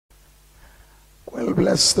Well,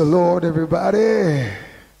 bless the Lord, everybody.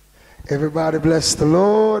 Everybody bless the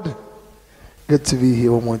Lord. Good to be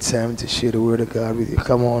here one more time to share the word of God with you.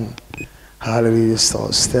 Come on. Hallelujah.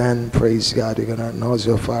 Start stand. Praise God. We're going to acknowledge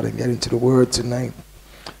your Father and get into the word tonight.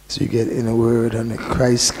 So you get in the word and the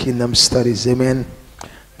Christ Kingdom Studies. Amen.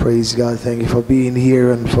 Praise God. Thank you for being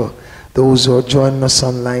here, and for those who are joining us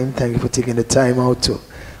online, thank you for taking the time out to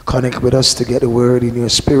connect with us to get the word in your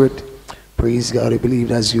spirit. Praise God. I believe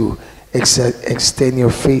as you extend your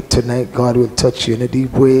faith tonight, God will touch you in a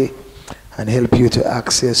deep way and help you to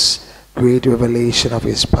access great revelation of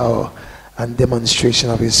his power and demonstration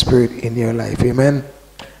of his spirit in your life. Amen.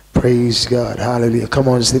 Praise God. Hallelujah. Come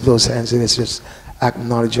on, just lift those hands and let's just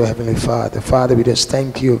acknowledge your Heavenly Father. Father, we just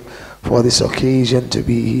thank you for this occasion to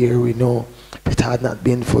be here. We know if it had not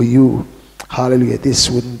been for you, hallelujah, this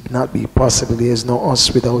would not be possible. There's no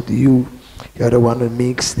us without you. You're the one who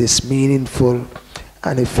makes this meaningful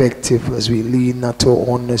and effective as we lean not to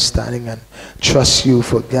our understanding and trust you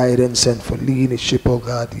for guidance and for leadership. Oh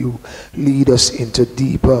God, you lead us into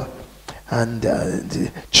deeper and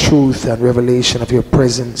truth and revelation of your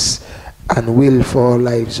presence and will for our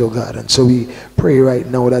lives, oh God. And so we pray right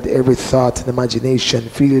now that every thought and imagination,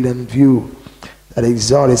 feeling and view that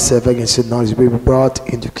exalts itself against your knowledge will be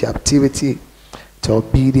brought into captivity to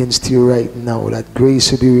obedience to you right now, that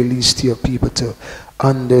grace will be released to your people to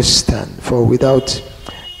understand. For without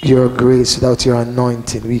your grace, without your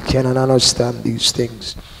anointing, we cannot understand these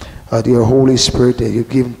things. Your Holy Spirit that you've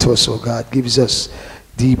given to us, oh God, gives us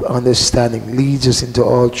deep understanding, leads us into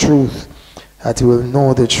all truth, that we will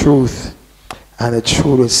know the truth, and the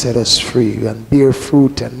truth will set us free and bear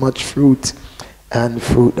fruit, and much fruit, and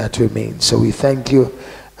fruit that remains. So we thank you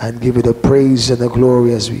and give you the praise and the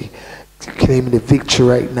glory as we claim the victory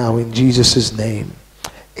right now in Jesus' name.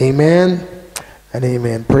 Amen and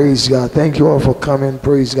amen. Praise God. Thank you all for coming.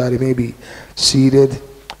 Praise God. You may be seated.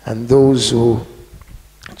 And those who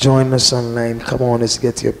join us online, come on, let's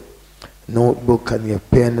get your notebook and your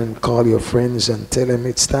pen and call your friends and tell them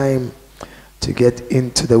it's time to get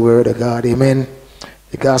into the word of God. Amen.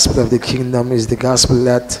 The gospel of the kingdom is the gospel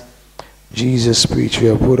that Jesus preached. We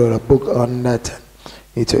have put out a book on that.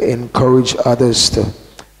 Need to encourage others to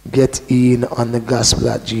get in on the gospel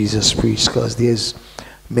that Jesus preached, because there's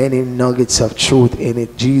many nuggets of truth in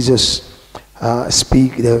it. Jesus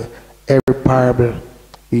every parable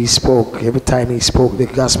he spoke, every time he spoke the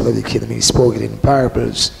gospel of the kingdom, he spoke it in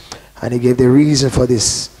parables, and he gave the reason for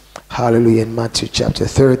this. Hallelujah. In Matthew chapter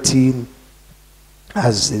 13,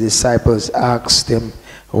 as the disciples asked him,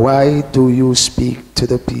 why do you speak to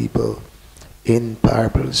the people in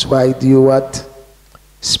parables? Why do you what?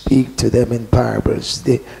 Speak to them in parables.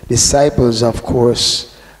 The disciples, of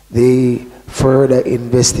course, they further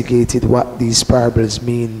investigated what these parables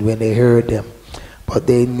mean when they heard them, but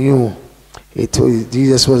they knew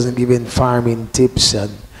Jesus wasn't giving farming tips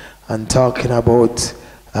and talking about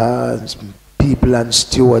people and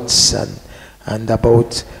stewards and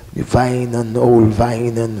about vine and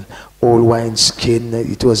old wine skin.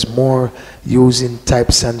 It was more using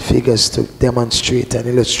types and figures to demonstrate and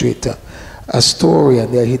illustrate a story,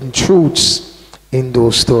 and there are hidden truths in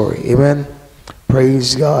those stories. Amen.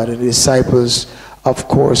 Praise God. And the disciples, of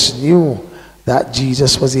course, knew that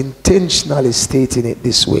Jesus was intentionally stating it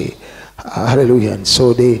this way. Hallelujah. And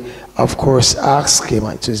so they, of course, asked him.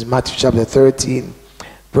 It is Matthew chapter 13,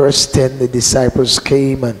 verse 10. The disciples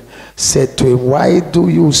came and said to him, why do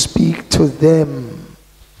you speak to them?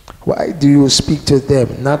 Why do you speak to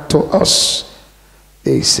them? Not to us.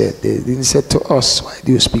 They said, they didn't say to us, why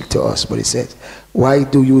do you speak to us? But he said, why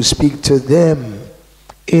do you speak to them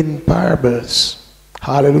in parables?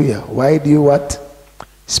 Hallelujah. Why do you what?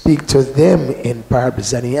 Speak to them in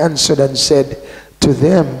parables. And he answered and said to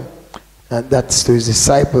them, and that's to his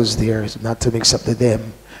disciples there, not to mix up the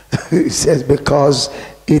them. He says, because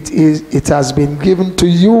it has been given to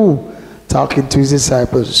you, talking to his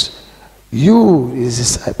disciples, you, his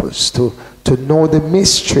disciples, to know the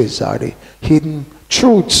mysteries, are the hidden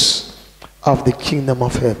truths of the kingdom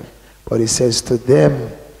of heaven. But he says to them,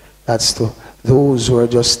 that's to those who are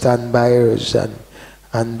just stand-byers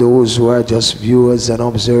and those who are just viewers and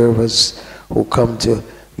observers, who come to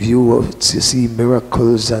view, to see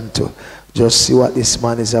miracles and to just see what this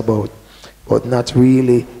man is about, but not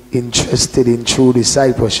really interested in true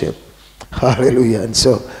discipleship. Hallelujah. And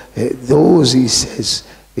so those, he says,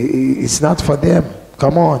 it's not for them.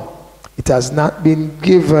 Come on. It has not been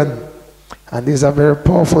given. And this is a very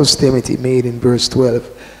powerful statement he made in verse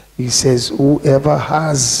 12. He says, whoever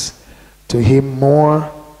has, to him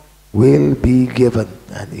more will be given,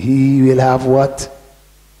 and he will have what?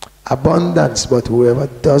 Abundance. But whoever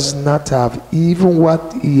does not have even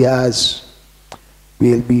what he has,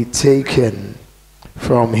 will be taken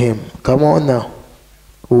from him. Come on now.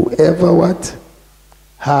 Whoever what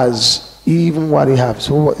has, even what he has.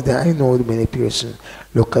 So I know many persons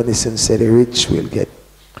look at this and say the rich will get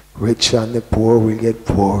richer and the poor will get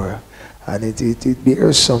poorer. And it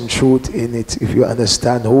bears some truth in it if you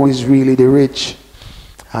understand who is really the rich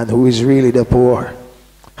and who is really the poor.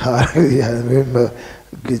 Hallelujah. Remember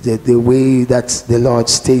the way that the Lord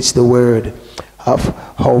states the word of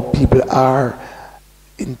how people are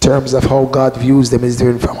in terms of how God views them is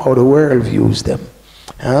different from how the world views them.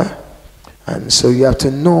 Huh? And so you have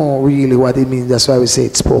to know really what it means. That's why we say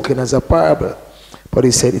it's spoken as a parable. But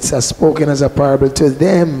he said it's spoken as a parable to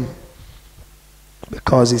them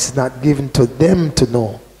because it's not given to them to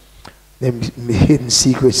know. The hidden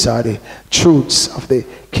secrets are the truths of the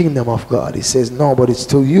kingdom of God. He says, no, but it's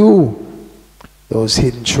to you. Those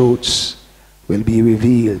hidden truths will be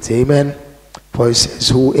revealed. Amen. For he says,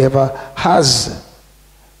 whoever has,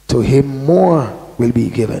 to him more will be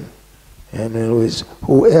given. And in other words,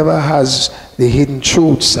 whoever has the hidden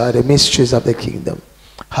truths or the mysteries of the kingdom,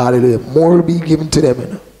 hallelujah, more will be given to them. You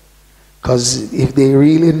know? Because if they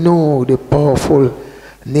really know the powerful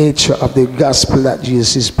nature of the gospel that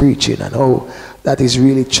Jesus is preaching and how that is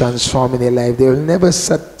really transforming their life, they will never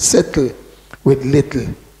settle with little.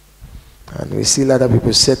 And we see a lot of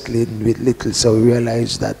people settling with little, so we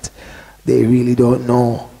realize that they really don't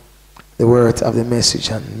know the worth of the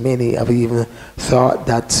message. And many have even thought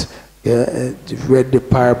that read the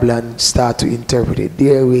parable and start to interpret it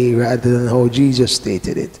their way rather than how Jesus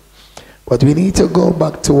stated it. But we need to go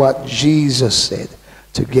back to what Jesus said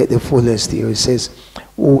to get the fullness here. It says,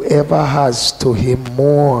 whoever has, to him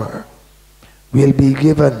more will be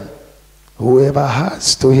given. Whoever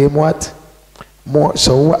has, to him what? More.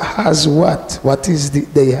 So what has what? What is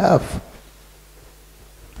they have?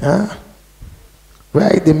 Huh?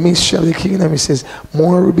 Right? The mystery of the kingdom, it says,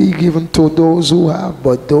 more will be given to those who have,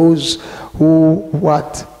 but those who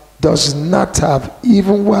what? Does not have,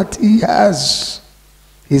 even what he has,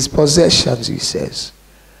 his possessions, he says,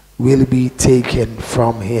 will be taken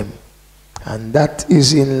from him. And that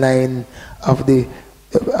is in line of the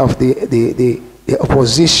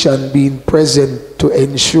opposition being present to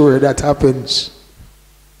ensure that happens.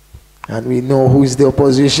 And we know who is the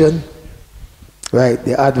opposition, right?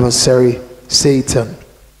 The adversary, Satan.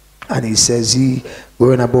 And he says he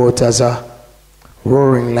going about as a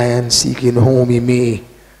roaring lion seeking whom he may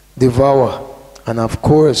devour. And of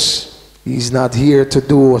course, he's not here to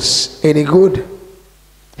do us any good.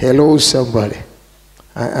 Hello, somebody.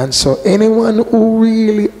 And so anyone who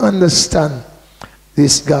really understands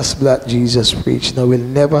this gospel that Jesus preached now will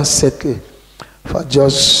never settle for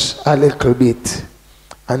just a little bit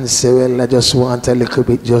and say, well, I just want a little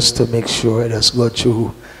bit just to make sure I just go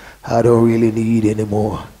through. I don't really need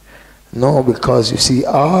anymore. No, because you see,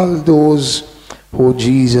 all those who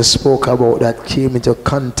Jesus spoke about that came into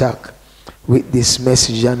contact with this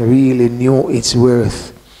message and really knew its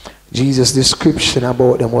worth, Jesus' description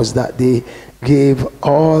about them was that they gave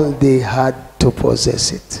all they had to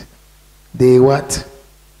possess it. They what?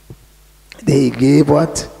 They gave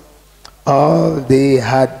what? All they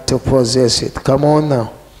had to possess it. Come on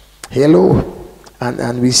now. Hello.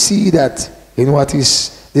 And we see that in what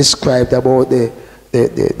is described about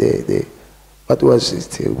what was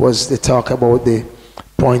it? It was the talk about the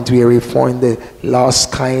point where we find the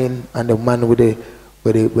lost coin and the man with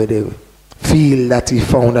the field that he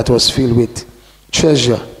found that was filled with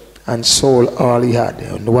treasure and sold all he had.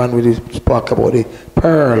 And the one we spoke about the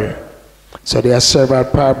pearl. So there are several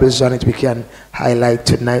parables on it we can highlight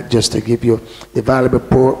tonight just to give you the valuable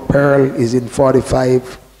pearl is in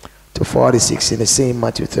 45 to 46 in the same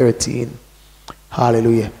Matthew 13.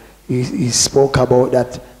 Hallelujah. He spoke about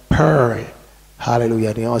that pearl. Hallelujah.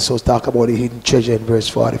 And he also talked about the hidden treasure in verse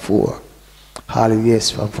 44. Hallelujah. Yes,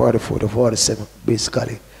 from 44 to 47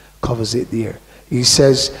 basically covers it there. He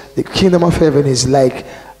says the kingdom of heaven is like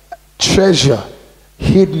treasure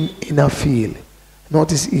hidden in a field.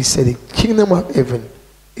 Notice he said the kingdom of heaven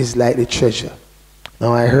is like the treasure.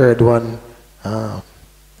 Now I heard one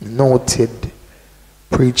noted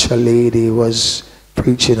preacher lady was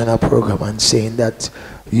preaching on a program and saying that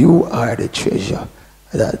you are the treasure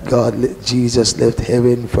that Jesus left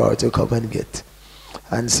heaven for her to come and get.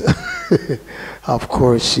 And so, of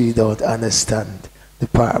course she don't understand the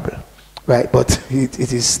parable, right? But it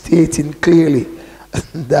is stating clearly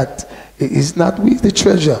that it is not with the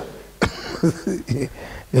treasure.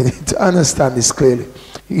 You need to understand this clearly.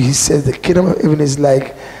 He says the kingdom of heaven is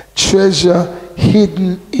like treasure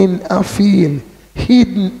hidden in a field,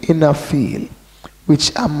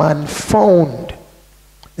 which a man found.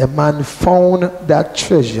 The man found that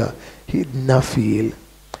treasure he did not feel.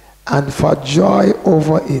 And for joy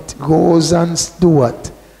over it, goes and do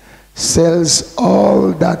what? Sells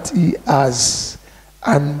all that he has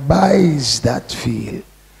and buys that field.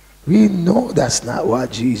 We know that's not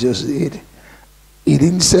what Jesus did. He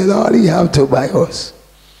didn't sell all he had to buy us.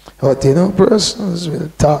 But you know, persons will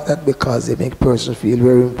talk that because they make persons feel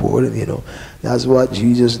very important, you know. That's what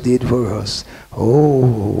Jesus did for us.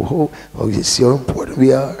 Oh, you see how important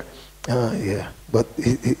we are? Yeah. But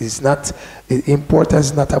it's not, importance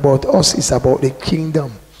is not about us, it's about the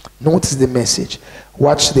kingdom. Notice the message.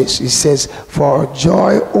 Watch this. It says, for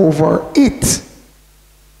joy over it.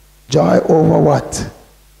 Joy over what?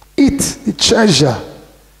 It, the treasure.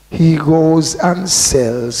 He goes and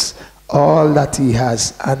sells all that he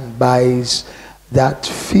has and buys that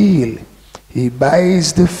field. He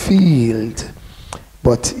buys the field,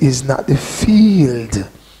 but it's not the field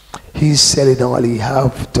he's selling all he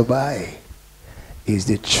have to buy. It's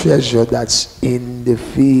the treasure that's in the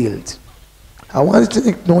field. I wanted to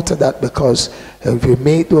take note of that because if you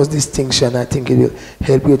make those distinctions, I think it will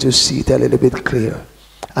help you to see it a little bit clearer.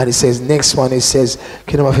 And it says, next one, it says,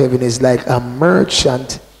 kingdom of heaven is like a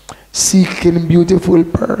merchant seeking beautiful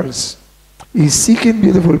pearls. He's seeking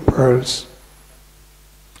beautiful pearls.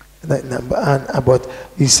 But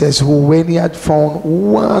he says, who when he had found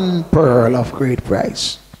one pearl of great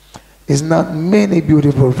price. It's not many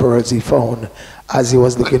beautiful pearls he found, as he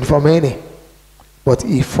was looking for many. But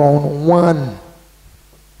he found one.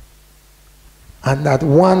 And that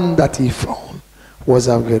one that he found was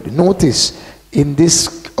of great. Notice, in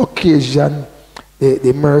this occasion,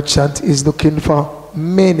 the merchant is looking for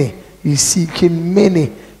many. He's seeking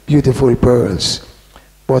many beautiful pearls,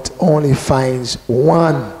 but only finds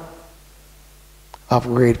one of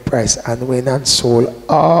great price, and went and sold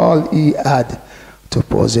all he had to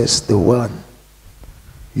possess the one.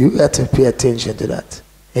 You got to pay attention to that.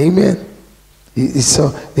 Amen. So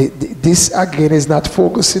this again is not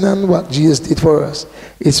focusing on what Jesus did for us.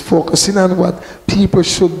 It's focusing on what people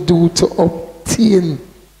should do to obtain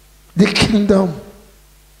the kingdom.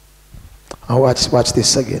 And watch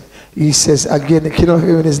this again. He says again, the kingdom of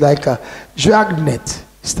heaven is like a dragnet.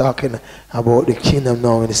 He's talking about the kingdom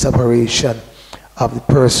now and the separation of the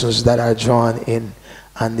persons that are drawn in.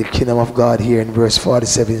 And the kingdom of God here in verse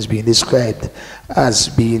 47 is being described as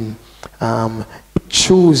being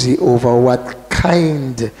choosy over what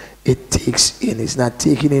kind it takes in. It's not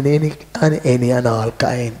taking in any and all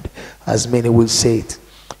kind, as many will say it.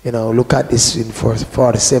 You know, look at this in verse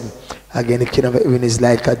 47. Again, the kingdom of heaven is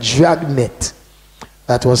like a dragnet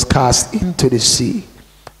that was cast into the sea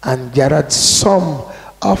and gathered some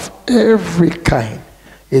of every kind.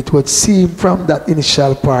 It would seem from that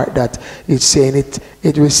initial part that it's saying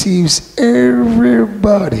it receives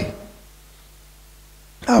everybody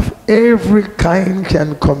of every kind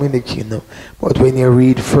can come in the kingdom. But when you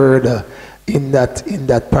read further in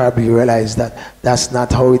that parable, you realize that that's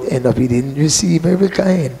not how it ended up. He didn't receive every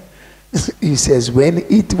kind. He says when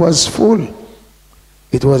it was full,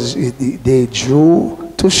 they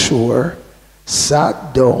drew to shore,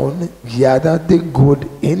 sat down, gathered the good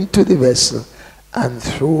into the vessel, and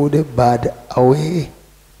threw the bad away.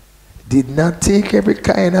 Did not take every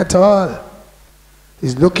kind at all.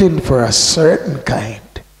 He's looking for a certain kind.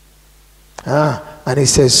 And he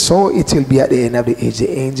says, so it will be at the end of the age. The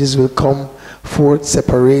angels will come forth,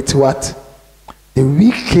 separate what? The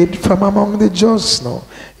wicked from among the just. Now,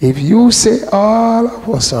 if you say all of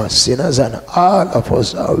us are sinners and all of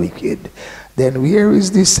us are wicked, then where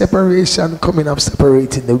is this separation coming up,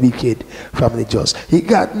 separating the wicked from the just? It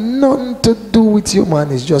got nothing to do with you,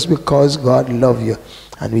 man. It's just because God loves you.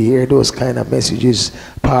 And we hear those kind of messages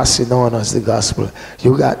passing on as the gospel.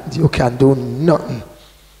 You can do nothing.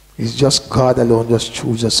 It's just God alone just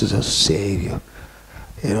chooses to just save you.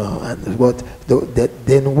 You know,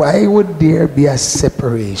 then why would there be a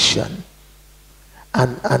separation?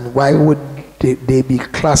 And why would they be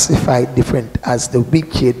classified different as the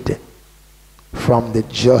wicked from the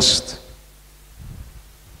just?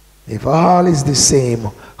 If all is the same,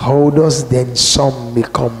 how does then some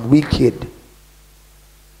become wicked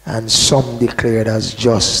and some declared as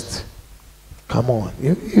just? Come on.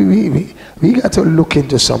 We got to look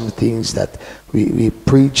into some things that we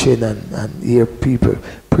preaching and hear people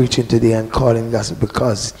preaching today and calling gospel,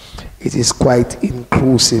 because it is quite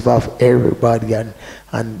inclusive of everybody, and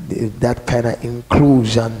that kind of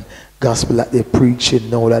inclusion gospel that they're preaching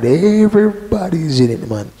now, that everybody's in it,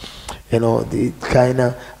 man. You know, they kind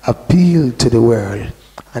of appeal to the world,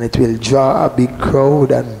 and it will draw a big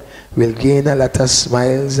crowd and will gain a lot of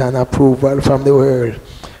smiles and approval from the world.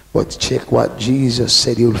 But check what Jesus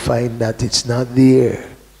said, you'll find that it's not there.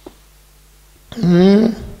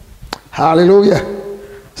 Hallelujah.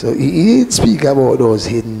 So he didn't speak about those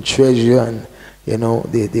hidden treasure and, you know,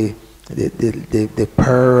 the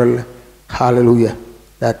pearl, hallelujah,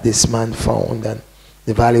 that this man found, and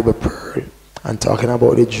the valuable pearl, and talking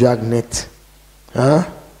about the dragnet, huh?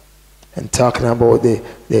 And talking about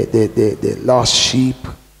the lost sheep,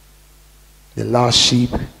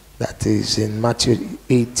 that is in Matthew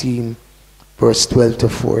 18, verse 12 to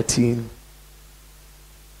 14.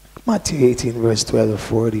 Matthew 18, verse 12 to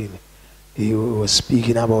 14. He was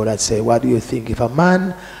speaking about that, say, what do you think? If a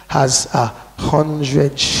man has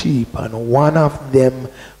 100 sheep and one of them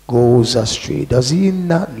goes astray, does he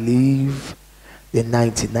not leave the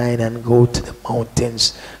 99 and go to the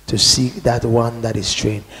mountains to seek that one that is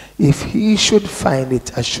straying? If he should find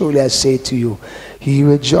it, as surely I say to you, he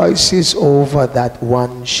rejoices over that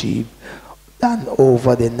one sheep than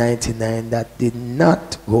over the 99 that did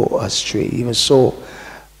not go astray. Even so,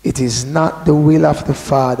 it is not the will of the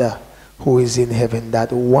Father who is in heaven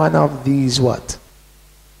that one of these what?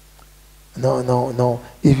 No.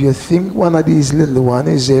 If you think one of these little ones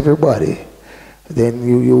is everybody, then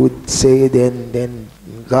you would say then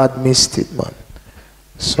God missed it, man.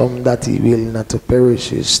 Some that he will not to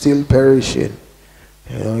perish is still perishing.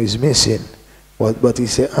 You know, he's missing. But he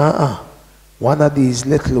said, one of these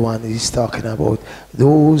little ones he's talking about.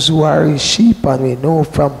 Those who are his sheep, and we know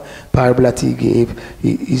from parable that he gave,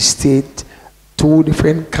 he stated two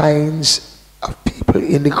different kinds of people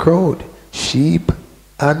in the crowd, sheep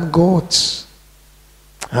and goats.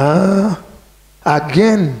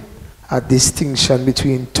 Again, a distinction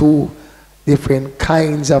between two different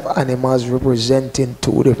kinds of animals representing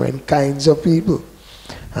two different kinds of people.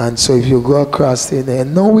 And so if you go across there,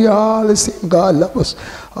 no, we are all the same. God loves us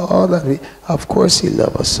all, and of course he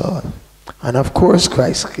loves us all. And of course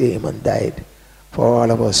Christ came and died for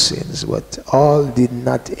all of our sins, but all did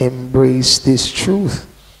not embrace this truth.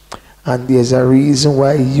 And there's a reason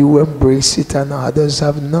why you embrace it and others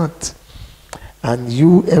have not. And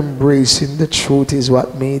you embracing the truth is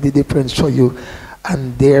what made the difference for you,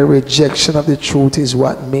 and their rejection of the truth is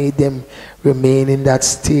what made them remain in that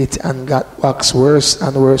state and got waxed worse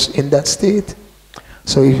and worse in that state.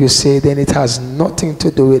 So if you say then it has nothing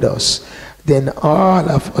to do with us, then all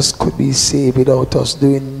of us could be saved without us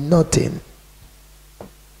doing nothing.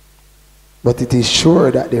 But it is sure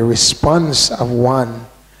that the response of one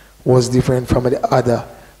was different from the other,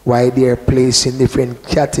 why they are placed in different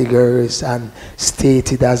categories and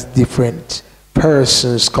stated as different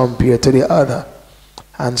persons compared to the other.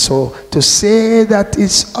 And so to say that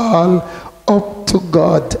it's all up to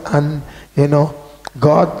God, and you know,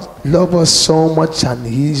 God loves us so much and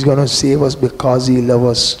he's going to save us because he loves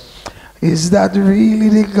us, is that really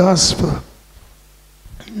the gospel?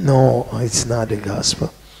 No, it's not the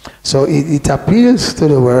gospel. So it appeals to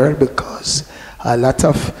the world because a lot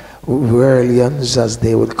of worldlians, as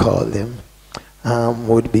they would call them,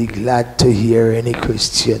 would be glad to hear any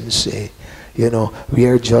Christian say, you know, we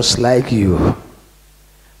are just like you.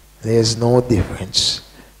 There's no difference.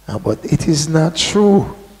 But it is not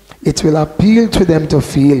true. It will appeal to them to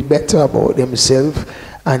feel better about themselves,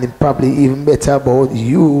 and probably even better about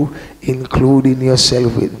you, including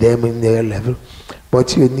yourself with them in their level.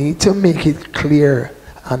 But you need to make it clear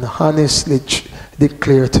and honestly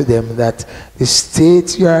declare to them that the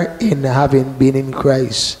state you are in, having been in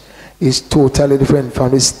Christ, is totally different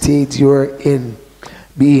from the state you are in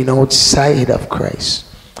being outside of Christ.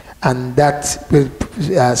 And that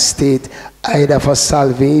will state either for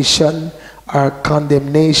salvation or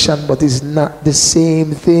condemnation, but it's not the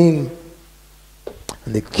same thing.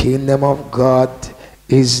 And the kingdom of God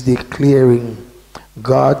is declaring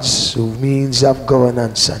God's means of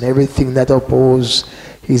governance, and everything that opposes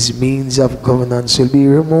his means of governance will be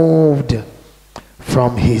removed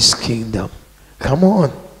from his kingdom. Come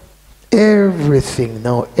on. Everything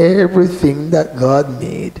now, everything that God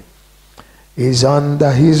made is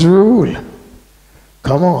under his rule.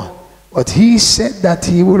 Come on. But he said that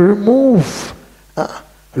he will remove.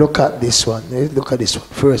 Look at this one. Look at this one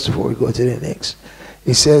first before we go to the next.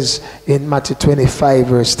 It says in Matthew 25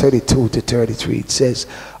 verse 32 to 33, it says,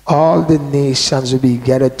 all the nations will be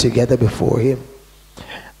gathered together before him,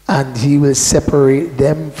 and he will separate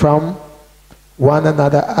them from one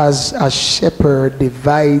another as a shepherd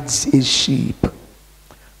divides his sheep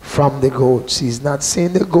from the goats. He's not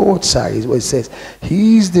saying the goats are, is what it says.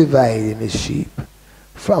 He's dividing his sheep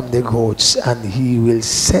from the goats, and he will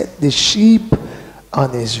set the sheep on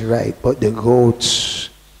his right, but the goats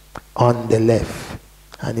on the left.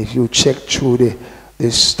 And if you check through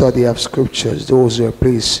the study of scriptures, those who are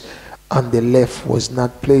placed on the left was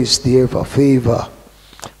not placed there for favor,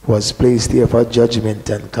 was placed there for judgment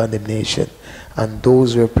and condemnation. and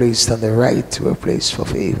those who were placed on the right were placed for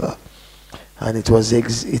favor. And it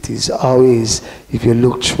is always, if you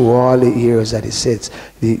look through all the years that it says,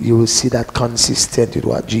 you will see that consistent with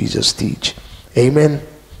what Jesus teach. Amen.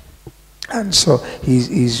 And so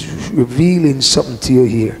he's revealing something to you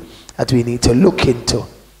here that we need to look into.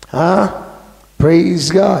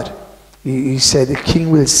 Praise God. He said the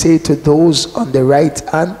king will say to those on the right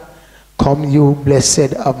hand, come you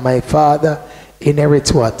blessed of my Father,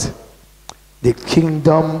 inherit what? The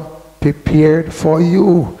kingdom prepared for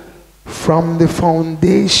you from the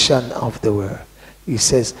foundation of the world. He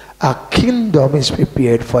says a kingdom is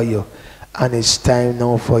prepared for you, and it's time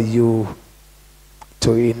now for you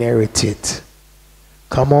to inherit it.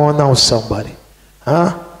 Come on now, somebody.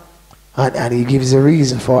 And he gives a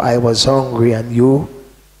reason for I was hungry and you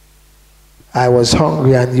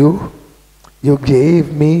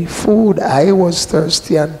gave me food. I was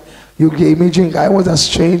thirsty and you gave me drink. I was a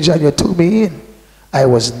stranger and you took me in. I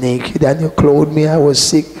was naked and you clothed me. I was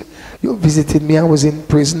sick. You visited me. I was in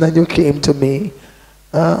prison and you came to me.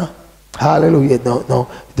 Hallelujah. No.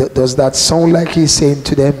 Does that sound like he's saying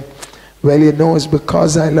to them, well, you know, it's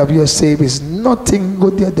because I love you, save. It's nothing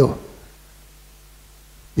good you do.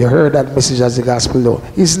 You heard that message as the gospel though.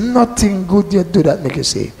 It's nothing good you do that make you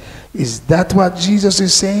save. Is that what Jesus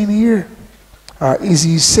is saying here? Or is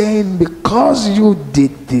he saying because you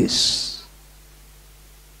did this,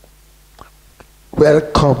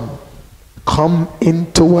 welcome, come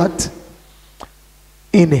into what?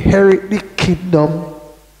 Inherit the kingdom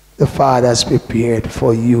the Father has prepared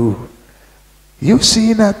for you. You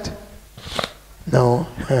see that? No.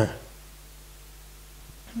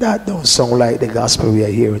 That don't sound like the gospel we are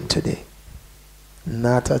hearing today.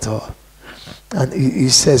 Not at all. And he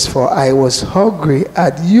says, for I was hungry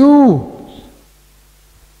and you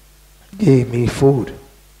gave me food.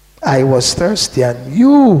 I was thirsty and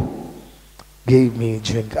you gave me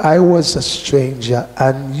drink. I was a stranger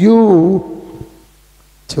and you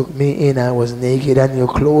took me in. I was naked and you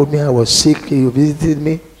clothed me. I was sick, you visited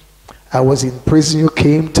me. I was in prison, you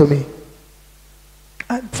came to me.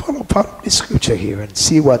 And follow the scripture here and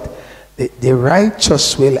see what the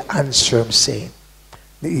righteous will answer him saying.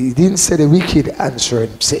 He didn't say the wicked answer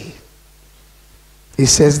him saying. He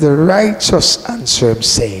says the righteous answer him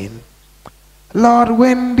saying, Lord,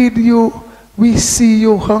 when did we see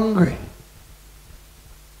you hungry?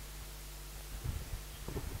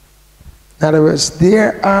 In other words, they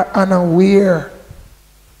are unaware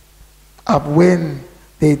of when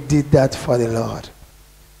they did that for the Lord.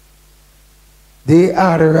 They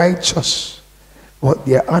are the righteous, but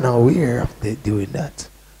they are unaware of they doing that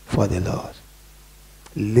for the Lord.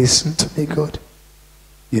 Listen to me good.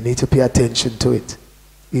 You need to pay attention to it.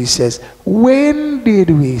 He says, when did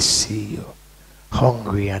we see you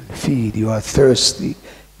hungry and feed you, or thirsty,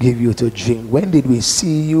 give you to drink? When did we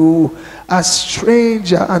see you a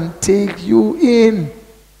stranger and take you in,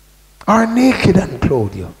 or naked and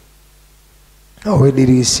clothe you? Or when did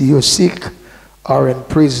we see you sick or in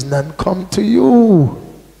prison and come to you?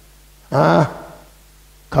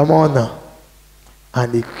 Come on now.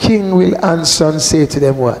 And the king will answer and say to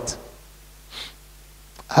them what?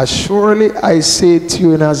 As surely I say to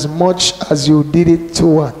you, in as much as you did it to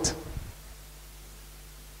what?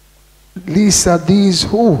 Least of these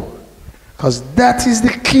who? Because that is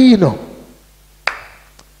the key now.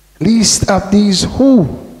 Least of these who?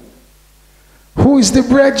 Who is the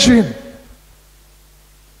brethren?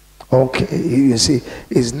 Okay, you see,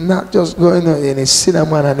 it's not just going on in a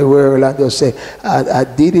cinnamon and the world and just say, I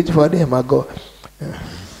did it for them. I go,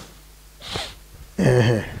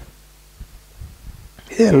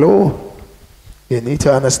 hello. You need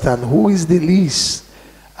to understand who is the least.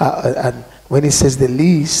 And when he says the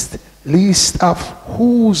least of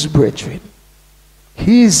whose brethren?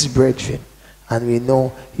 His brethren. And we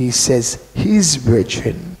know he says his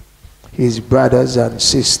brethren, his brothers and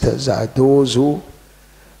sisters are those who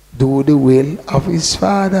do the will of his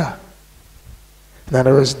Father. In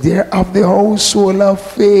other words, they're of the household of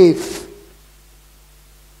faith.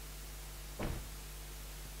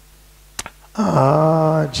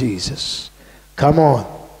 Jesus. Come on.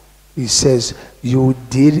 He says, you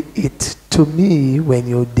did it to me when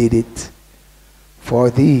you did it for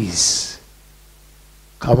these.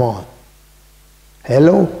 Come on.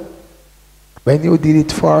 Hello? When you did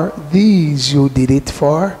it for these, you did it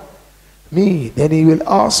for me. Then he will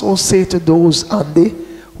also say to those on the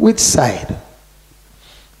which side?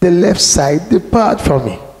 The left side, depart from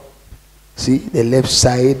me. See, the left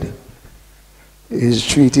side is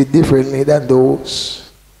treated differently than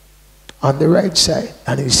those on the right side.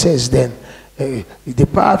 And he says then,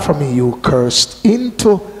 depart from me, you cursed,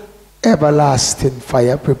 into everlasting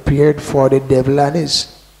fire prepared for the devil and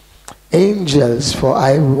his angels. For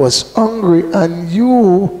I was hungry, and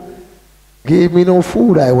you gave me no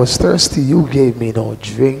food. I was thirsty, you gave me no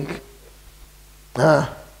drink.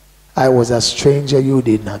 I was a stranger, you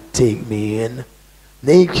did not take me in.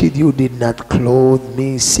 Naked, you did not clothe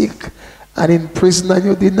me. Sick and in prison, and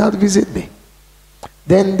you did not visit me.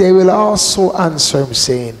 Then they will also answer him,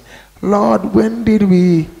 saying, Lord, when did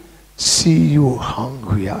we see you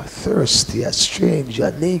hungry or thirsty, a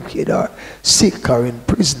stranger, naked or sick or in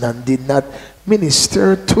prison, and did not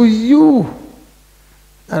minister to you?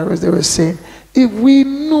 In other words, they were saying, if we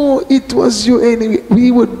knew it was you anyway, we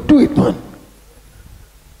would do it, man.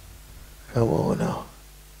 Come on now.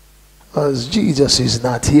 Because Jesus is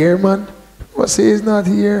not here, man. What say he's not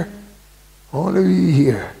here? Only we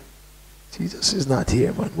here. Jesus is not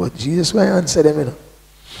here, man. But Jesus will answer them, you know.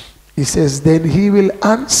 He says, then he will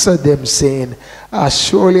answer them, saying,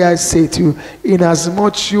 surely I say to you,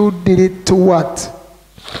 inasmuch you did it to what?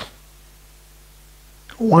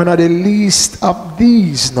 One of the least of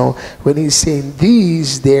these. Now, when he's saying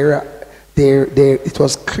these, it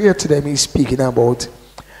was clear to them he's speaking about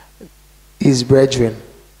his brethren.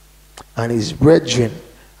 And his brethren,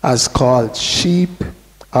 as called sheep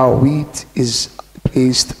or wheat, is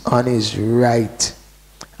placed on his right,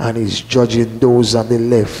 and is judging those on the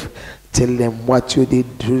left. Tell them what you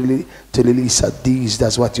did to the least of these,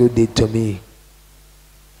 that's what you did to me.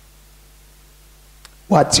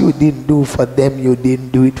 What you didn't do for them, you didn't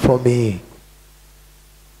do it for me.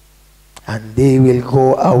 And they will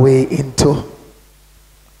go away into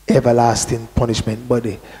everlasting punishment, but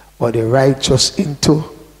the righteous into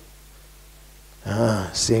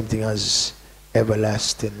same thing as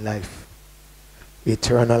everlasting life,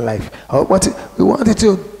 eternal life. We wanted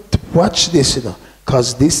to watch this, you know,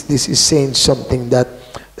 because this is saying something that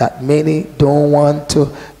many don't want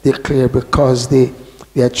to declare, because they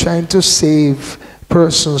are trying to save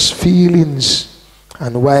persons' feelings,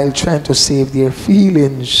 and while trying to save their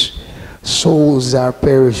feelings, souls are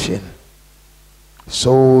perishing.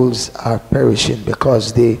 Souls are perishing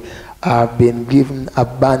because they have been given a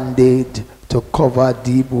band-aid to cover a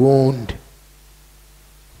deep wound.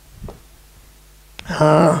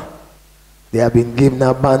 They have been given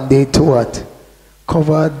a band-aid to what?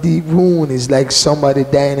 Cover a deep wound. It's like somebody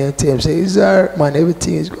dying and tell them, say, it's alright, man,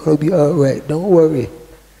 everything is going to be alright, don't worry.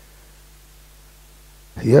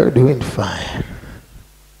 You're doing fine.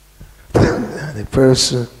 And the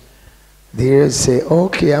person there say,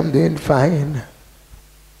 okay, I'm doing fine.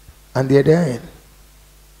 And they're dying.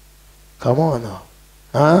 Come on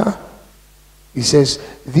now. He says,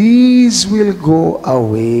 these will go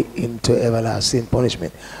away into everlasting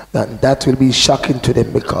punishment. And that will be shocking to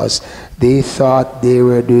them, because they thought they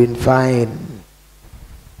were doing fine.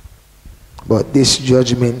 But this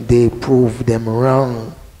judgment, they proved them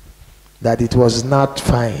wrong, that it was not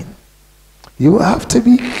fine. You have to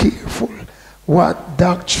be careful what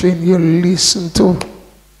doctrine you listen to,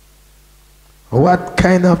 what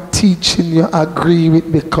kind of teaching you agree with,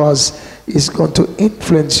 because it's going to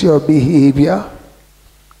influence your behavior,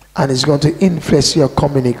 and it's going to influence your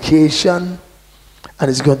communication, and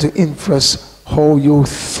it's going to influence how you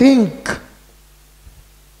think.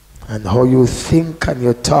 And how you think and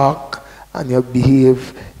you talk and you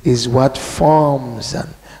behave is what forms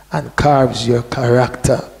and carves your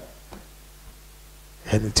character.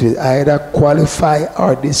 And it will either qualify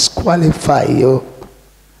or disqualify you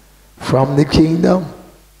from the kingdom.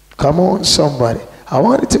 Come on, somebody. I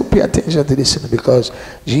want you to pay attention to this, because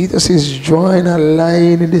Jesus is drawing a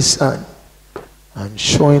line in the sand and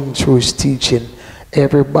showing through his teaching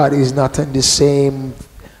everybody is not in the same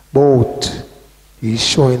boat. He's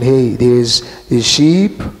showing, hey, there's the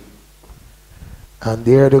sheep and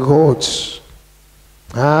there are the goats.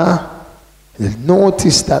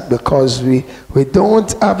 Notice that, because we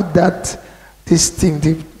don't have that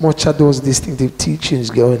distinctive, much of those distinctive teachings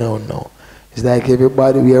going on now. It's like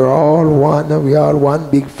everybody, we are all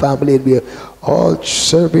one big family, and we are all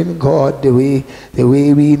serving God the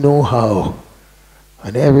way we know how.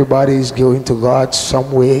 And everybody is going to God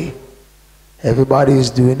some way. Everybody is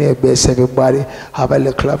doing their best. Everybody have a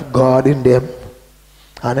little of God in them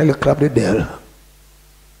and a little of the devil.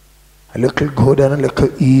 A little good and a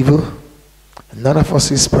little evil. None of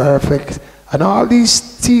us is perfect. And all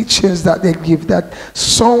these teachings that they give that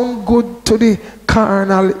sound good to the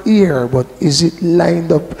carnal ear, but is it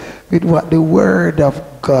lined up with what the Word of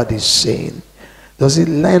God is saying? Does it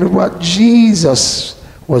line with what Jesus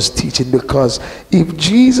was teaching? Because if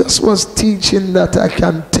Jesus was teaching that, I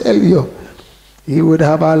can tell you, he would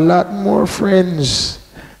have a lot more friends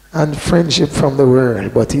and friendship from the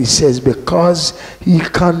world. But he says because he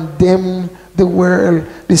condemned the world,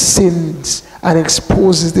 the sins, and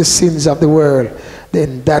exposes the sins of the world,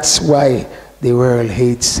 then that's why the world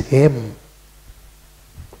hates him.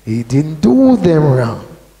 He didn't do them wrong,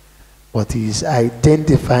 but he's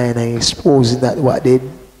identifying and exposing that what they're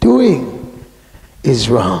doing is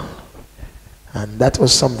wrong. And that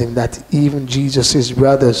was something that even Jesus'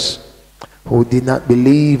 brothers who did not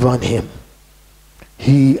believe on him,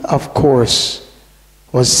 he of course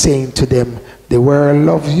was saying to them, the world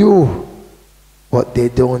love you, but they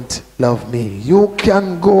don't love me. You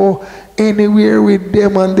can go anywhere with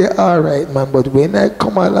them and they're all right, man, but when I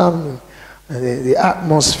come along, the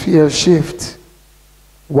atmosphere shift.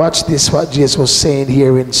 Watch this, what Jesus was saying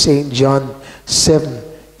here in St. John 7,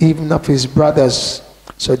 even of his brothers.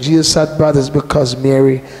 So Jesus had brothers because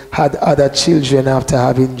Mary had other children after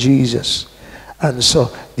having Jesus. And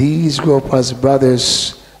so these grew up as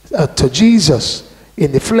brothers to Jesus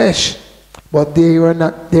in the flesh. But they were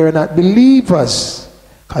not believers,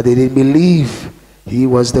 because they didn't believe he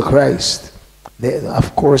was the Christ.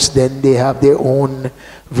 Of course, then they have their own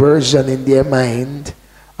version in their mind,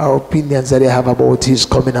 or opinions that they have about his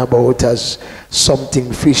coming about as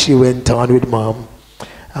something fishy went on with mom.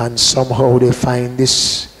 And somehow they find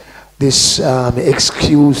this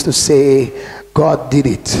excuse to say God did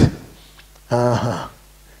it.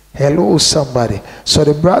 Hello, somebody. So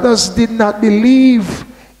the brothers did not believe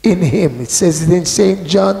in him. It says it in St.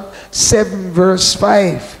 John 7 verse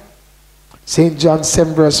 5. St. John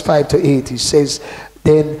 7 verse 5 to 8. He says,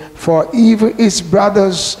 then for even his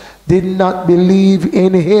brothers did not believe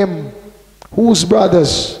in him. Whose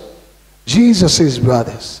brothers? Jesus'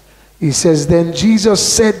 brothers. He says, then Jesus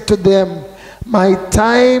said to them, my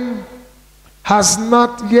time has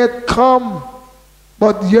not yet come,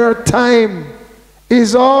 but your time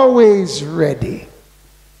is always ready.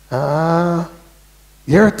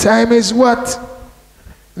 Your time is what?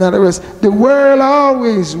 In other words, the world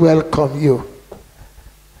always welcome you,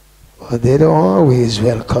 but they don't always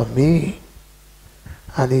welcome me.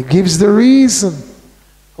 And he gives the reason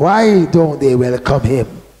why don't they welcome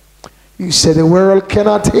him. He said the world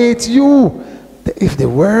cannot hate you. If the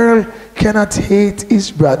world cannot hate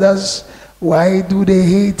his brothers, why do they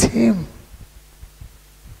hate him?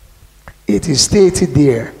 It is stated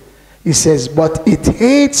there. He says, but it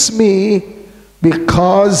hates me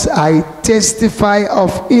because I testify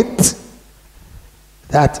of it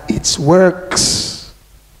that its works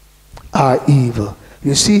are evil.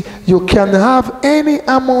 You see, you can have any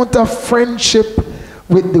amount of friendship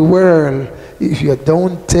with the world if you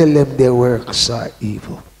don't tell them their works are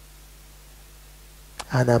evil.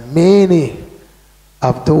 And many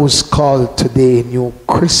of those called today new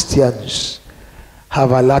Christians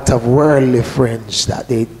have a lot of worldly friends that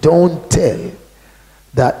they don't tell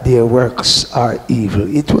that their works are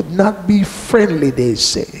evil. It would not be friendly, they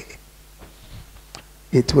say.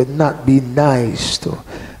 It would not be nice to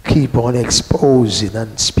keep on exposing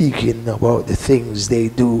and speaking about the things they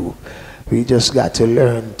do. We just got to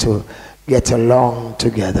learn to get along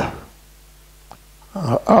together.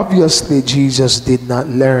 Obviously, Jesus did not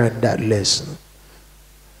learn that lesson.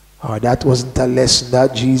 Or that wasn't a lesson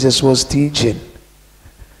that Jesus was teaching.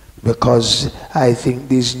 Because I think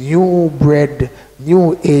these new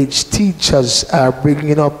age teachers are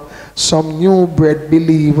bringing up some new bred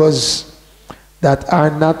believers that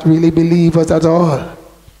are not really believers at all,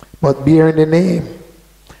 but bearing the name.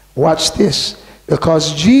 Watch this.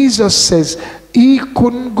 Because Jesus says he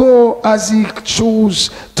couldn't go as he chose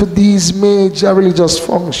to these major religious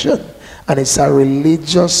functions. And it's a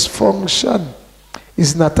religious function.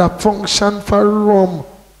 It's not a function for Rome.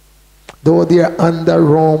 Though they are under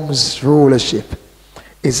Rome's rulership,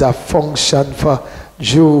 it's a function for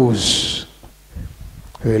Jews,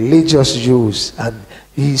 religious Jews. And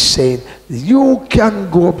he's saying, you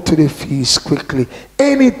can go up to the feast quickly,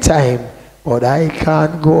 anytime, but I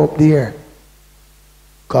can't go up there.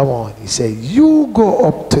 Come on, he said, you go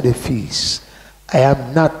up to the feast. I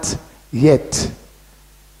am not yet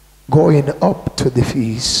going up to the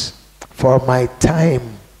feast, for my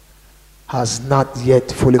time has not yet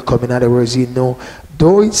fully come. In other words, you know,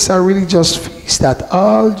 though it's a religious feast that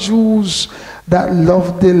all Jews that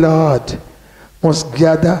love the Lord must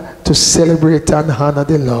gather to celebrate and honor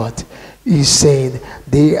the Lord, he's saying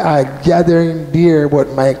they are gathering there, but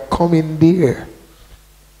my coming there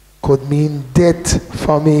could mean death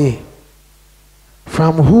for me.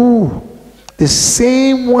 From who? The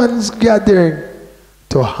same ones gathering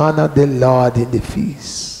to honor the Lord in the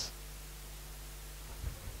feast.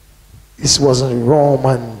 This wasn't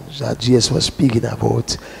Romans that Jesus was speaking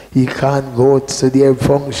about. He can't go to their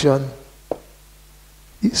function.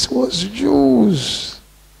 This was Jews.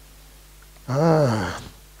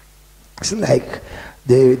 It's like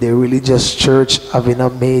the religious church having a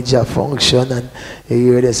major function, and you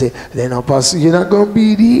hear they say, then Apostle, you're not going to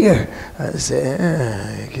be there. I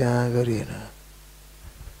say, you can't go there.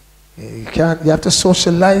 You can't. You have to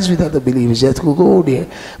socialize with other believers. You have to go there.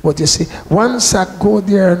 But you see, once I go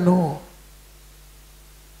there, no.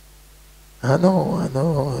 I know.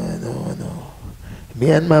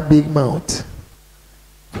 Me and my big mouth.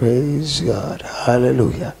 Praise God.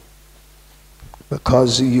 Hallelujah.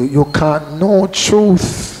 Because you can't know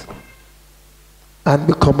truth and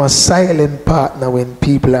become a silent partner when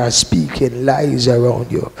people are speaking lies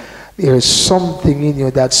around you. There is something in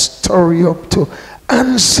you that stirs you up to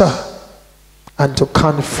answer and to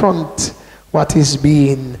confront what is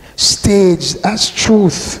being staged as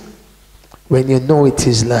truth when you know it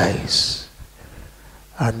is lies.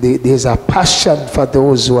 And there's a passion for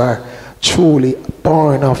those who are truly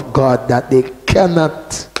born of God, that they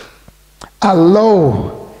cannot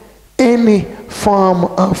allow any form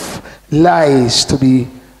of lies to be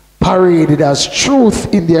paraded as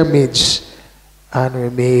truth in their midst and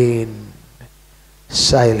remain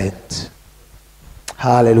silent.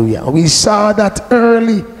 Hallelujah. We saw that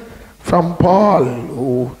early from Paul,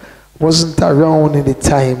 who wasn't around in the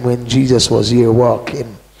time when Jesus was here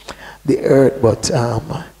walking the earth, but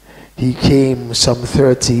he came some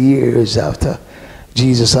 30 years after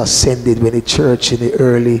Jesus ascended, when the church in the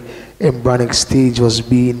early embryonic stage was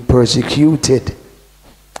being persecuted.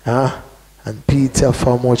 And Peter,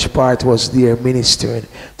 for much part, was there ministering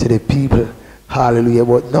to the people. Hallelujah.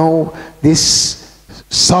 But now this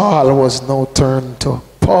Saul was now turned to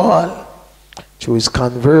Paul through his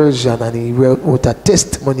conversion, and he wrote a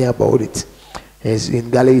testimony about it. It's in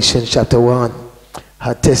Galatians chapter 1.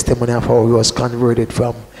 A testimony of how he was converted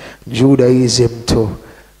from Judaism to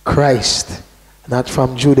Christ. Not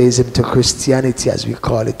from Judaism to Christianity, as we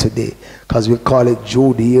call it today, because we call it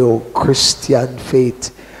Judeo-Christian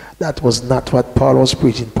faith. That was not what Paul was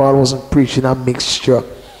preaching. Paul wasn't preaching a mixture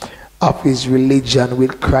of his religion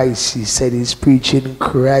with Christ. He said he's preaching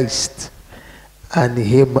Christ and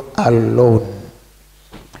him alone.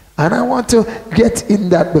 And I want to get in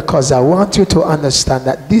that because I want you to understand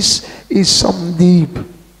that this is some deep.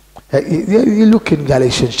 You look in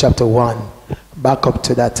Galatians chapter 1, back up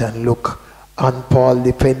to that and look on Paul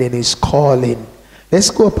defending his calling.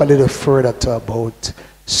 Let's go up a little further to about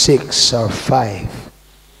 6 or 5.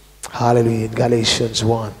 Hallelujah. In Galatians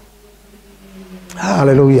 1.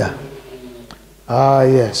 Hallelujah. Ah,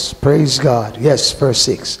 yes. Praise God. Yes, verse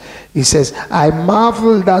 6. He says, I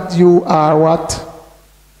marvel that you are what?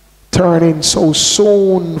 Turning so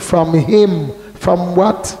soon from him. From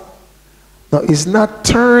what? No, he's not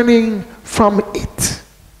turning from it.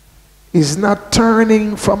 He's not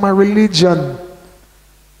turning from a religion.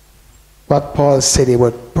 What Paul said,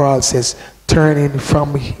 what Paul says, turning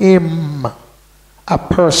from him, a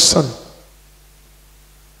person.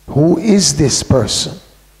 Who is this person?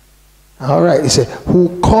 All right, he said,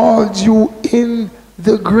 who called you in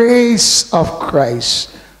the grace of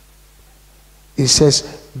Christ. He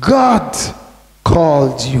says, God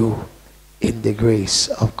called you in the grace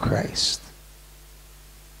of Christ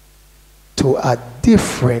to a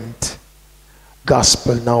different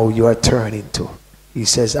gospel now you are turning to. He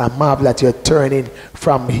says, I marvel that you're turning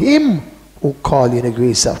from him who called you in the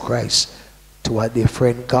grace of Christ to a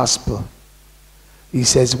different gospel. He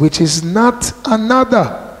says, which is not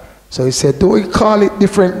another. So he said, though he call it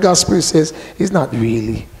different gospel, he says, it's not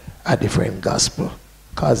really a different gospel.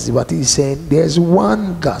 Because what he's saying, there's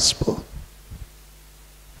one gospel.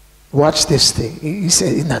 Watch this thing. He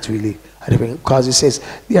said it's not really a different, because he says,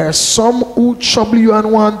 there are some who trouble you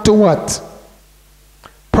and want to what?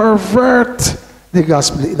 Pervert the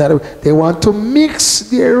gospel. In other words, they want to mix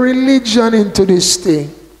their religion into this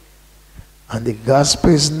thing. And the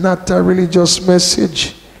gospel is not a religious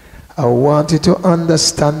message. I want you to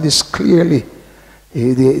understand this clearly.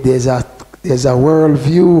 There's a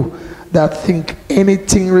worldview that think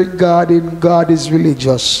anything regarding God is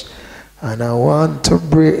religious. And I want to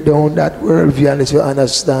break down that worldview and let you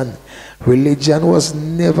understand. Religion was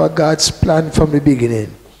never God's plan from the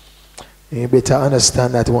beginning. You better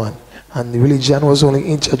understand that one. And religion was only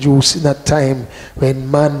introduced in a time when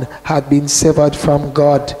man had been severed from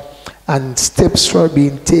God, and steps were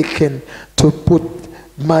being taken to put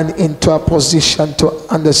man into a position to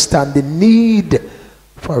understand the need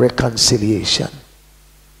for reconciliation.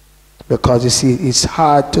 Because you see, it's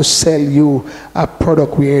hard to sell you a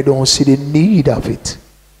product where you don't see the need of it.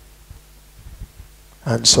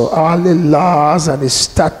 And so all the laws and the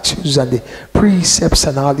statutes and the precepts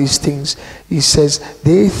and all these things, he says,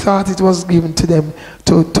 they thought it was given to them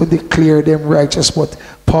to declare them righteous, but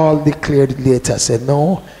Paul declared it later, said,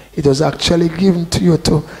 no, it was actually given to you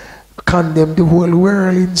to condemn the whole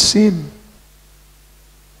world in sin.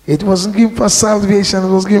 It wasn't given for salvation, it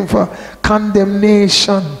was given for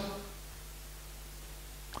condemnation.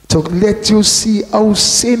 To let you see how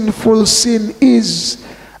sinful sin is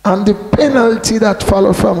and the penalty that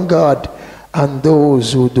follows from God and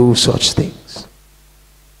those who do such things.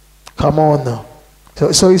 Come on now.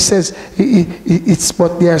 So he says,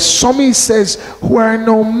 but there are some, he says, who are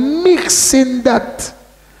now mixing that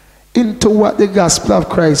into what the gospel of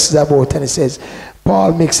Christ is about. And he says,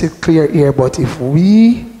 Paul makes it clear here, but if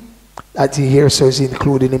we, that he here says,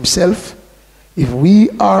 including himself, if we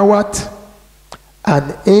are what?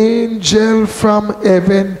 An angel from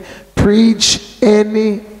heaven preach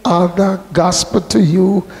any other gospel to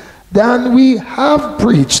you than we have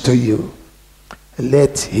preached to you,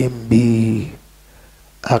 let him be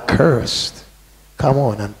accursed. Come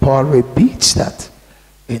on, and Paul repeats that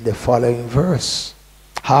in the following verse.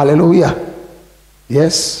 Hallelujah.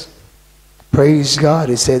 Yes. Praise God.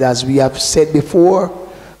 He said, as we have said before,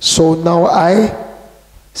 so now I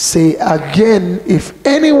say again, if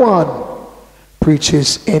anyone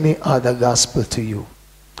preaches any other gospel to you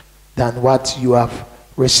than what you have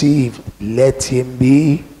received, let him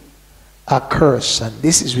be accursed. And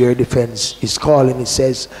this is where defense is calling. It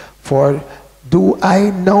says, for do I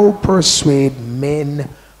now persuade men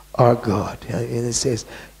or God? And it says,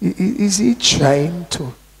 is he trying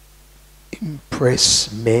to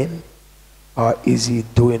impress men, or is he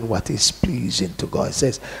doing what is pleasing to God? It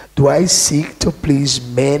says, do I seek to please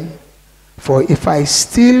men? For if I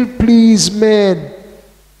still please men,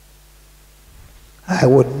 I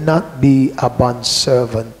would not be a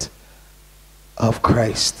bondservant of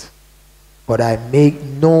Christ. But I make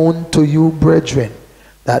known to you, brethren,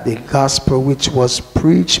 that the gospel which was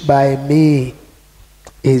preached by me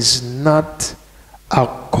is not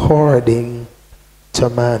according to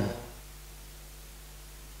man.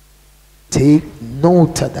 Take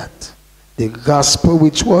note of that. The gospel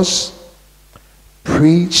which was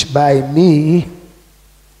preached by me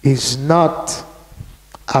is not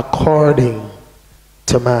according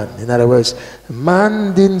to man. In other words,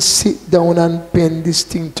 man didn't sit down and pen this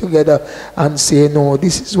thing together and say, no,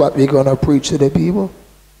 this is what we're going to preach to the people.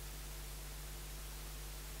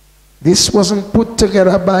 This wasn't put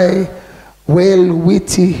together by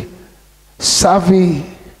well-witty, savvy,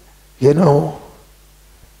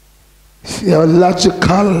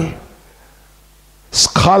 theological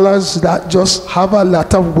scholars that just have a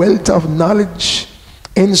lot of wealth of knowledge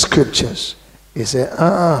in scriptures. He said,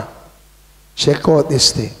 check out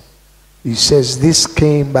this thing. He says, this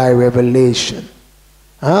came by revelation.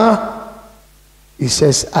 He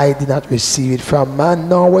says, I did not receive it from man,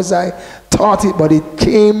 nor was I taught it, but it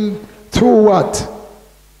came through what?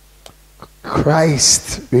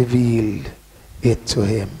 Christ revealed it to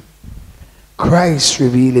him. Christ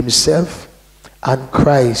revealed himself, and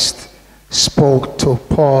Christ spoke to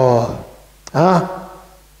Paul.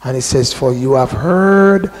 And he says, for you have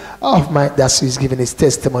heard of my, that's he's giving his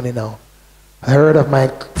testimony now. I heard of my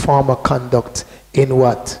former conduct in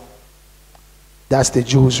what? That's the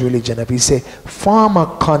Jews' religion. If he say former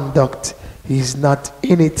conduct, he's not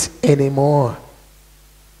in it anymore.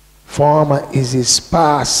 Former is his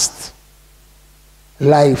past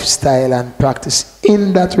lifestyle and practice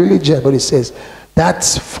in that religion. But he says,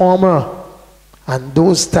 that's former. And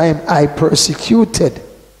those times I persecuted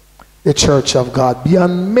the church of God.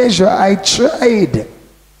 Beyond measure, I tried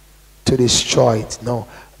to destroy it. No,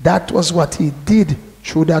 that was what he did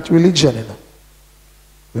through that religion.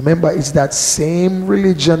 Remember, it's that same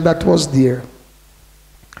religion that was there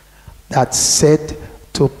that said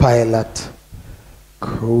to Pilate,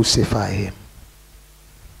 crucify him.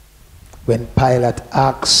 When Pilate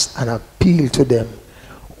asked and appealed to them,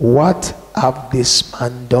 what have this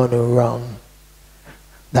man done wrong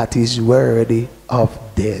that is worthy of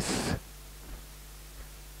death?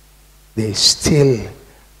 They still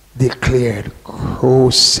declared,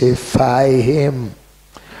 crucify him.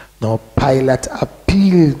 Now Pilate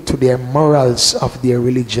appealed to their morals of their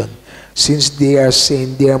religion, since they are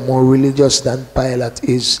saying they are more religious than Pilate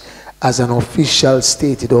is as an official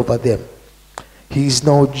stated over them. He is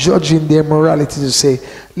now judging their morality to say,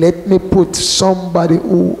 let me put somebody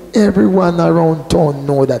who everyone around town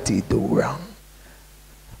know that he do wrong.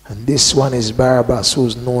 And this one is Barabbas,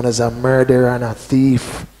 who's known as a murderer and a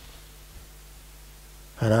thief,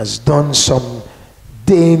 and has done some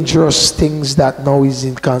dangerous things that now is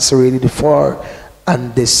incarcerated for,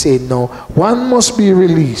 And they say, no, one must be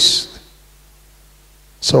released.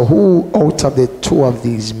 So who out of the two of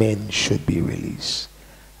these men should be released?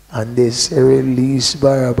 And they say, release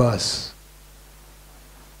Barabbas.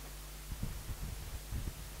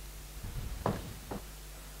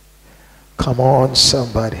 Come on,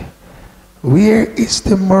 somebody. Where is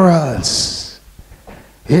the morals?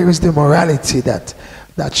 Here is the morality that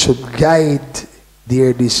should guide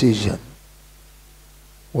their decision.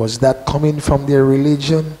 Was that coming from their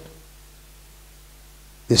religion?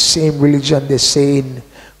 The same religion they say in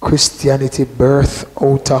Christianity birth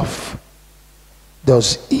out of.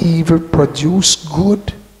 Does evil produce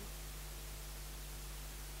good?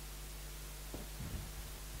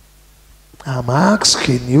 I'm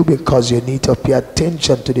asking you because you need to pay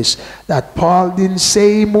attention to this. That Paul didn't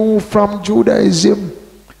say move from Judaism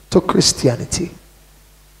to Christianity.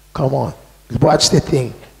 Come on. Watch the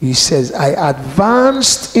thing. He says, I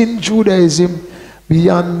advanced in Judaism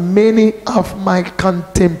beyond many of my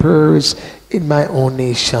contemporaries in my own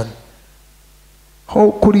nation.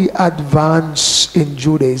 How could he advance in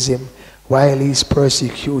Judaism while he's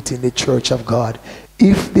persecuting the church of God?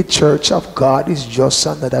 If the church of God is just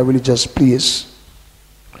another religious place,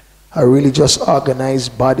 a religious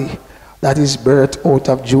organized body that is birthed out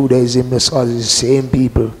of Judaism, because it's the same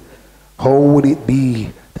people, how would it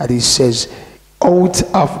be that he says out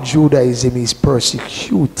of Judaism is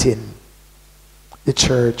persecuting the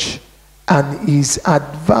church and is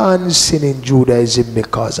advancing in Judaism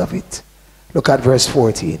because of it? Look at verse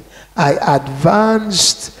 14. I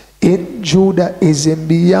advanced in Judaism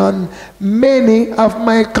beyond many of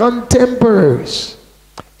my contemporaries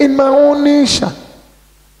in my own nation,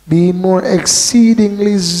 being more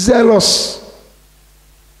exceedingly zealous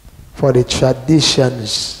for the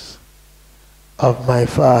traditions of my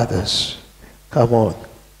fathers. Come on.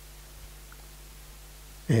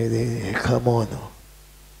 Come on.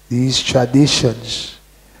 These traditions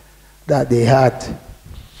that they had,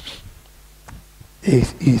 he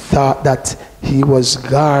thought that he was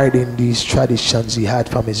guarding these traditions he had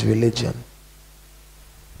from his religion.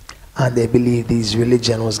 And they believed his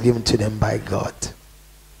religion was given to them by God.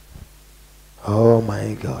 Oh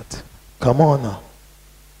my God. Come on now.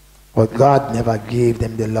 But God never gave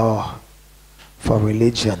them the law for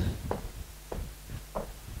religion.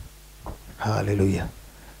 Hallelujah.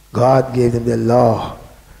 God gave them the law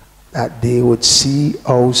that they would see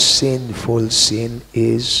how sinful sin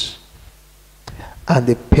is, and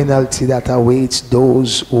the penalty that awaits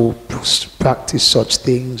those who practice such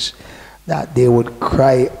things, that they would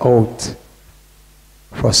cry out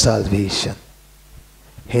for salvation.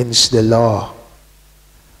 Hence the law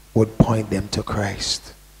would point them to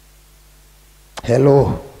Christ.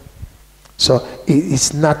 Hello. So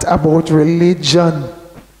it's not about religion.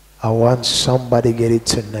 I want somebody to get it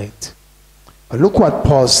tonight. But look what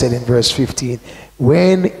Paul said in verse 15.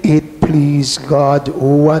 When it pleased God,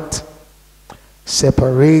 who what?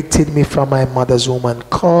 Separated me from my mother's womb and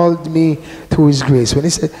called me through his grace. When he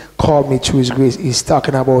said called me through his grace, he's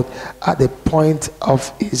talking about at the point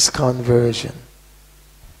of his conversion.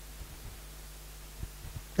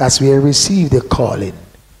 That's where he received the calling.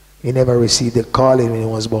 He never received the calling when he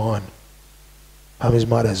was born from his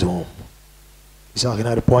mother's womb. He's talking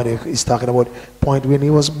at the point, he's talking about the point when he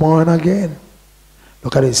was born again.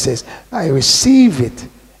 Look at it, it says, I receive it.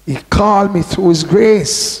 He called me through his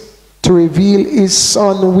grace to reveal his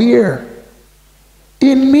son where?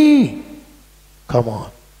 In me. Come on.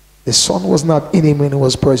 The son was not in him when he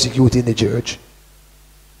was persecuting the church.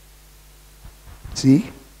 See?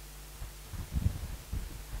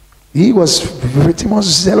 He was pretty much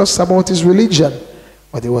zealous about his religion,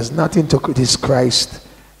 but it was nothing to this Christ,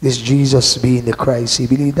 this Jesus being the Christ. He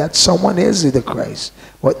believed that someone else is the Christ,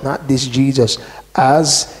 but not this Jesus,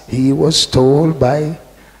 as he was told by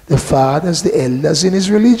the fathers, the elders in his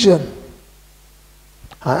religion.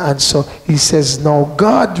 And so he says, now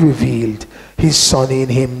God revealed his son in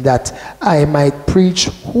him, that I might preach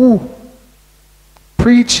who?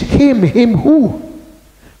 Preach him. Him who?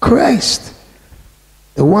 Christ.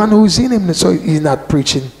 The one who's in him. So he's not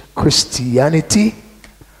preaching Christianity,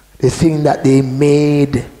 the thing that they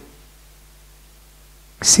made,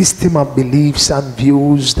 system of beliefs and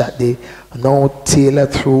views that they now tailor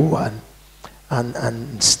through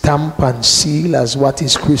and stamp and seal as what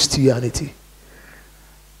is Christianity.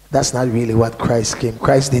 That's not really what Christ came.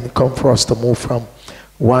 Christ didn't come for us to move from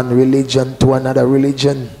one religion to another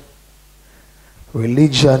religion.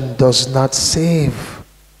 Religion does not save.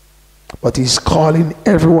 But he's calling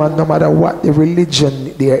everyone, no matter what the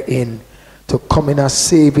religion they're in, to come in a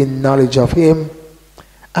saving knowledge of him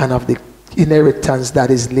and of the inheritance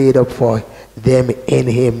that is laid up for them in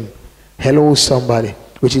him. Hello, somebody,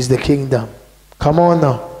 which is the kingdom. Come on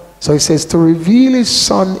now. So he says, to reveal his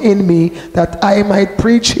son in me, that I might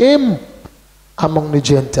preach him among the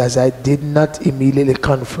Gentiles. I did not immediately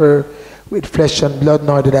confer with flesh and blood,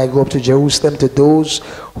 nor did I go up to Jerusalem to those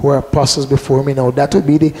who are apostles before me. Now that would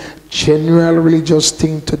be the general religious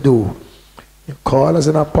thing to do. You call as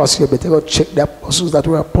an apostle, you better go check the apostles that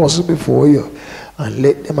were apostles before you and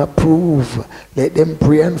let them approve. Let them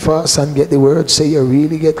pray and fast and get the word. Say you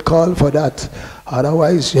really get called for that.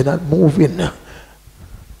 Otherwise you're not moving.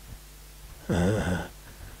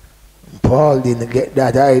 Paul didn't get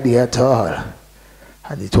that idea at all.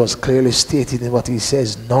 And it was clearly stated in what he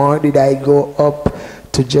says, nor did I go up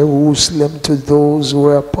to Jerusalem to those who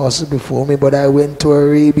were apostles before me, but I went to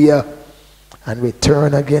Arabia and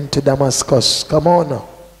returned again to Damascus. Come on now.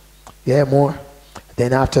 Yeah, more.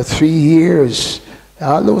 Then after 3 years,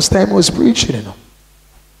 all those time he was preaching, you know.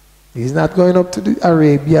 He's not going up to the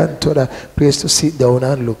Arabian to the place to sit down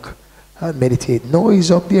and look and meditate. No,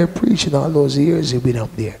 he's up there preaching all those years he's been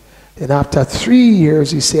up there. Then after 3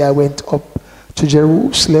 years, he said, I went up to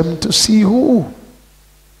Jerusalem to see who?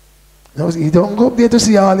 No, he don't go up there to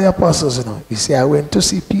see all the apostles, you know. He said, I went to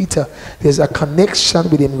see Peter. There's a connection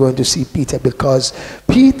with him going to see Peter because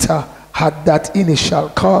Peter had that initial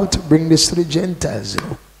call to bring this to the Gentiles, you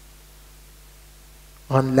know.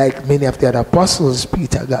 Unlike many of the other apostles,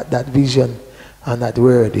 Peter got that vision and that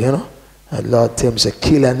word, you know. And Lord told him, say,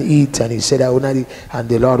 kill and eat. And he said, I will not eat. And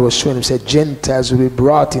the Lord was showing him, said, Gentiles will be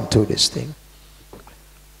brought into this thing.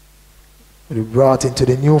 Will be brought into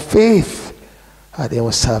the new faith. And they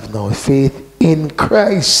must have now faith in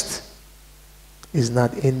Christ. Is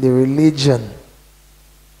not in the religion.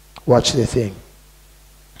 Watch the thing.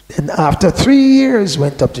 Then after 3 years,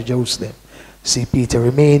 went up to Jerusalem. See, Peter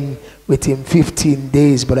remained with him 15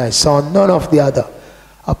 days, but I saw none of the other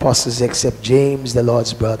apostles except James, the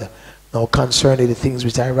Lord's brother. Now concerning the things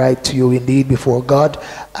which I write to you, indeed before God,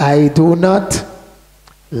 I do not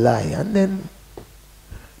lie. And then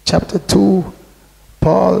chapter 2,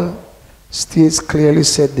 Paul states clearly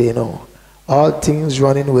said, you know, all things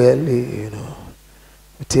running well, you know,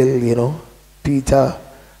 till, you know, Peter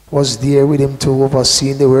was there with him to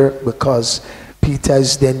oversee the work, because Peter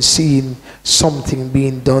is then seeing something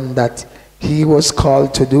being done that he was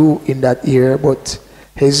called to do in that year, but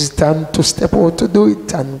hesitant to step out to do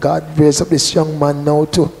it. And God raised up this young man now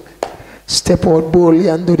to step out boldly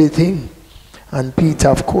and do the thing. And Peter,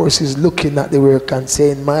 of course, is looking at the work and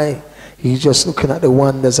saying, my, he's just looking at the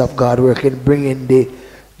wonders of God working, bringing the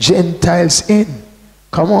Gentiles in.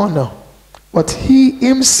 Come on now. But he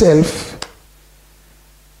himself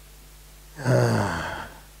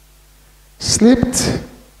slipped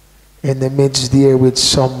in the midst there with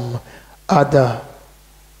some other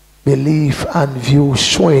belief and view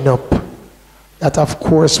showing up that of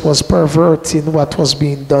course was perverting what was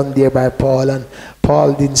being done there by Paul. And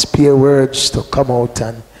Paul didn't spare words to come out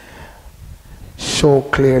and show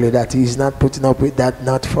clearly that he's not putting up with that,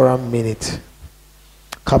 not for a minute.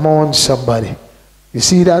 Come on, somebody. You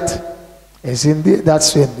see that? It's in the,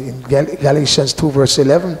 that's in Galatians 2 verse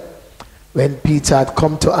 11, when Peter had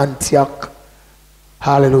come to Antioch.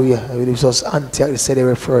 Hallelujah. It was Antioch. They said they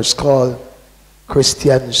were first called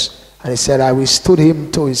Christians. And he said, I withstood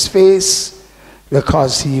him to his face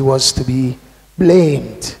because he was to be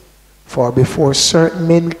blamed. For before certain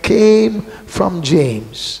men came from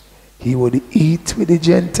James, he would eat with the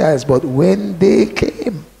Gentiles. But when they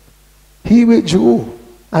came, he withdrew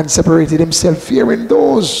and separated himself, fearing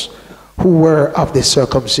those who were of the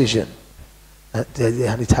circumcision. And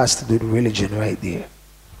it has to do with religion right there.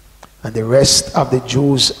 And the rest of the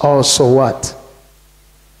Jews also what?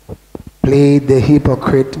 Played the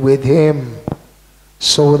hypocrite with him,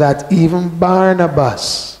 so that even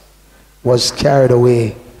Barnabas was carried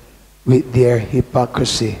away with their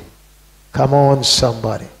hypocrisy. Come on,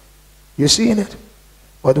 somebody. You seeing it?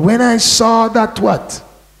 But when I saw that what?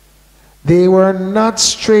 They were not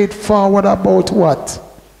straightforward about what?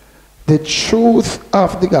 The truth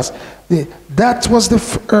of the gospel. That was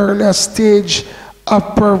the earlier stage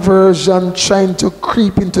of perversion trying to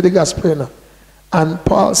creep into the gospel. You know? And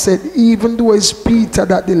Paul said, even though it's Peter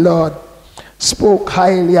that the Lord spoke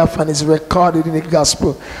highly of and is recorded in the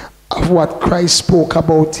gospel of what Christ spoke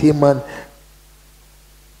about him, and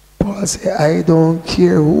Paul said, I don't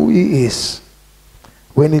care who he is.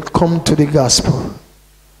 When it comes to the gospel,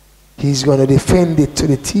 he's going to defend it to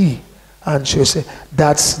the T. And she'll say,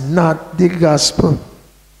 that's not the gospel.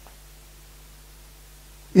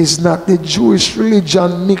 It's not the Jewish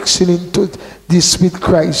religion mixing into this with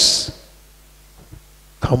Christ.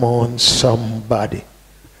 Come on, somebody.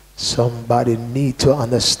 Somebody need to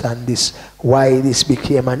understand this, why this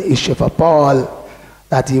became an issue for Paul,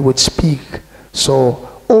 that he would speak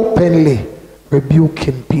so openly,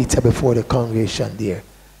 rebuking Peter before the congregation there,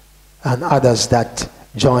 and others that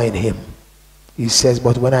joined him. He says,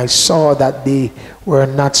 but when I saw that they were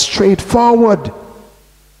not straightforward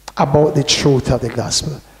about the truth of the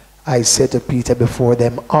gospel, I said to Peter before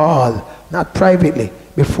them all, not privately,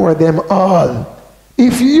 before them all,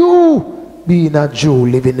 if you, being a Jew,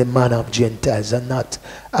 live in the manner of Gentiles and not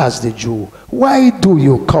as the Jew, why do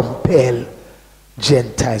you compel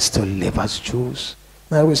Gentiles to live as Jews?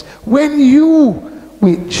 In other words, when you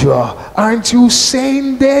withdraw, aren't you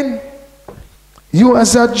saying then you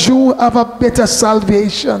as a Jew have a better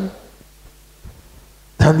salvation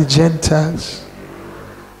than the Gentiles?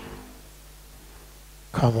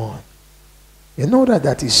 Come on. You know that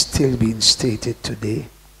that is still being stated today.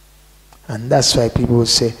 And that's why people will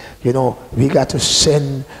say, you know, we got to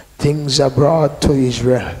send things abroad to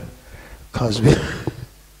Israel. Because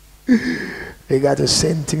we got to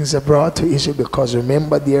send things abroad to Israel, because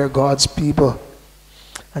remember, they are God's people.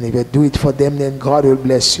 And if you do it for them, then God will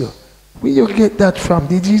bless you. Where you get that from?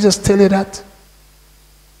 Did Jesus tell you that?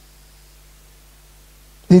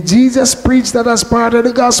 Did Jesus preach that as part of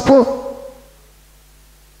the gospel?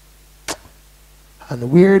 And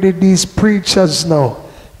where did these preachers now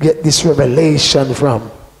get this revelation from?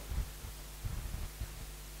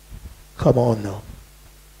 Come on now.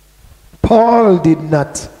 Paul did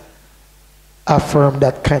not affirm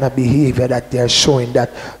that kind of behavior that they are showing,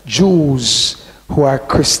 that Jews who are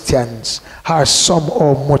Christians are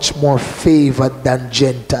somehow much more favored than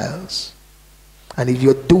Gentiles. And if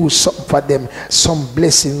you do something for them, some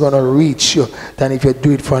blessing is going to reach you than if you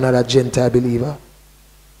do it for another Gentile believer.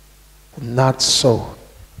 Not so.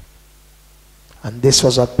 And this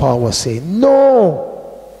was what Paul was saying.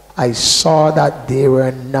 No, I saw that they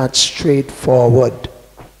were not straightforward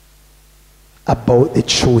about the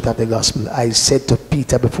truth of the gospel. I said to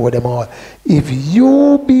Peter before them all, if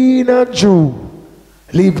you, being a Jew,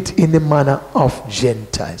 lived in the manner of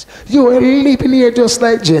Gentiles, you were living here just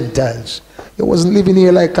like Gentiles. You wasn't living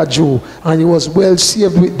here like a Jew, and you was well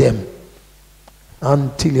saved with them,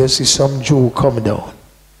 until you see some Jew come down.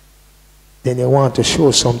 Then you want to show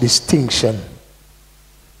some distinction.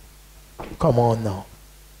 Come on now.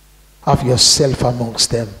 Have yourself amongst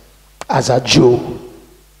them as a Jew,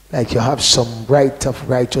 like you have some right of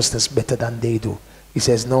righteousness better than they do. He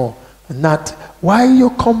says, no, not. Why are you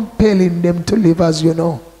compelling them to live as you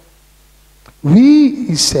know? We,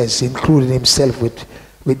 he says, including himself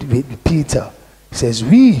with Peter, he says,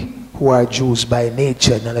 we who are Jews by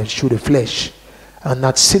nature, not through the flesh, and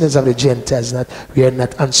not sinners of the Gentiles, we are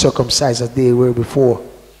not uncircumcised as they were before.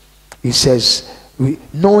 He says,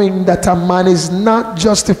 knowing that a man is not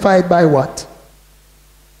justified by what?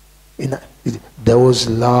 Those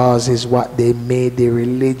laws is what they made the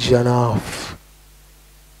religion of.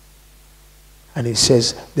 And he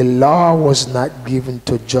says, the law was not given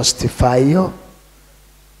to justify you.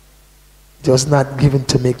 It was not given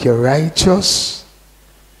to make you righteous.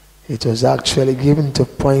 It was actually given to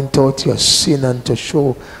point out your sin and to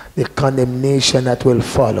show the condemnation that will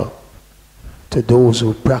follow to those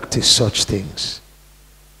who practice such things.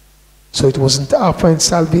 So it wasn't offering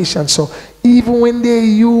salvation. So even when they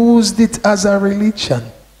used it as a religion,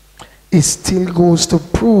 it still goes to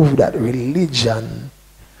prove that religion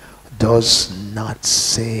does not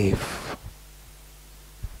save.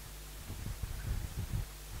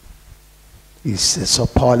 He says, so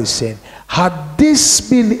Paul is saying, had this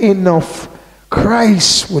been enough,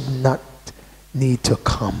 Christ would not need to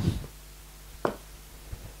come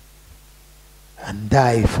and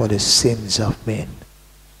die for the sins of men.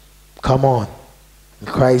 Come on.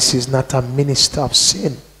 Christ is not a minister of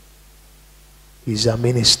sin. He's a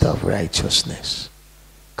minister of righteousness.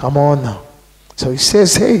 Come on now. So he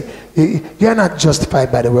says, hey, you're not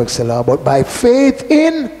justified by the works of the law, but by faith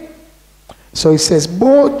in. So he says,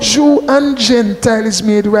 both Jew and Gentile is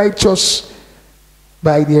made righteous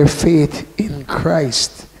by their faith in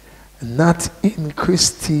Christ, not in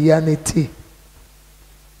Christianity.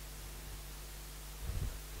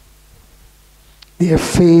 Their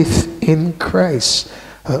faith in Christ.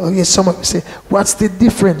 Yes, some of you say, what's the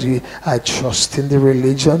difference? I trust in the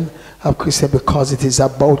religion of Christian because it is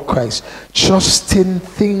about Christ. Trusting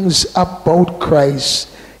things about Christ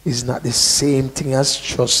is not the same thing as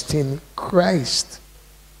trusting Christ.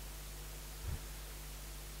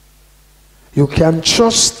 You can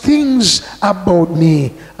trust things about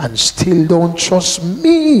me and still don't trust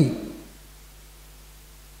me.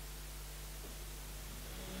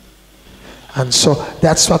 And so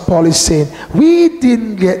that's what Paul is saying. We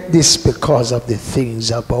didn't get this because of the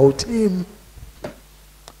things about him.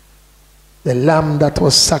 The lamb that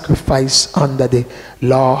was sacrificed under the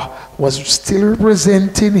law was still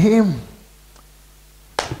representing him.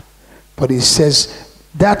 But he says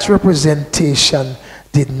that representation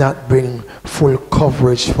did not bring full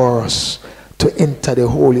coverage for us to enter the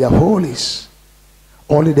Holy of Holies.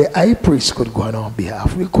 Only the high priest could go on our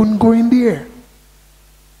behalf. We couldn't go in there.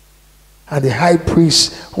 And the high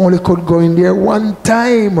priest only could go in there one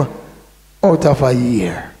time out of a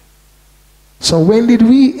year. So when did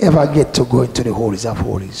we ever get to go into the Holies of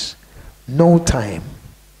Holies? No time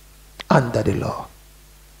under the law.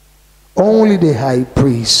 Only the high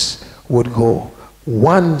priest would go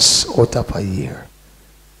once out of a year.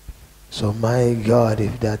 So my God,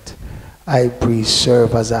 if that high priest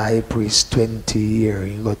serve as a high priest 20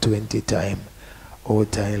 years, you go 20 times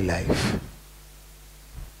out in life.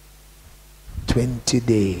 20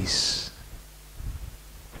 days.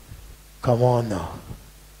 Come on now.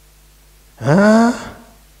 Huh?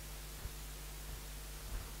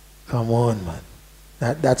 Come on, man.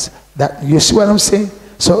 That's you see what I'm saying?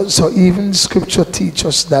 So even scripture teaches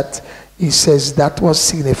us that he says that was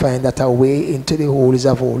signifying that a way into the holies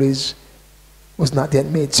of holies was not yet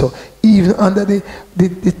made. So even under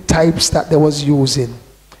the types that they was using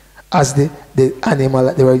as the animal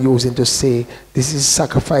that they were using to say this is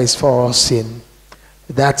sacrifice for our sin,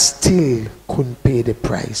 that still couldn't pay the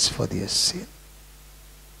price for their sin.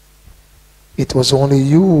 It was only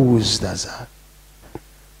used as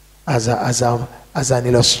an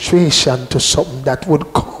illustration to something that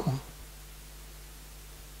would come.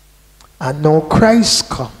 And now Christ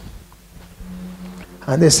come.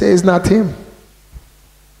 And they say it's not him.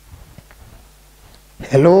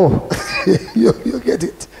 Hello? you get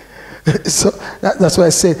it? So that's why I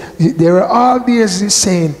said there are all these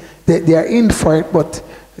saying that they are in for it, but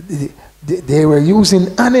they were using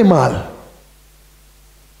animal.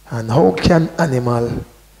 And how can animal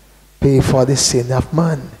pay for the sin of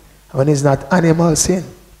man when it's not animal sin?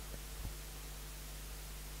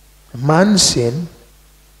 Man sin,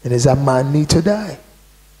 and is a man need to die.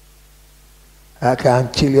 I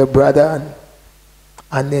can't kill your brother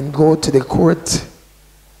and then go to the court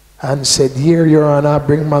and said, here, Your Honor,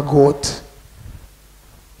 bring my goat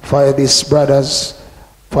for this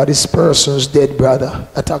person's dead brother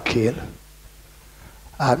that I kill.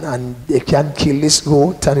 And they can kill this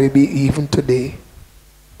goat and will be even today.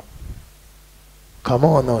 Come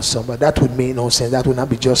on now, somebody. That would make no sense. That would not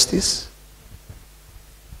be justice.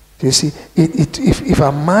 You see, if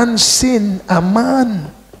a man sin, a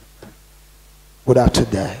man would have to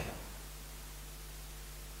die.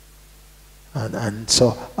 And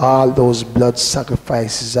so all those blood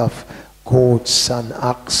sacrifices of goats and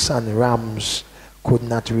ox and rams could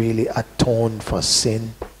not really atone for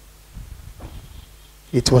sin.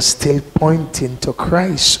 It was still pointing to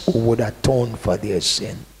Christ who would atone for their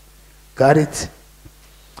sin. Got it?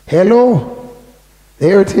 Hello?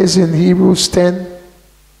 There it is in Hebrews 10,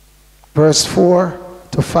 verse 4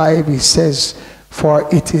 to 5. He says,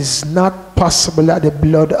 for it is not possible that the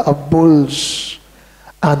blood of bulls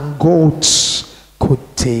and goats could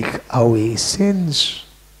take away sins.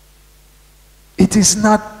 It is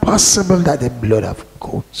not possible that the blood of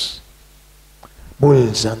bulls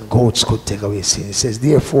and goats could take away sin. He says,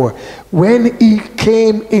 therefore, when he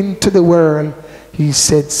came into the world, he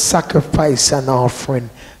said, sacrifice and offering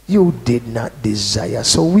you did not desire.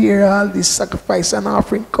 So where all this sacrifice and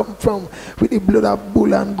offering come from with the blood of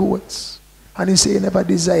bull and goats? And he said, you never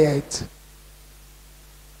desire it.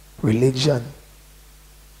 Religion.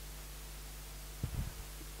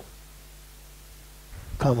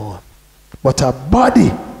 Come on. But a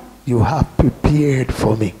body you have prepared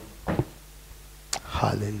for me.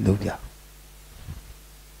 Hallelujah.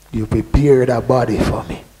 You prepared a body for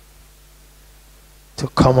me to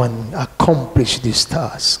come and accomplish this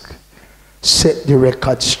task. Set the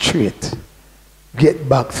record straight. Get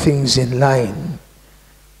back things in line.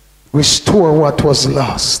 Restore what was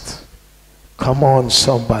lost. Come on,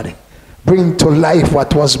 somebody. Bring to life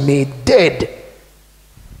what was made dead.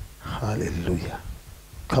 Hallelujah.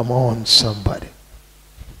 Come on, somebody.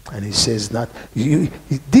 And he says that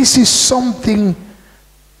this is something,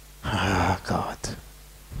 God,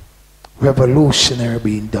 revolutionary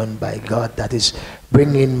being done by God, that is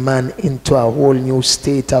bringing man into a whole new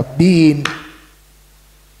state of being.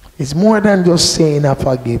 It's more than just saying I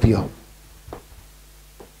forgive you.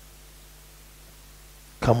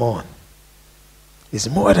 Come on. It's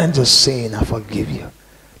more than just saying I forgive you.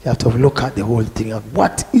 You have to look at the whole thing of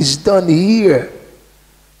what is done here.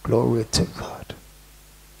 Glory to God.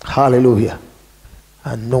 Hallelujah.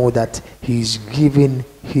 and know that he's giving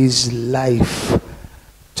his life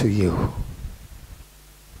to you.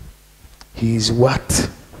 He's what?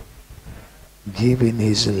 Giving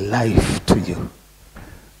his life to you.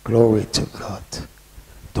 Glory to God.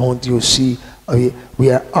 Don't you see?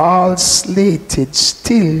 We are all slated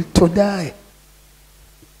still to die.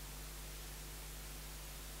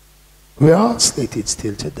 We are all slated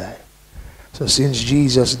still to die. So since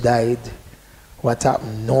Jesus died, what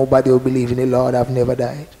happened? Nobody who believes in the Lord have never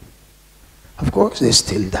died. Of course they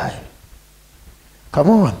still die. Come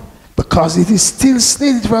on. Because it is still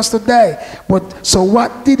slated for us to die. But so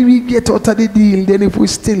what did we get out of the deal then if we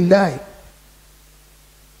still die?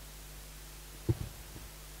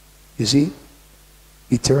 You see?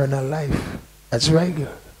 Eternal life. That's right,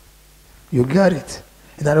 girl. You got it.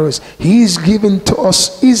 In other words, he's given to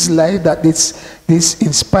us his life, that this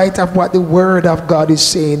in spite of what the word of God is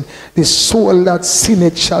saying, the soul that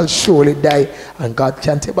sinneth shall surely die. And God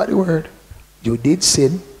can't take back the word. You did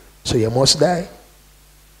sin, so you must die.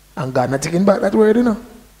 And God not taking back that word, you know.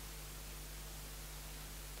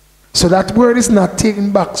 So that word is not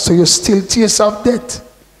taken back, so you still taste of death.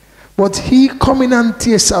 But he coming and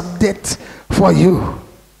taste of death for you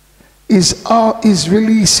is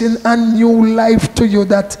releasing a new life to you,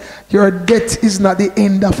 that your death is not the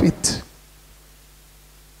end of it.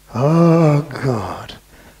 Oh God.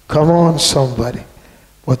 Come on somebody.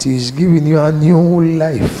 But he's giving you a new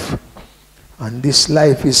life. And this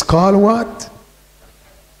life is called what?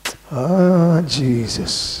 Ah,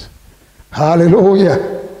 Jesus.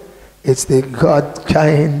 Hallelujah. It's the God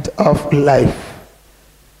kind of life.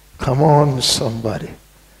 Come on, somebody.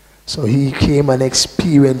 So he came and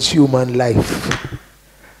experienced human life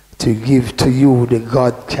to give to you the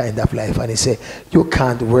God kind of life. And he said, you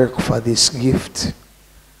can't work for this gift.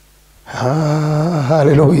 Ah,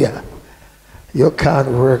 hallelujah. You can't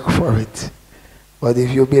work for it. But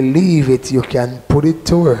if you believe it, you can put it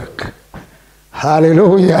to work.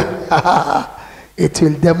 Hallelujah. It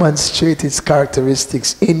will demonstrate its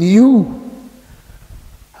characteristics in you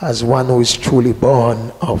as one who is truly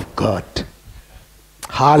born of God.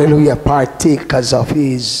 Hallelujah. Partakers of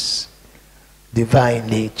his divine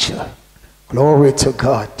nature. Glory to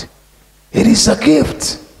God. It is a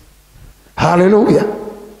gift. Hallelujah.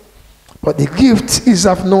 But the gift is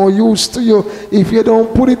of no use to you if you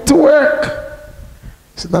don't put it to work.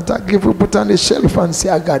 It's not a gift you put on the shelf and say,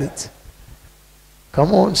 I got it.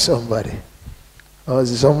 Come on, somebody. Or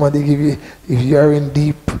somebody give you, if you are in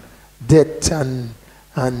deep debt and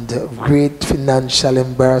great financial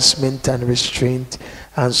embarrassment and restraint,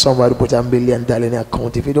 and somebody put $1 million in your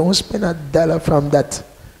account, if you don't spend $1 from that,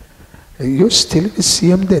 you're still in the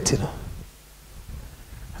same debt, you know.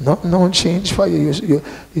 No change for you.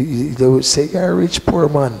 They will say you're a rich poor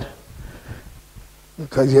man.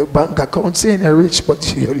 Because your bank account saying you're rich,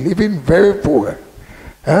 but you're living very poor.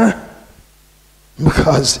 Huh?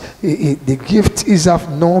 Because the gift is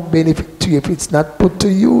of no benefit to you if it's not put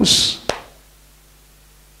to use.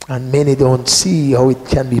 And many don't see how it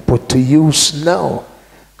can be put to use now.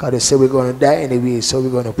 Because they say we're going to die anyway, so we're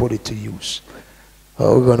going to put it to use.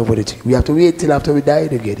 Oh, we're going to put it to use. We have to wait till after we die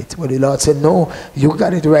to get it. But the Lord said, no, you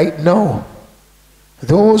got it right now.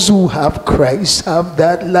 Those who have Christ have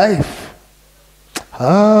that life.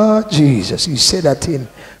 Ah, Jesus. He said that in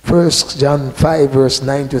 1 John 5, verse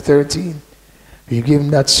 9 to 13. We give him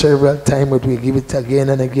that several times, but we give it again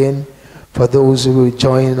and again. For those who will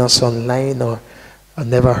join us online or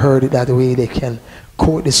never heard it that way, they can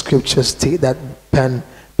quote the scriptures, take that pen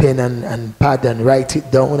and pad and write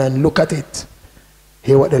it down and look at it.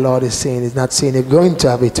 Hear what the Lord is saying. He's not saying you're going to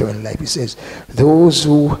have eternal life. He says, those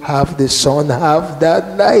who have the Son have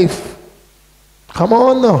that life. Come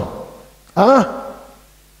on now. Huh?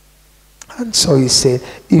 And so he said,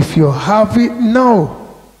 if you have it now,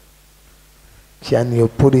 can you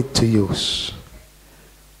put it to use?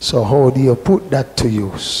 So how do you put that to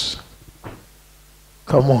use?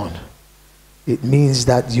 Come on. It means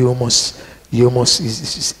that you must what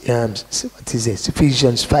is it?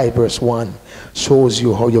 Ephesians 5 verse 1 shows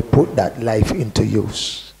you how you put that life into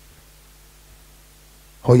use.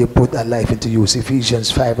 How you put that life into use.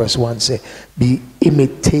 Ephesians 5 verse 1 say, be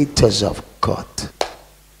imitators of God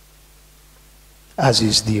as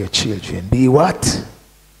his dear children. Be what?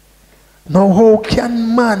 Now how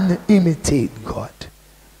can man imitate God?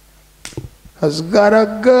 Has God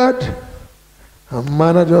a God? A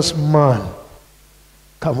man are just man.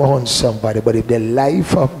 Come on, somebody. But if the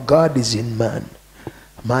life of God is in man,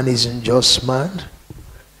 man isn't just man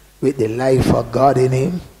with the life of God in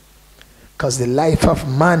him. Because the life of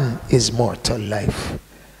man is mortal life.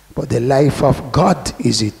 But the life of God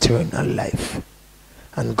is eternal life.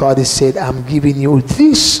 And God has said, I'm giving you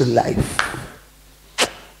this life.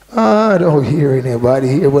 I don't hear anybody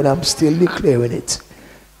here, but I'm still declaring it.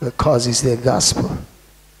 Because it's the gospel.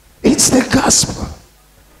 It's the gospel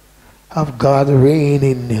of God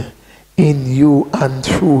reigning in you and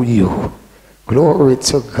through you. Glory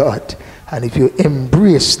to God. And if you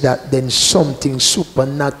embrace that, then something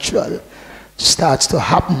supernatural starts to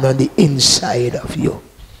happen on the inside of you.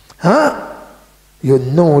 You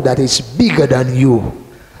know that it's bigger than you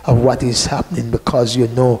of what is happening, because you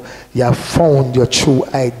know you have found your true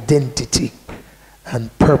identity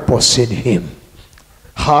and purpose in him.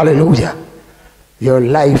 Hallelujah. Your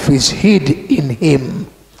life is hid in him.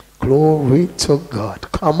 Glory to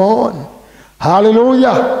God. Come on.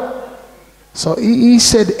 Hallelujah. So he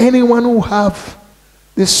said, anyone who have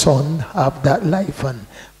the Son have that life. And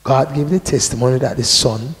God gave the testimony that the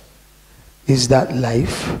Son is that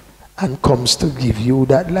life and comes to give you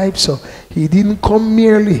that life. So he didn't come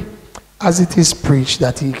merely, as it is preached,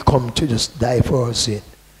 that he come to just die for our sin.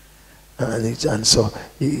 And so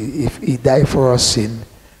if he died for our sin,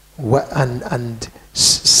 and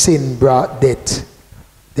sin brought death,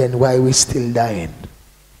 then why are we still dying?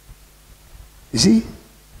 You see?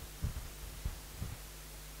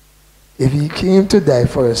 If he came to die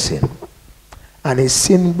for a sin, and his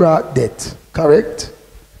sin brought death, correct?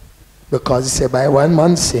 Because he said, by one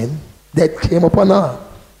man's sin, death came upon all.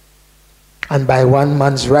 And by one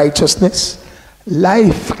man's righteousness,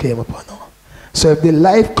 life came upon all. So if the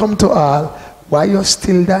life come to all, why are you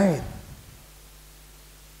still dying?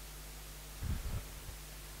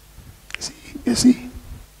 You see?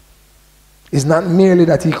 It's not merely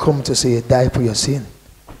that he come to say, die for your sin.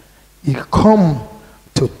 He come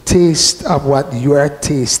to taste of what you are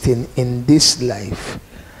tasting in this life,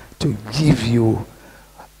 to give you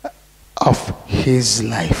of his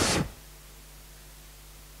life.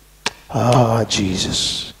 Ah,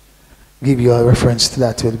 Jesus. Give you a reference to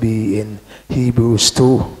that will be in Hebrews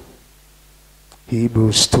 2.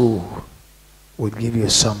 Hebrews 2 would give you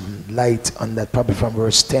some light on that, probably from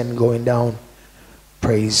verse 10 going down.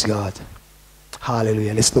 Praise God.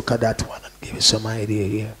 Hallelujah. Let's look at that one and give you some idea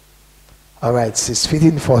here. All right, it says,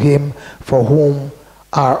 fitting for him, for whom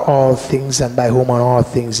are all things, and by whom are all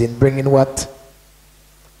things. In bringing what?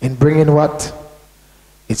 In bringing what?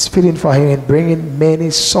 It's fitting for him in bringing many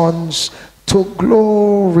sons to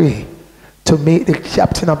glory, to make the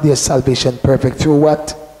captain of their salvation perfect. Through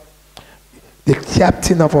what? The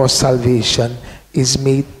captain of our salvation is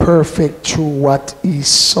made perfect through what he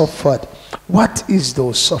suffered. What is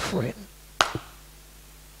those suffering?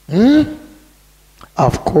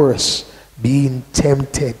 Of course, being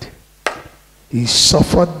tempted. He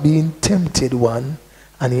suffered being tempted, one,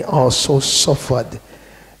 and he also suffered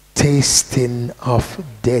tasting of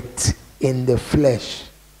death in the flesh.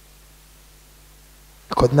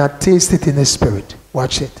 He could not taste it in the spirit.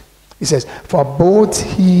 Watch it. He says, for both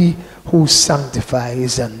he who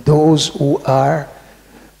sanctifies and those who are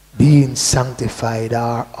being sanctified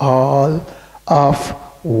are all of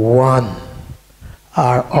one.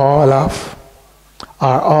 Are all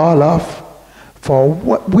of, for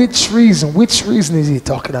what, which reason is he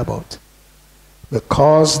talking about?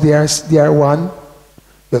 Because they are one,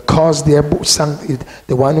 because they are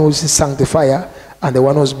the one who is the sanctifier and the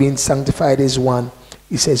one who is being sanctified is one.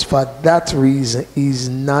 He says, for that reason he is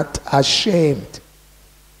not ashamed.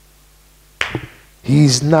 He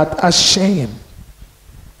is not ashamed.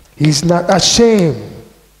 He's not ashamed.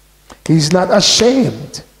 He's not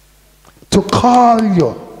ashamed to call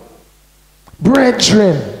you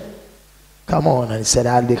brethren. Come on. And he said,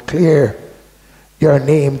 I'll declare your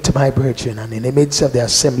name to my brethren, and in the midst of the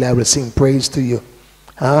assembly I will sing praise to you.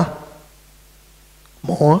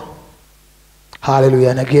 More. Hallelujah.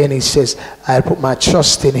 And again he says, I'll put my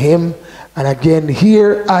trust in him. And again,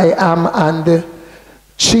 here I am and the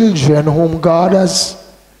children whom God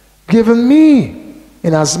has given me.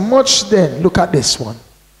 Inasmuch then, look at this one,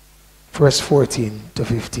 verse 14 to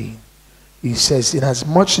 15. He says,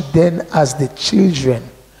 inasmuch then as the children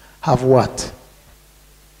have what?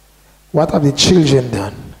 What have the children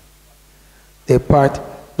done? They part.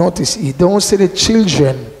 Notice, he don't say the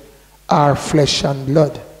children are flesh and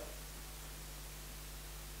blood.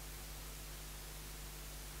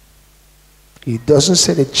 He doesn't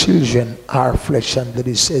say the children are flesh and blood.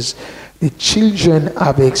 He says the children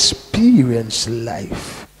have experienced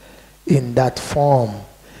life in that form.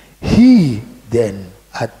 He then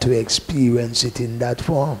had to experience it in that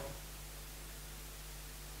form.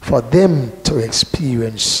 For them to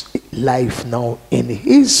experience life now in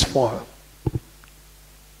his form.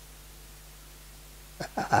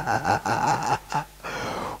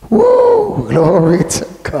 Whoa, glory to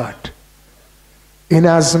God.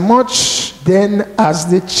 Inasmuch then as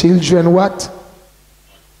the children what?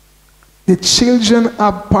 The children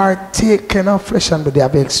have partaken of flesh and blood. They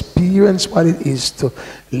have experienced what it is to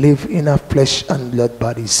live in a flesh and blood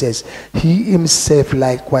body. He says he himself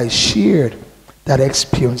likewise shared that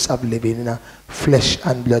experience of living in a flesh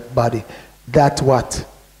and blood body. That what?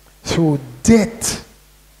 Through death.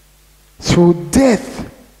 Through death.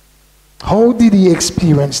 How did he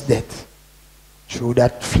experience death? Through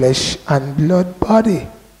that flesh and blood body.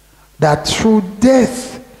 That through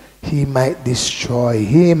death he might destroy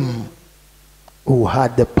him who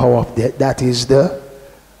had the power of death, that is the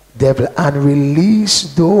devil, and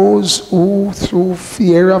release those who through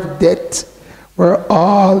fear of death were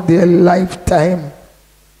all their lifetime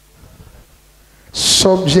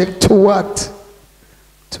subject to what?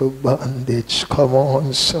 To bondage. Come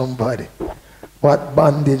on, somebody. What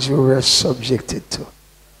bondage you were subjected to?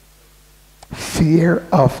 Fear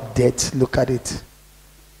of death. Look at it.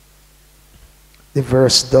 The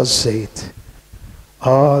verse does say it.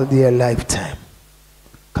 All their lifetime.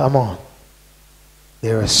 Come on.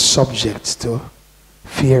 They are subject to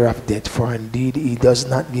fear of death. For indeed he does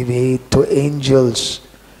not give aid to angels,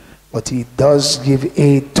 but he does give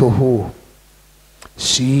aid to who?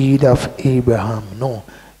 Seed of Abraham. No.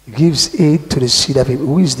 He gives aid to the seed of Abraham.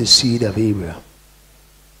 Who is the seed of Abraham?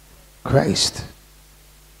 Christ.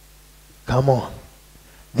 Come on.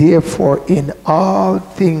 Therefore in all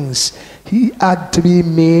things he had to be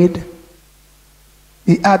made.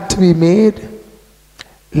 He had to be made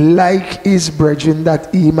like his brethren,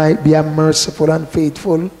 that he might be a merciful and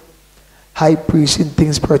faithful high priest in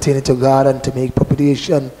things pertaining to God, and to make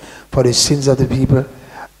propitiation for the sins of the people,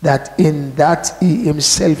 that in that he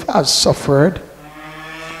himself has suffered,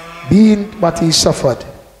 being what he suffered.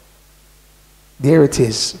 There it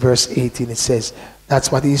is, verse 18, it says,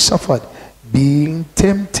 that's what he suffered, being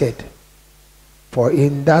tempted. For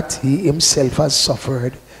in that he himself has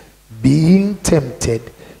suffered, being tempted,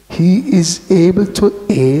 he is able to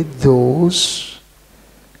aid those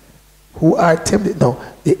who are tempted. Now,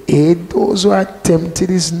 the aid those who are tempted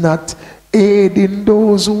is not aiding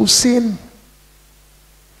those who sin,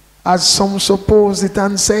 as some suppose it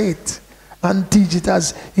and say it and teach it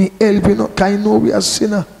as in helping us. Can you know we are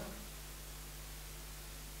sinner?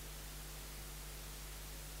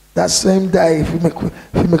 That's why him die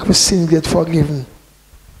if we make sin get forgiven.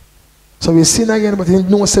 So we sin again, but he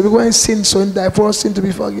knows that we're going to sin, so he died for us sin to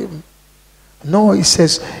be forgiven. No, he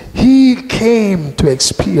says, he came to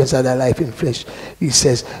experience other life in flesh. He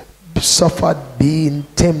says, suffered being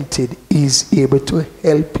tempted, is able to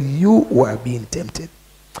help you who are being tempted.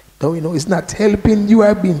 Now, you know, it's not helping you who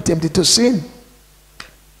are being tempted to sin.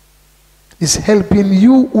 It's helping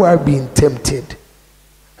you who are being tempted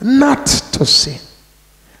not to sin.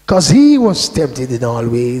 Because he was tempted in all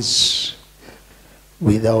ways,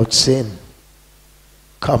 without sin.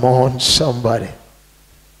 Come on, somebody.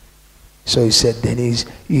 So he said, then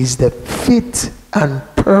he's the fit and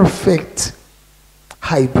perfect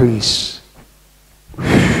high priest.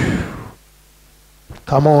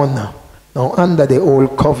 Come on now. Now, under the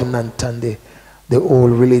old covenant and the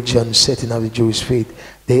old religion setting of the Jewish faith,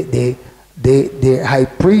 the high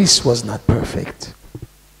priest was not perfect.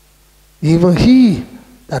 Even he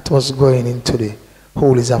that was going into the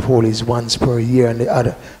holies of holies once per year, and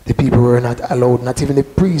the people were not allowed, not even the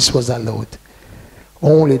priest was allowed,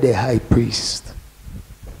 only the high priest.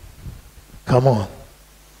 Come on.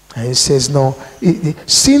 And he says, no,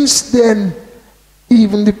 since then,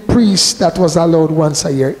 even the priest that was allowed once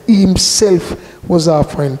a year, he himself was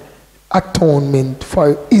offering atonement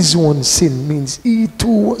for his own sin, means he too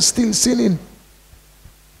was still sinning.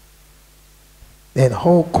 Then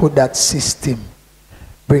how could that system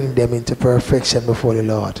bring them into perfection before the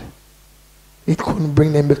Lord? It couldn't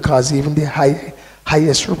bring them, because even the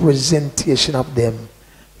highest representation of them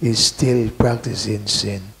is still practicing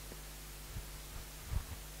sin.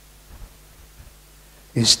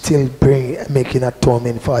 Is still making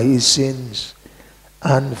atonement for his sins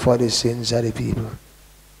and for the sins of the people.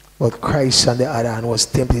 But Christ, on the other hand, was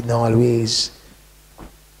tempted in all ways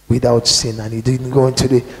without sin, and he didn't go into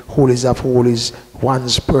the holies of holies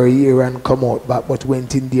once per year and come out back, but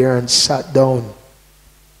went in there and sat down.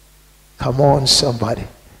 Come on, somebody.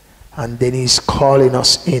 And then he's calling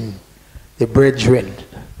us in, the brethren.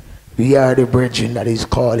 We are the brethren that he's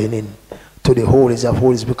calling in to the holies of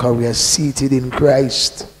holies, because we are seated in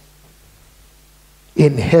Christ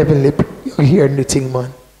in heavenly. You're hearing the thing,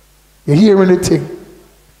 man. You're hearing the thing.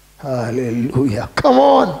 Hallelujah. Come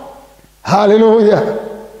on.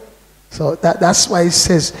 Hallelujah. So that's why it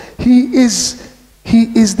says he is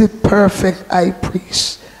the perfect high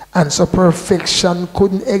priest, And so perfection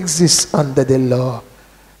couldn't exist under the law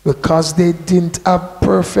because they didn't have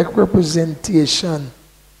perfect representation.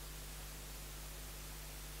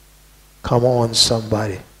 Come on,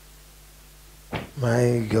 somebody.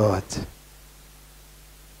 My God.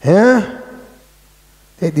 Yeah?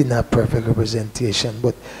 They didn't have perfect representation.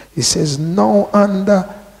 But he says, now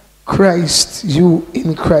under Christ, you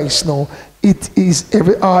in Christ now, it is,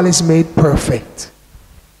 all is made perfect.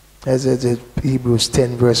 As Hebrews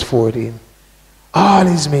 10 verse 14. All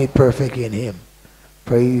is made perfect in him.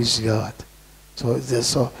 Praise God. So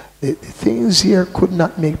the things here could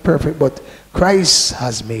not make perfect, but Christ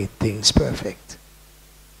has made things perfect.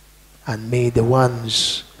 And made the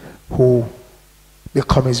ones who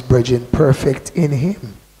become his brethren perfect in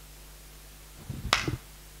him.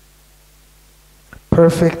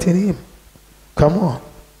 Perfect in him. Come on.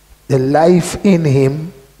 The life in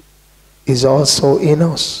him is also in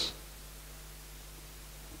us.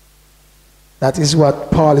 That is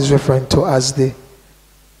what Paul is referring to as the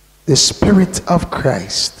Spirit of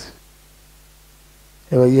Christ.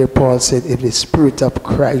 You hear Paul said, if the Spirit of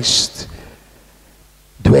Christ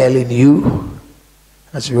dwell in you,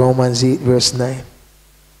 that's Romans 8 verse 9.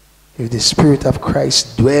 If the Spirit of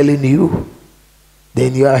Christ dwell in you,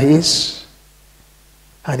 then you are his.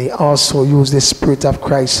 And he also used the Spirit of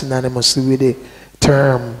Christ synonymously with the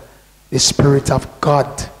term the Spirit of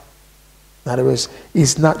God. In other words,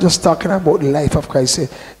 he's not just talking about the life of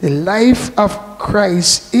Christ. The life of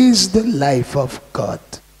Christ is the life of God.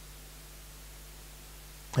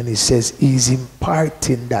 And he says he's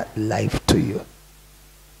imparting that life to you.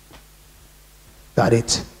 Got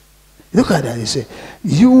it? Look at that. He said,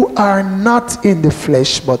 you are not in the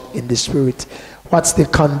flesh, but in the Spirit. What's the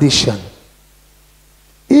condition?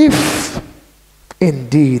 If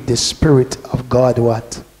indeed the Spirit of God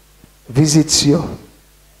what? Visits you,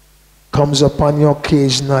 comes upon you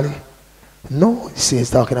occasionally. No, he says,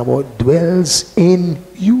 talking about dwells in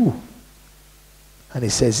you. And he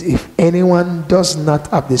says, if anyone does not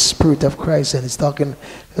have the Spirit of Christ, and he's talking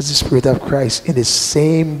as the Spirit of Christ in the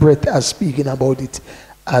same breath as speaking about it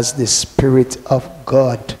as the Spirit of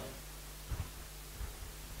God.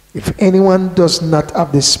 If anyone does not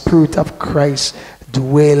have the Spirit of Christ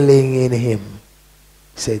dwelling in him,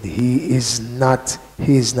 he said he is not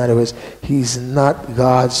his. In other words, he is not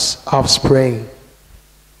God's offspring.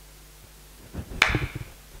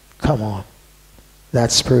 Come on.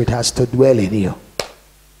 That Spirit has to dwell in you.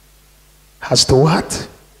 Has to what?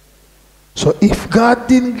 So if God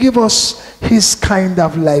didn't give us his kind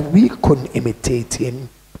of life, we couldn't imitate him.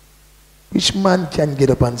 Which man can get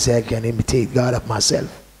up and say, I can imitate God of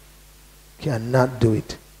myself? Cannot do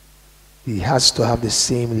it. He has to have the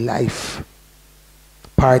same life.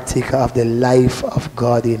 Partaker of the life of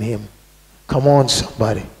God in him. Come on,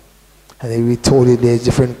 somebody. And then we told you there's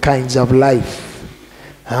different kinds of life.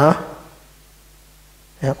 Huh?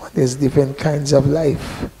 Yeah, there's different kinds of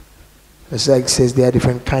life. It's like it says there are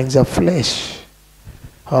different kinds of flesh.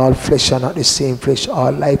 All flesh are not the same flesh.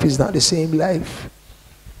 All life is not the same life.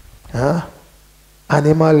 Huh?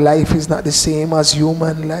 Animal life is not the same as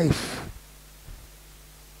human life.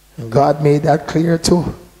 And God made that clear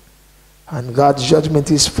too. And God's judgment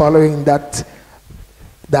is following that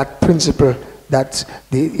principle that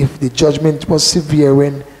if the judgment was severe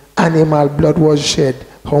when animal blood was shed,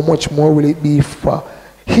 how much more will it be for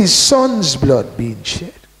his son's blood being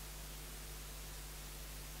shed?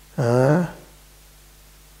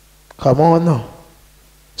 Come on now.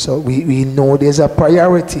 So we know there's a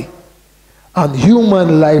priority on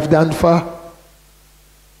human life than for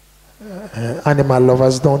animal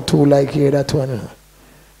lovers. Don't too like hear that one.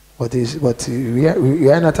 But we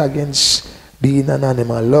are not against being an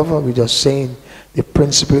animal lover. We're just saying the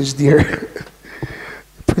principle is there.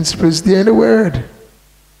 The principle is there in the Word.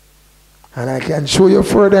 And I can show you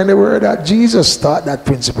further in the Word that Jesus taught that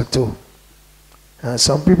principle too.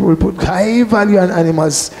 Some people will put high value on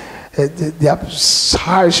animals. They have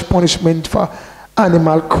harsh punishment for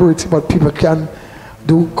animal cruelty, but people can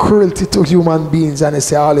do cruelty to human beings and they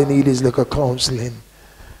say all they need is like a counseling.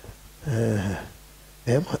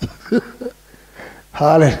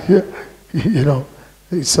 Hallelujah. You know,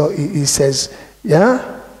 so he says,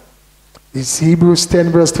 yeah, it's Hebrews 10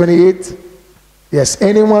 verse 28. Yes,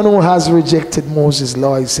 anyone who has rejected Moses'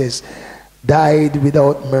 law, he says, died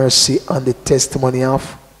without mercy on the testimony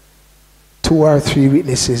of 2 or 3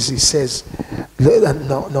 witnesses. He says,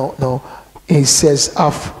 no. He says,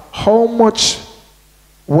 of how much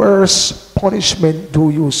worse punishment do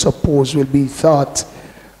you suppose will be thought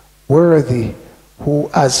worthy who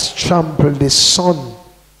has trampled the Son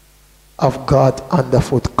of God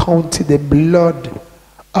underfoot, counted the blood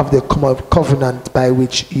of the covenant by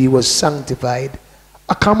which he was sanctified,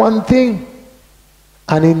 a common thing,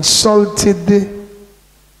 and insulted the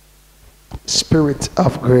Spirit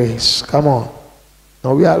of grace. Come on.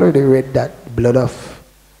 Now we already read that blood of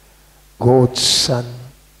goats and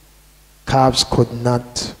calves could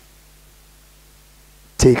not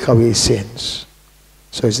take away sins.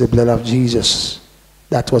 So it's the blood of Jesus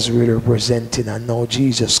that was really represented, and now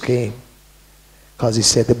Jesus came because he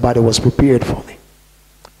said the body was prepared for me.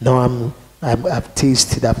 Now I've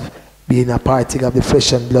tasted of being a partaker of the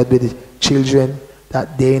flesh and blood with the children,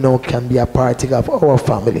 that they now can be a partaker of our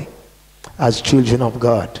family as children of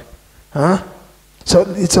God. Huh? So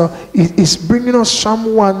it's bringing us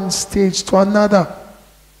from one stage to another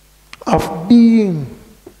of being.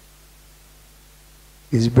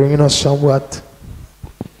 It's bringing us from what?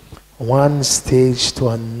 One stage to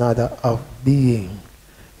another of being.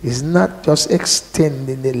 It's not just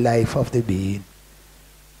extending the life of the being.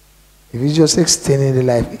 If it's just extending the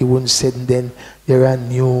life, he wouldn't say then you're a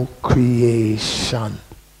new creation.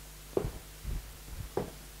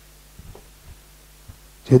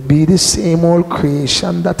 You'd be the same old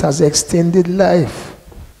creation that has extended life.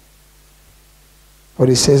 But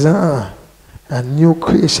he says, a new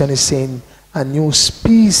creation is saying a new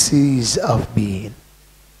species of being.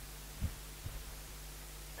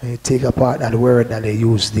 And you take apart that word that they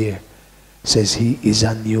use there. It says he is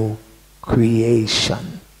a new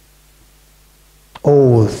creation.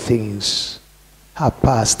 All things have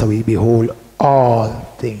passed away. Behold, all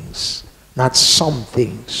things, not some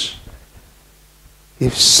things.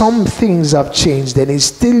 If some things have changed, then he's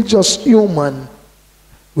still just human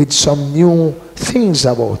with some new things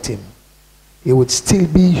about him. He would still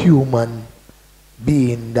be human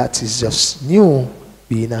being that is just new,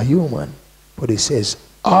 being a human. But he says,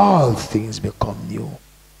 all things become new.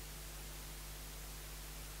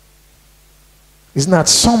 It's not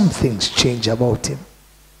some things change about him.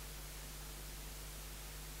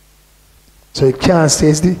 So you can't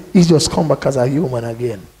say he's just come back as a human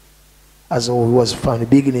again. As though he was from the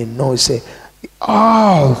beginning. No, he said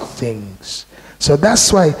all things. So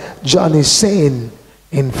that's why John is saying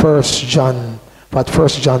in 1 John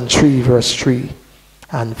 3 verse 3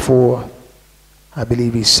 and 4, I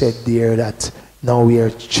believe he said there that now we are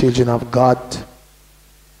children of God.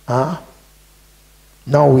 Huh?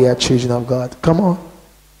 Now we are children of God. Come on.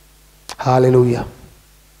 Hallelujah.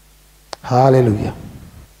 Hallelujah.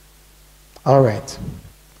 All right.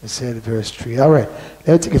 I said verse 3. All right.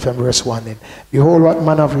 Let's take it from verse 1 then. Behold, what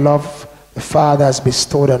manner of love the Father has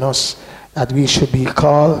bestowed on us, that we should be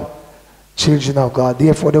called children of God.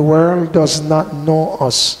 Therefore, the world does not know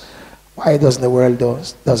us. Why doesn't the world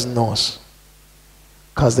doesn't know us?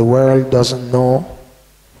 Because the world doesn't know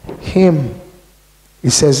him. He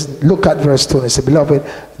says, look at verse 2. He says, beloved,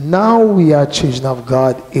 now we are children of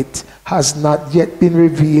God. It has not yet been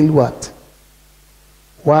revealed what?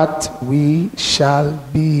 What we shall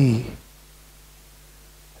be.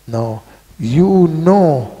 No, you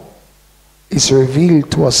know it's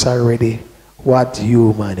revealed to us already what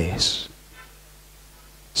human is.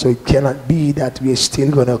 So it cannot be that we're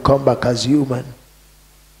still going to come back as human.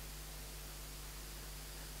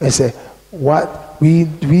 I say, what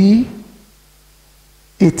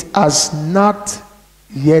it has not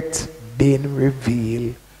yet been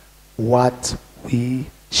revealed what we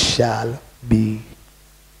shall be.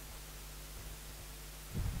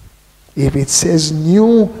 If it says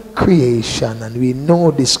new creation, and we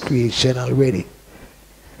know this creation already,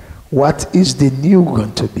 what is the new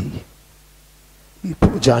going to be?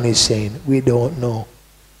 John is saying, we don't know.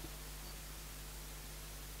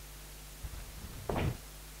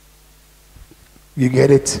 You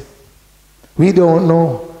get it? We don't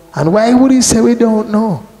know. And why would he say we don't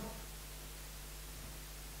know?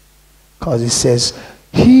 Because he says,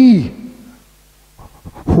 he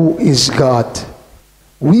who is God,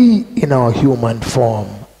 we in our human form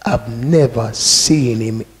have never seen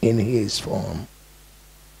him in his form.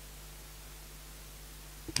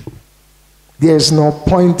 There's no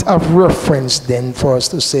point of reference then for us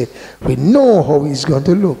to say we know how he's going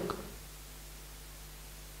to look.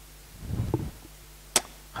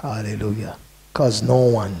 Hallelujah. Because no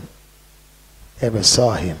one ever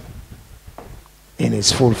saw him in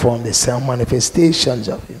his full form. There's some manifestations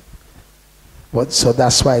of him. But so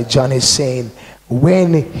that's why John is saying,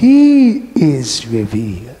 when he is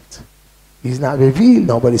revealed. He's not revealed.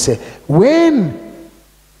 Nobody said, when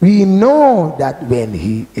we know that when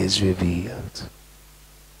he is revealed,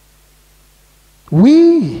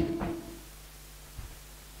 we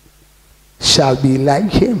shall be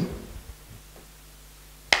like him.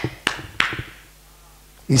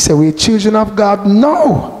 He said, we're children of God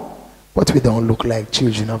now. But we don't look like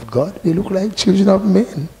children of God. We look like children of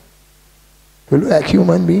men. We look like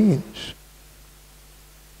human beings.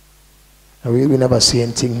 And we never see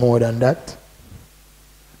anything more than that.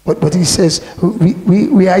 But he says,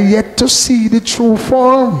 we are yet to see the true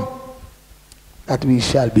form that we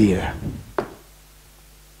shall bear.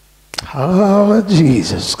 Oh,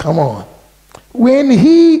 Jesus, come on. When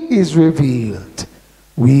he is revealed,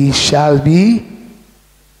 we shall be.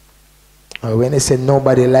 Or when they say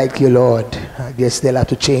nobody like you, Lord, I guess they'll have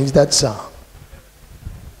to change that song.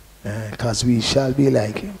 Because we shall be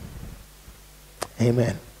like him.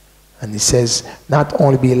 Amen. And he says, not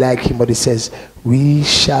only be like him, but he says, we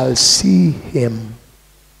shall see him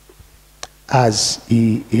as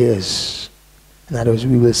he is. In other words,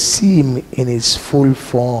 we will see him in his full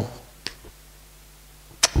form.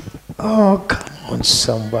 Oh, come on,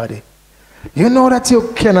 somebody. You know that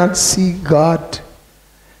you cannot see God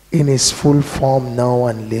in his full form now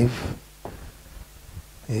and live.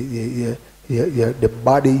 The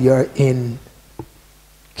body you're in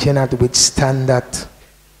cannot withstand that.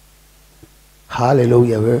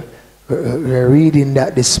 Hallelujah. We're reading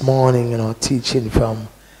that this morning, teaching from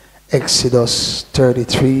Exodus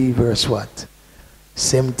 33, verse what?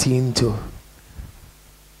 17 to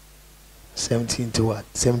what?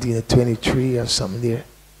 17 to 23 or something there.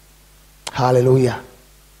 Hallelujah.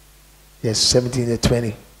 Yes, 17 to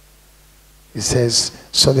 20. It says,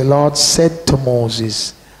 so the Lord said to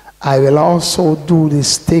Moses, I will also do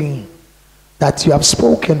this thing that you have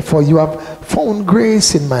spoken, for you have found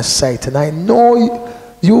grace in my sight, and I know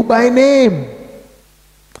you by name.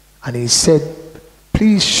 And he said,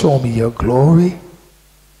 please show me your glory.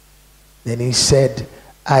 Then he said,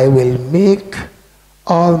 I will make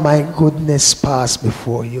all my goodness pass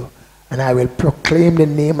before you, and I will proclaim the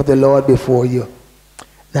name of the Lord before you.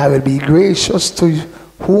 And I will be gracious to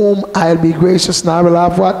whom I will be gracious, and I will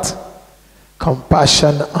have what?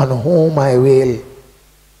 Compassion on whom I will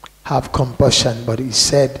have compassion. But he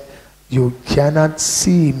said, you cannot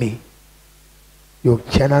see me. You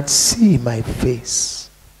cannot see my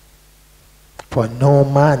face. For no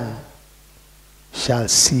man shall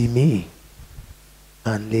see me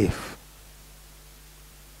and live.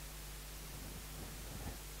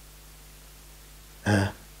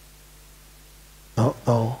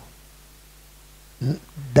 No.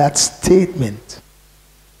 That statement,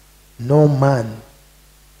 no man.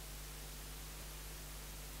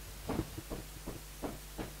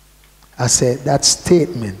 I said that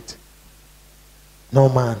statement, no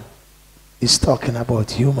man, is talking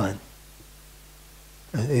about human.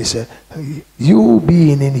 He said, you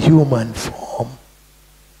being in human form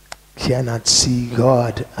cannot see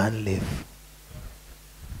God and live.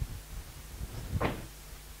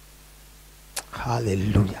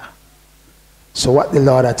 Hallelujah. So what the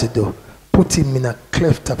Lord had to do, put him in a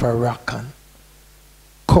cleft of a rock and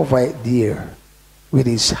cover it there with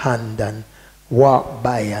his hand and walk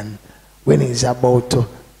by, and when he's about to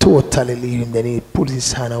totally leave him, then he put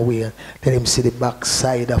his hand away and let him see the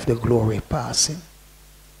backside of the glory passing.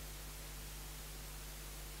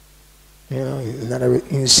 In other words,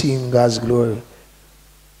 in seeing God's glory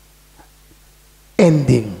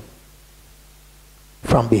ending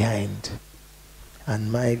from behind.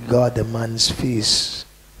 And my God, the man's face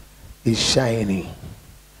is shining,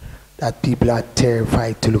 that people are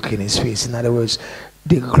terrified to look in his face. In other words,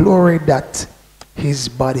 the glory that his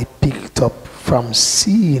body picked up from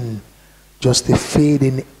seeing just the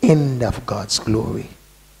fading end of God's glory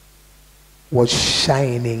was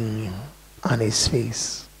shining on his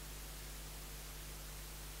face.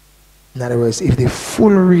 In other words, if the full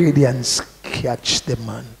radiance catch the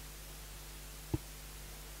man,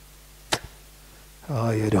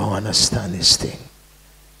 oh, you don't understand this thing.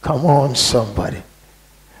 Come on, somebody.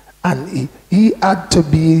 And he had to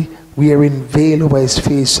be wearing veil over his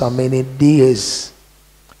face so many days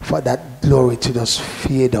for that glory to just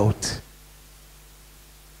fade out.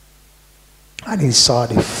 And he saw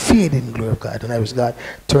the fading glory of God. And I was God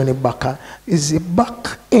turning back. Is the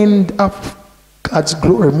back end of God's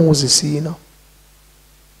glory, Moses, You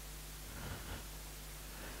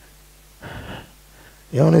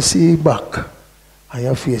only see back, and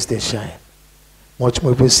your face they shine. Much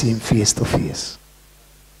more people see him face to face.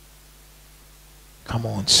 Come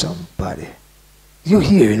on, somebody. You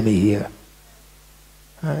hearing me here?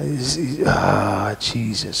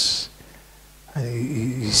 Jesus. And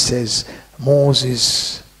he says,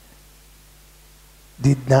 Moses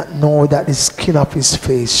did not know that the skin of his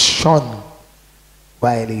face shone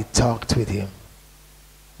while he talked with him.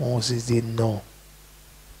 Moses didn't know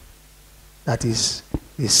that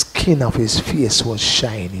the skin of his face was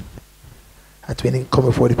shining. And when he come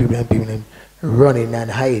before the people and people him running and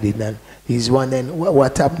hiding, and he's wondering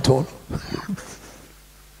what happened to him.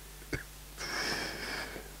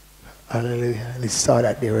 Hallelujah. And he saw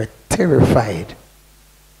that they were terrified.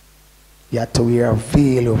 He had to wear a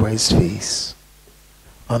veil over his face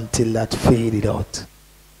until that faded out.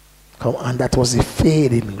 Come on, that was the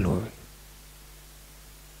fading glory.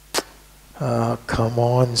 Come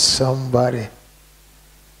on, somebody.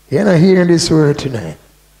 You're not hearing this word tonight.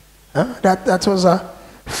 Huh? That was a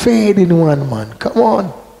fading one, man. Come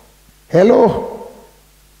on. Hello.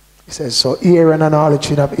 He says, so Aaron and all the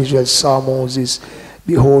children of Israel saw Moses.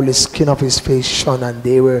 Behold, the skin of his face shone, and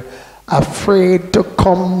they were afraid to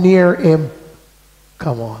come near him.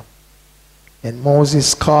 Come on. And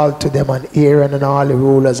Moses called to them, and Aaron and all the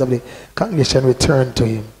rulers of the congregation returned to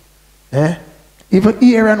him. Even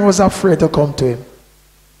Aaron was afraid to come to him.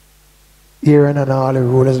 Aaron and all the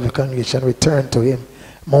rulers of the congregation returned to him.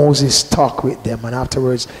 Moses talked with them, and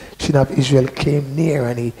afterwards the children of Israel came near,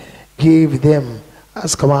 and he gave them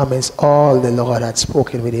as commandments all the Lord had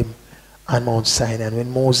spoken with him on Mount Sinai. And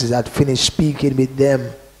when Moses had finished speaking with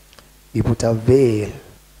them, he put a veil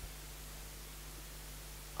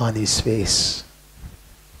on his face.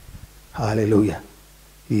 Hallelujah.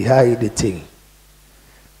 He hid the thing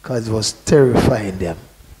because it was terrifying them.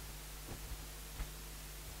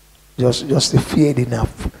 Just the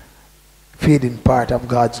fading part of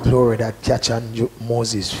God's glory that catch on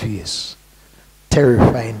Moses' face.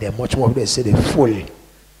 Terrifying them. Much more they say the full.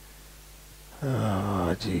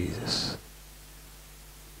 Oh, Jesus.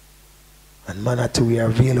 And man had to wear a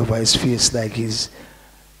veil over his face like he's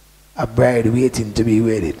a bride waiting to be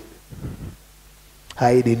wedded.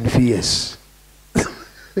 Hiding face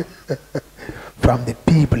from the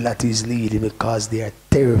people that he's leading because they are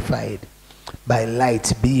terrified by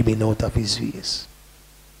light beaming out of his face.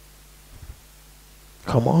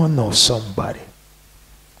 Come on now, somebody.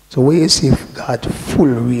 So where you see if God's full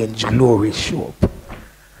range glory show up?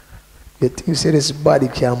 You say this body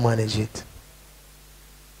can't manage it.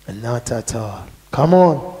 And not at all. Come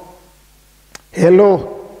on.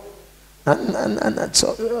 Hello. And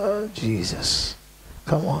so, Jesus.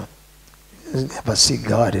 Come on. You never see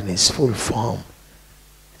God in his full form.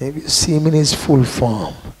 If you see him in his full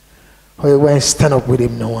form, or you want to stand up with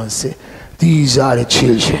him now and say, these are the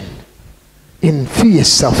children in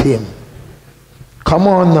face of him. Come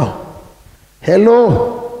on now.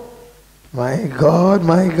 Hello. My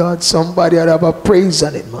God, somebody ought to have a praise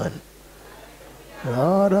on it, man.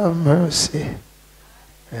 Lord have mercy.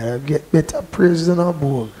 I'll get better praise than a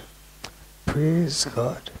book. Praise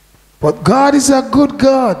God. But God is a good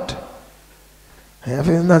God. I have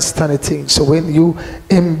to understand the thing. So when you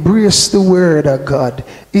embrace the word of God,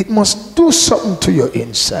 it must do something to your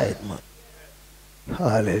inside, man.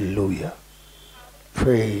 Hallelujah.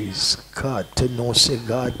 Praise God. To know, say,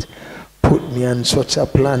 God put me on such a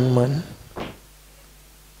plan, man.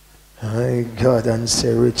 My God, and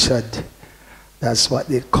say, Richard, that's what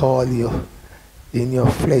they call you in your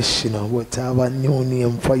flesh, you know. But I have a new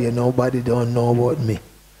name for you. Nobody don't know about me.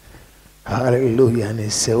 Hallelujah. And he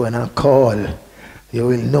said, when I call, you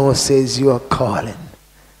will know, says you are calling.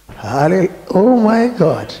 Hallelujah. Oh my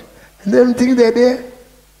God. And them think they're there?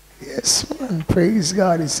 Yes, man. Praise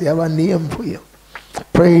God. He said, I have a name for you.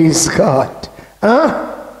 Praise God.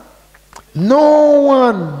 Huh? No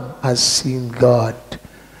one has seen God.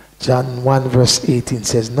 John 1 verse 18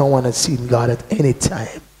 says, no one has seen God at any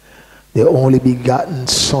time. The only begotten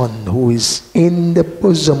Son who is in the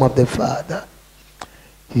bosom of the Father.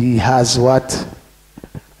 He has what?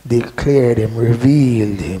 Declared him,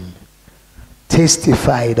 revealed him,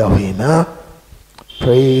 testified of him. Huh?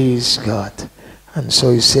 Praise God. And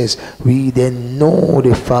so he says, we then know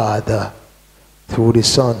the Father through the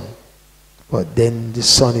Son. But then the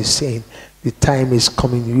Son is saying, the time is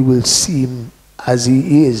coming, we will see him as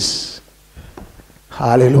he is.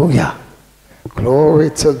 Hallelujah. Glory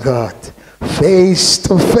to God. Face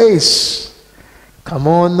to face. Come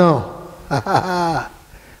on now.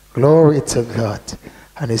 Glory to God.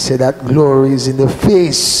 And he said that glory is in the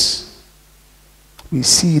face. We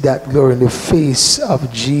see that glory in the face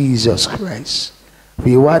of Jesus Christ.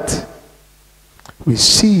 We what? We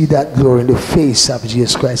see that glory in the face of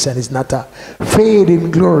Jesus Christ. And it's not a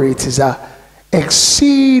fading glory. It is a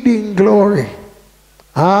exceeding glory.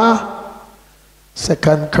 2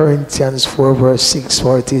 Corinthians 4 verse 6,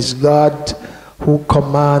 for it is God who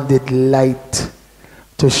commanded light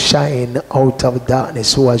to shine out of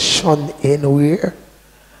darkness, who has shone in where?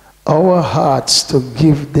 Our hearts, to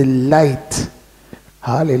give the light.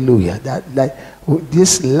 Hallelujah. That light,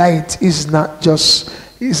 this light is not just,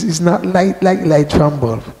 is not light like light from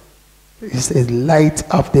bulb. It says, light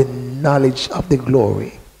of the knowledge of the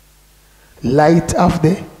glory. Light of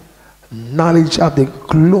the knowledge of the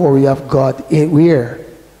glory of God. In where?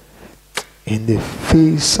 In the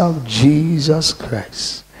face of Jesus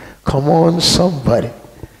Christ. Come on, somebody.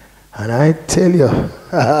 And I tell you,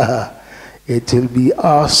 it will be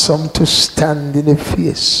awesome to stand in the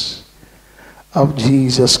face of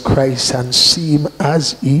Jesus Christ and see him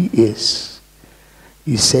as he is.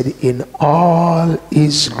 He said, in all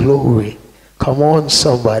his glory. Come on,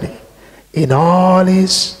 somebody. In all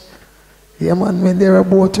his, yeah, man, when they were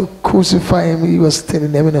about to crucify him, he was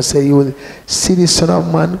telling them, and I said, you will see the Son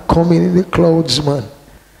of Man coming in the clouds, man.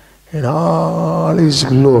 In all his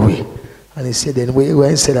glory. And he said, then we go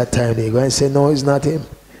and say that time, they go and say, no, it's not him.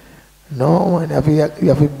 No, man, you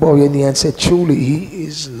have to bow your knee and say, truly, he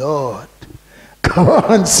is Lord. Come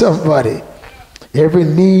on, somebody. Every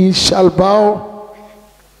knee shall bow,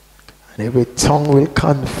 and every tongue will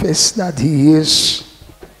confess that he is.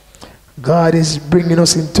 God is bringing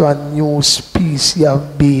us into a new species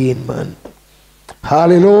of being, man.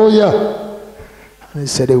 Hallelujah. And he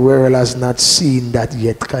said, the world has not seen that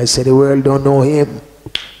yet. Because he said, the world don't know him.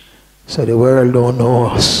 So the world don't know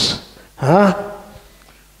us. Huh?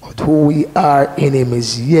 But who we are in him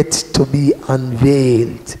is yet to be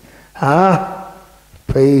unveiled. Huh?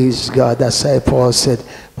 Praise God. That's why Paul said,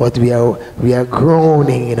 but we are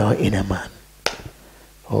groaning in our inner man.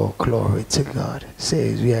 Oh, glory to God. It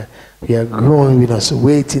says we are groaning with us,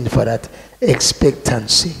 waiting for that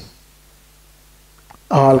expectancy.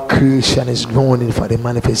 All creation is groaning for the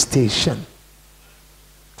manifestation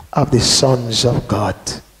of the sons of God.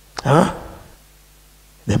 Huh?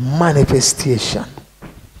 The manifestation.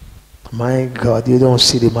 My God, you don't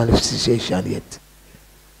see the manifestation yet.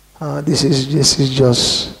 This is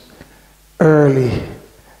just early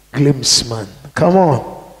glimpse, man. Come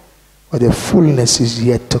on. But the fullness is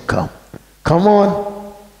yet to come. Come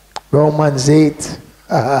on. Romans 8,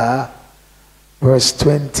 verse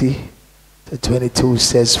 20 to 22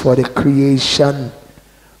 says, for the creation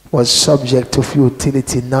was subject to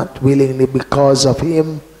futility, not willingly, because of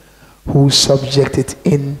him who subjected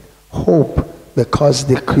in hope, because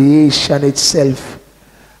the creation itself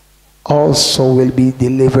also will be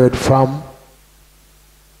delivered from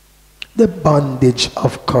the bondage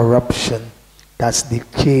of corruption, that's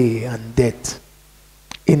decay and death,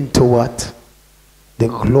 into what? The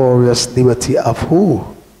glorious liberty of who?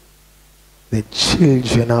 The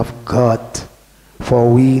children of God.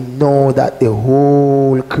 For we know that the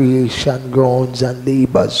whole creation groans and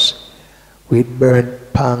labors with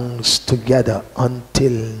burnt pangs together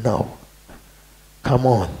until now. Come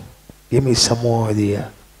on, give me some more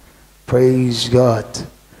there. Praise God.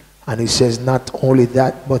 And he says, not only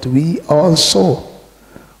that, but we also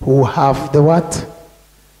who have the what?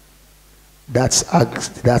 That's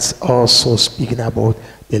also speaking about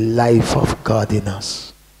the life of God in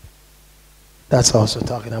us. That's also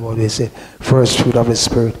talking about, they say, first fruit of the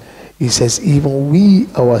Spirit. He says, even we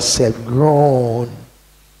ourselves groan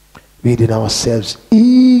within ourselves,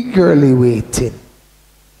 eagerly waiting.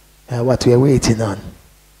 And what we are waiting on?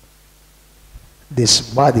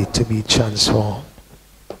 This body to be transformed.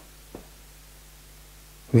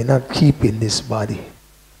 We're not keeping this body.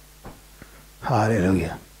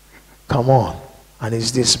 Hallelujah. Come on. And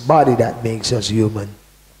it's this body that makes us human.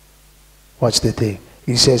 Watch the thing.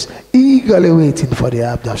 He says, eagerly waiting for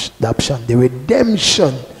the adoption, the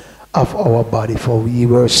redemption of our body. For we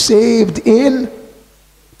were saved in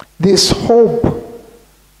this hope.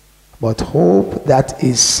 But hope that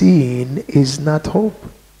is seen is not hope.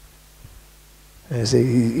 And say,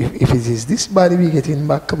 if it is this body we're getting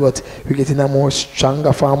back, but we're getting a more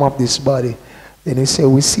stronger form of this body, then he said,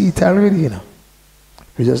 we see it already, you know.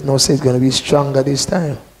 We just know say it's going to be stronger this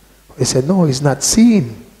time. He said, no, it's not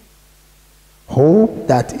seen. Hope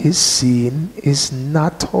that is seen is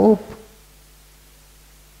not hope.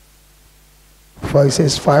 For he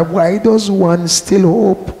says, why does one still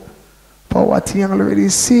hope for what he already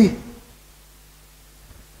see?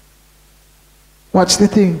 Watch the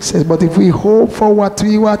thing. It says, but if we hope for what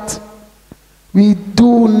we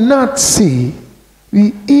do not see,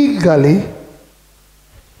 we eagerly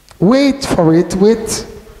wait for it with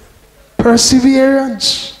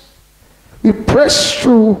perseverance. We press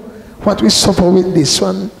through what we suffer with this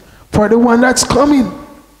one for the one that's coming.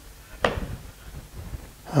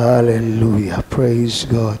 Hallelujah. Praise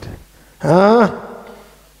God.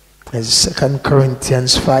 As 2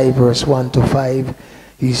 Corinthians 5 verse 1 to 5,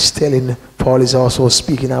 he's telling, Paul is also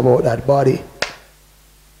speaking about that body.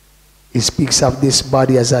 He speaks of this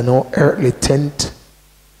body as an earthly tent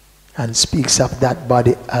and speaks of that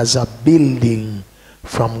body as a building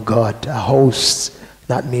from God, a house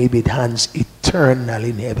not made with hands, eternal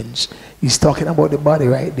in heavens. He's talking about the body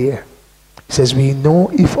right there. He says, we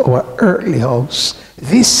know if our earthly house,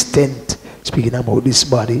 this tent, speaking about this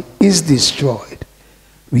body, is destroyed,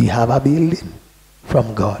 we have a building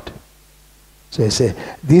from God. So he said,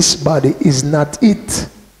 this body is not it,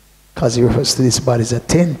 because he refers to this body as a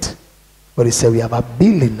tent. But he said, we have a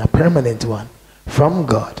building, a permanent one, from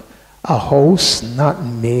God. A house not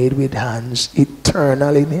made with hands,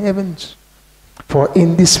 eternal in heavens. For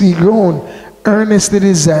in this we groan, earnestly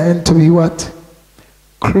designed to be what?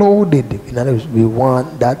 Clothed. In other words, we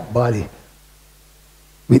want that body.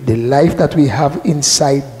 With the life that we have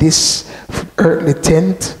inside this earthly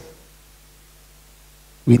tent,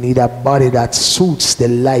 we need a body that suits the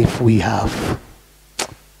life we have.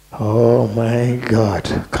 Oh my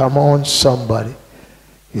God. Come on, somebody.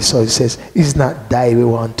 So he says, it's not die we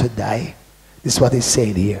want to die. This is what he's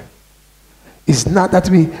saying here. It's not that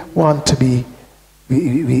we want to be,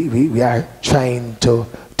 we are trying to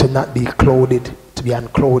not be clothed, to be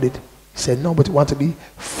unclothed. He said, no, but we want to be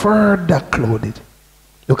further clothed.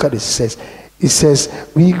 Look at this. It says,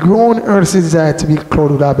 we groan earthly desire to be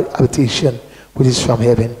clothed with habitation, which is from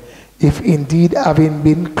heaven. If indeed having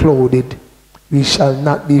been clothed, we shall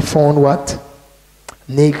not be found what?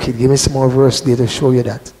 Naked. Give me some more verse there to show you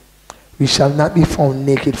that. We shall not be found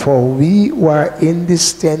naked, for we who are in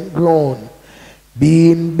this tent groan,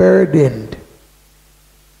 being burdened.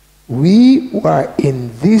 We who are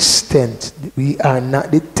in this tent, we are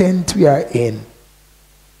not the tent we are in,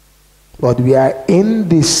 but we are in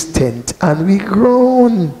this tent and we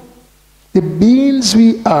groan. The beings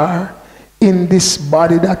we are in this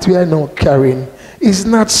body that we are now carrying is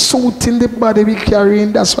not suiting the body we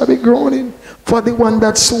carrying. That's why we're groaning for the one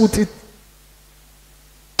that suited.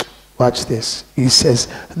 Watch this. He says,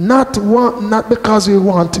 not because we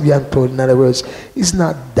want to be unclothed. In other words, it's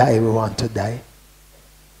not die we want to die,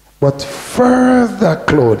 but further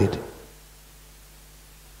clothed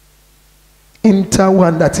into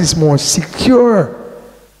one that is more secure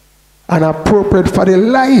and appropriate for the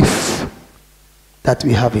life that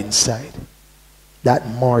we have inside. That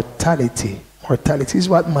mortality. Mortality is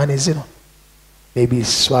what man is, Maybe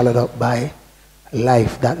swallowed up by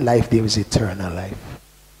life. That life there is eternal life.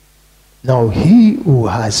 Now he who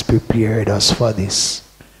has prepared us for this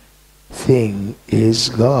thing is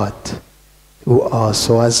God, who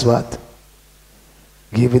also has what?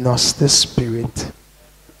 Given us the Spirit.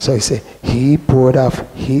 So he said, he poured out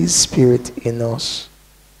his Spirit in us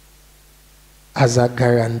as a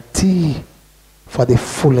guarantee for the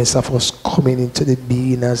fullness of us coming into the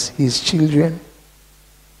being as his children.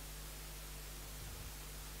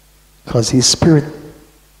 Because his Spirit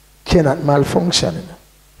cannot malfunction.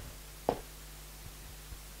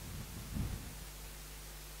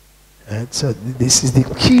 And so this is the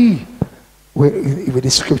key with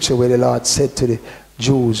the scripture where the Lord said to the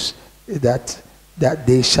Jews that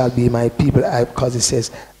they shall be my people, because it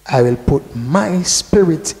says, I will put my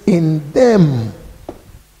Spirit in them.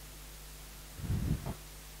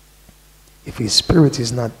 If his Spirit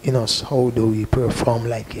is not in us, how do we perform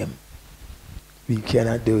like him? We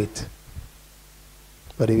cannot do it.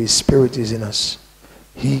 But if his Spirit is in us,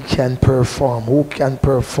 he can perform. Who can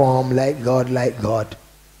perform like God, like God?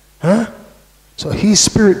 Huh? So his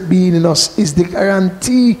Spirit being in us is the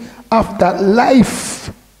guarantee of that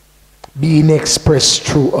life being expressed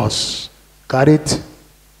through us. Got it?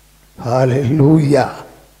 Hallelujah.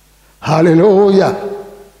 Hallelujah.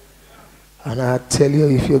 And I tell you,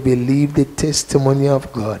 if you believe the testimony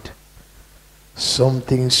of God,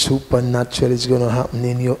 something supernatural is going to happen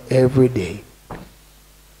in you every day.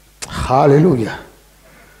 Hallelujah.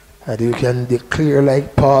 And you can declare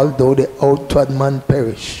like Paul, though the outward man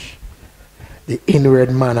perish, the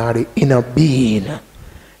inward man or the inner being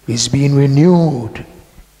is being renewed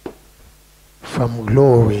from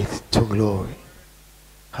glory to glory.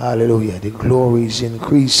 Hallelujah. The glory is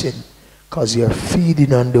increasing because you're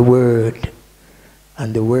feeding on the word.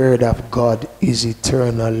 And the word of God is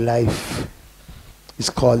eternal life. It's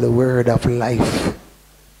called the word of life.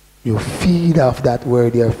 You feed off that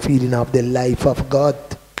word, you're feeding off the life of God.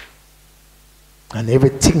 And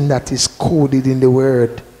everything that is coded in the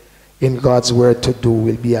word, in God's word to do,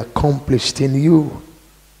 will be accomplished in you.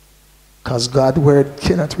 Because God's word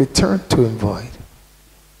cannot return to him void.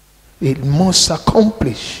 It must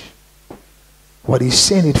accomplish what he's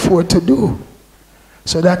saying it for to do.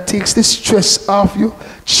 So that takes the stress off you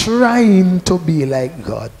trying to be like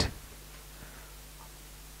God.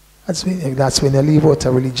 That's when you leave out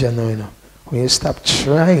a religion, when you stop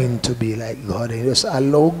trying to be like God and you just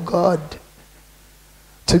allow God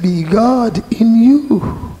to be God in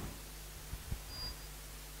you.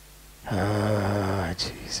 Ah,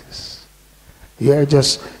 You're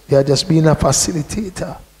just being a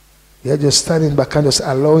facilitator. You're just standing back and just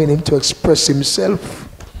allowing him to express himself.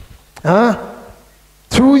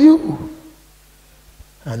 Through you.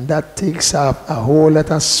 And that takes up a whole lot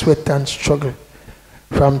of sweat and struggle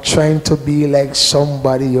from trying to be like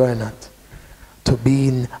somebody you're not to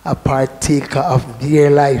being a partaker of their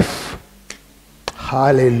life.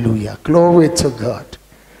 Hallelujah. Glory to God.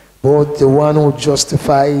 Both the one who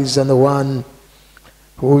justifies and the one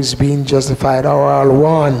who is being justified are all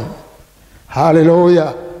one.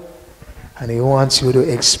 Hallelujah. And he wants you to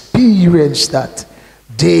experience that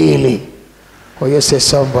daily. Or you say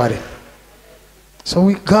somebody.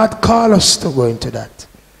 So God called us to go into that.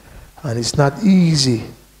 And it's not easy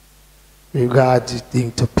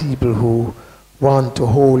regarding to people who want to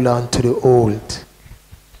hold on to the old.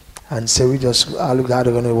 And say all God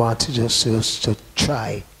are going to want to just to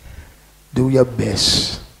try. Do your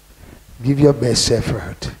best. Give your best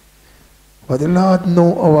effort. But the Lord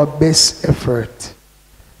knows our best effort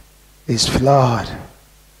is flawed,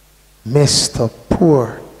 messed up,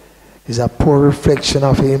 poor. It's a poor reflection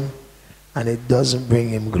of him, and it doesn't bring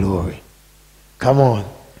him glory. Come on.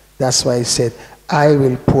 That's why he said, I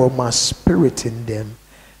will pour my spirit in them,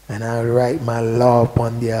 and I will write my law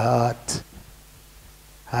upon their heart.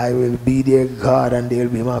 I will be their God, and they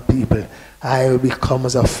will be my people. I will become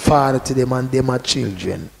as a father to them, and they my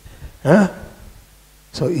children.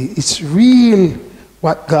 So it's real.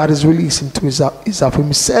 What God is releasing to is of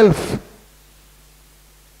himself.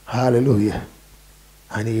 Hallelujah.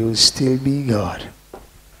 And he will still be God.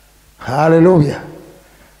 Hallelujah.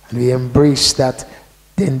 And we embrace that.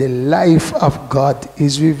 Then the life of God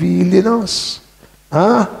is revealed in us.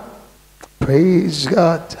 Praise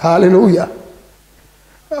God. Hallelujah.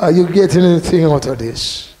 Are you getting anything out of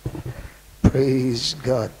this? Praise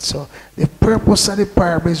God. So the purpose of the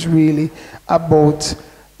parable is really about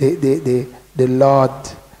the Lord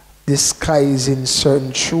disguising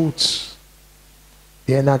certain truths.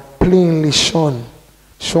 They are not plainly shown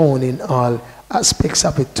in all aspects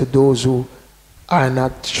of it to those who are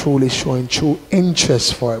not truly showing true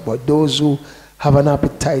interest for it. But those who have an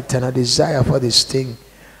appetite and a desire for this thing,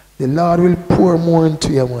 the Lord will pour more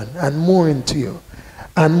into you, man, and more into you,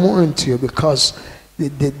 and more into you, because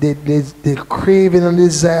the craving and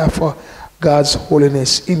desire for God's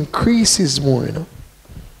holiness increases more, you know.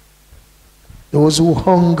 Those who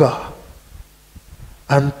hunger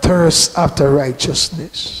and thirst after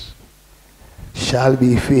righteousness shall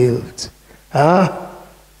be filled.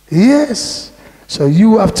 Yes. So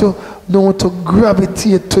you have to know to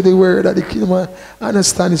gravitate to the word of the kingdom and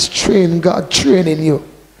understand it's God training you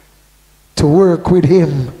to work with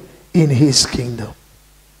him in his kingdom.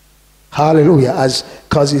 Hallelujah.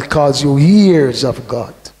 Because he calls you heirs of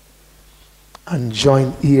God and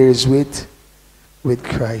joint heirs with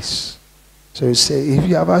Christ. So you say, if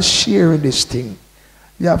you have a share in this thing,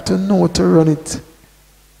 you have to know to run it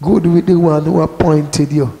good with the one who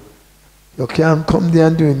appointed you. You can't come there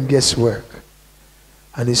and doing guesswork.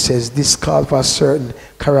 And he says, this calls for a certain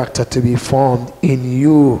character to be formed in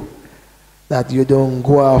you, that you don't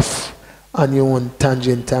go off on your own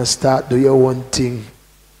tangent and start do your own thing.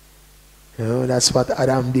 You know, that's what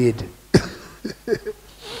Adam did.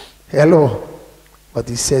 Hello. But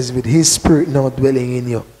he says, with his spirit now dwelling in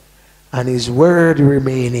you, and his word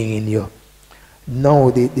remaining in you,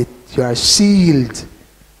 now you are sealed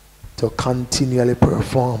to continually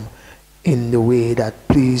perform in the way that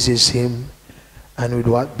pleases him and with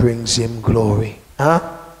what brings him glory.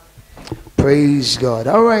 Praise God.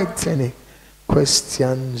 All right, any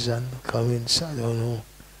questions and comments? I don't know.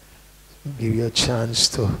 Give you a chance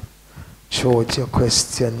to show out your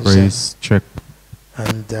questions. Praise check.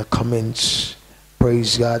 And comments.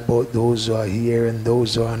 Praise God, both those who are here and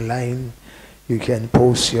those who are online. You can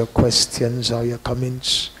post your questions or your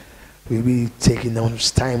comments. We'll be taking our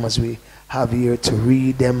time as we have here to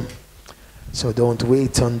read them. So don't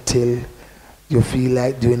wait until you feel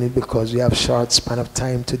like doing it, because we have short span of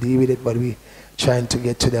time to deal with it, but we're trying to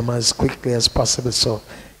get to them as quickly as possible so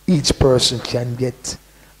each person can get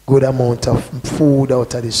good amount of food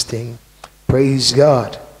out of this thing. Praise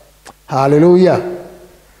God. Hallelujah.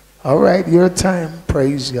 All right, your time.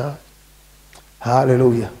 Praise God.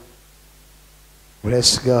 Hallelujah.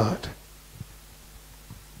 Bless God.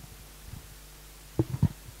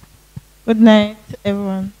 Good night,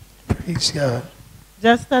 everyone. Praise God.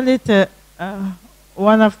 Just a little,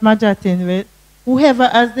 one of my jotting with, whoever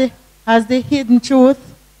has the hidden truth,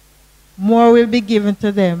 more will be given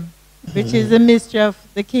to them, which is the mystery of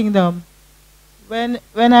the kingdom. When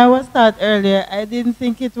I was taught earlier, I didn't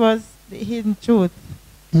think it was the hidden truth.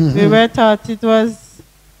 We were taught it was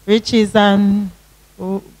riches and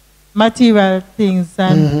material things.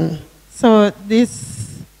 And so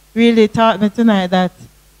this really taught me tonight that,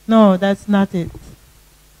 no, that's not it.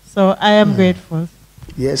 So I am grateful.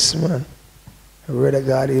 Yes, man. The word of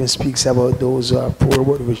God even speaks about those who are poor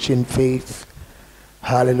but rich in faith.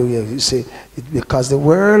 Hallelujah. You see, because the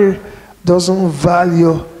world doesn't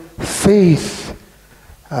value faith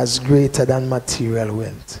as greater than material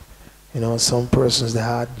wealth. You know, some persons, they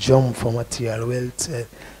heart jump for material wealth.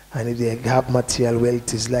 And if they have material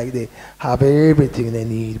wealth, it's like they have everything they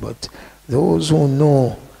need. But those who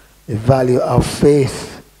know the value of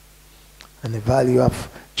faith and the value of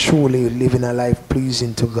truly living a life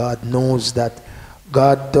pleasing to God knows that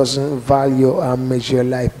God doesn't value or measure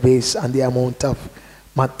life based on the amount of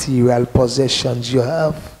material possessions you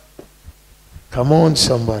have. Come on,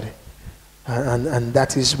 somebody. And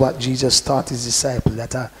that is what Jesus taught his disciples,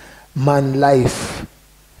 that a man's life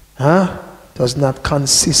does not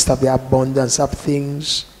consist of the abundance of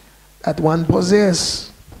things that one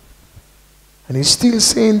possesses. And he's still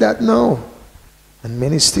saying that now. And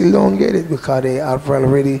many still don't get it because they have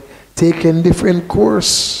already taken different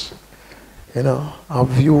course, you know, of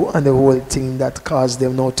view and the whole thing that caused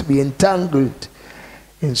them now to be entangled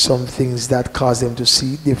in some things that cause them to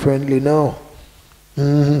see differently now.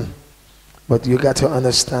 But you got to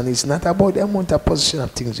understand, it's not about the amount of possession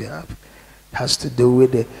of things you have. It has to do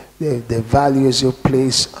with the values you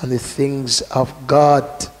place on the things of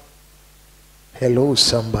God. Hello,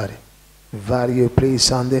 somebody. The value you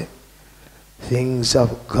place on the things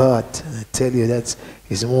of God. And I tell you, that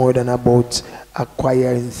is more than about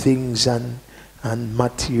acquiring things and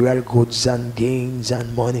material goods and gains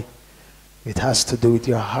and money. It has to do with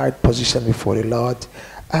your heart position before the Lord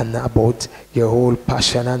and about your whole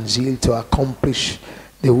passion and zeal to accomplish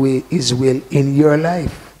the way His will in your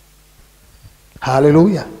life.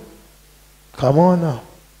 Hallelujah. Come on now.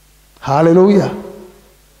 Hallelujah.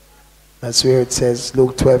 That's where it says,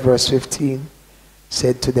 Luke 12 verse 15,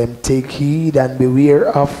 said to them, take heed and beware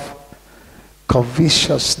of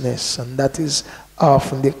covetousness. And that is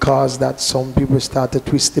often the cause that some people start to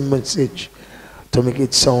twist the message to make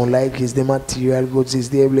it sound like it's the material goods is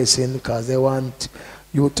their blessing, because they want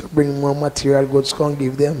you to bring more material goods, come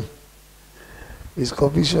give them. It's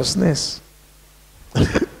covetousness.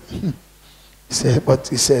 He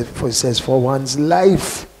says, for one's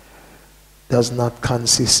life does not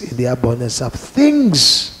consist in the abundance of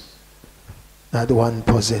things that one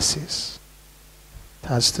possesses. It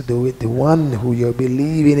has to do with the one who you're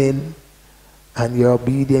believing in and your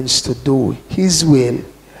obedience to do His will.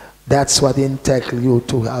 That's what entitles you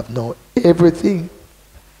to have now everything.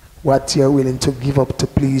 What you're willing to give up to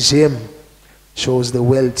please Him shows the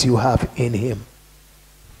wealth you have in Him.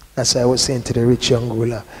 That's why I was saying to the rich young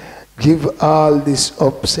ruler, give all this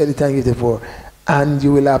up, sell it and give it for, and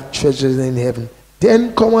you will have treasures in heaven.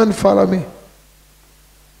 Then come and follow me.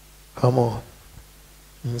 Come on.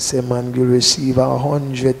 And say, man, you'll receive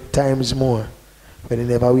 100 times more. But you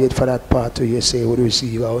never wait for that part where you say you will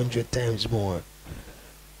receive 100 times more.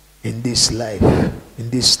 In this life,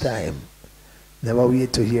 in this time. Never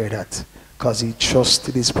wait to hear that. Because he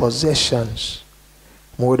trusted his possessions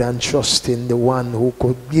more than trusting the one who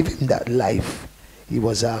could give him that life. He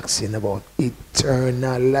was asking about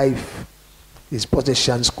eternal life. His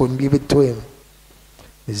possessions couldn't give it to him.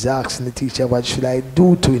 He's asking the teacher, what should I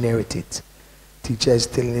do to inherit it? Teacher is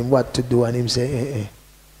telling him what to do, and him say,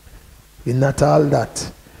 It's not all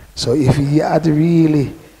that. So if he had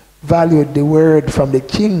really valued the word from the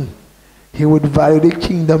king, he would value the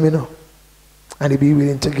kingdom, you know. And he'd be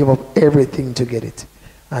willing to give up everything to get it.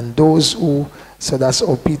 And those who, so that's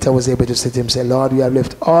how Peter was able to say to him, say, Lord, we have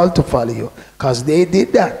left all to follow you. Because they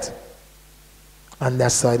did that. And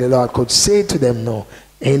that's why the Lord could say to them, no,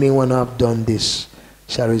 anyone who have done this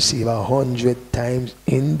shall receive 100 times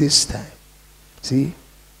in this time. See?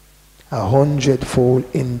 100-fold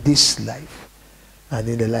in this life. And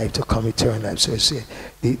in the life to come, eternal life. So you see,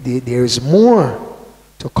 there is more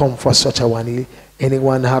to come for such a one.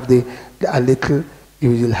 Anyone have a little, you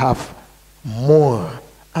will have more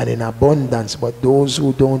and in abundance. But those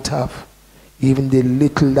who don't have, even the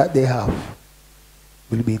little that they have,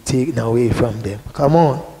 will be taken away from them. Come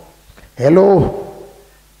on. Hello.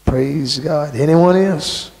 Praise God. Anyone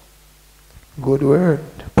else? Good word.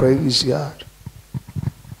 Praise God.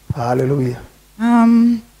 Hallelujah.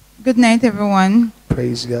 Good night, everyone.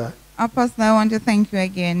 Praise God. Apostle, I want to thank you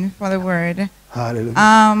again for the word. Hallelujah.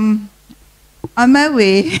 On my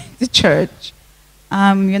way to church,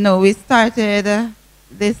 we started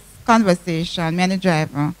this conversation, me and the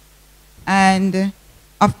driver. And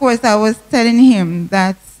of course, I was telling him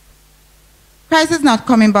that Christ is not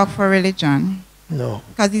coming back for religion. No.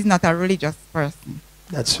 Because he's not a religious person.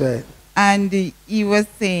 That's right. And he was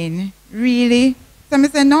saying, really? So I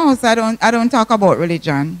said, no, so I don't talk about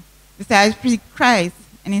religion. He said, I preach Christ.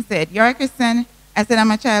 And he said, you're a Christian? I said,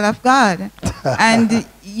 I'm a child of God. And,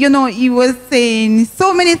 you know, he was saying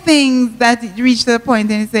so many things that it reached to the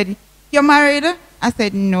point, and he said, you're married? I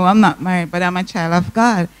said, no, I'm not married, but I'm a child of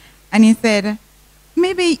God. And he said,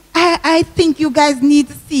 maybe I think you guys need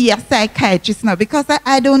to see a psychiatrist now, because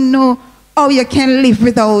I don't know how you can live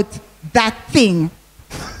without that thing.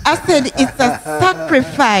 I said, it's a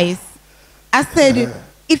sacrifice. I said,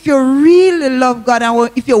 if you really love God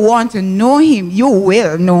and if you want to know him, you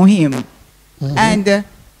will know him. Mm-hmm. And,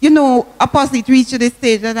 you know, Apostle, it reached to the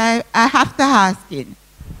stage that I have to ask him,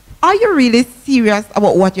 are you really serious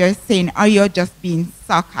about what you're saying? Or are you just being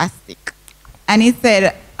sarcastic? And he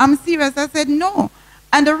said, I'm serious. I said, no.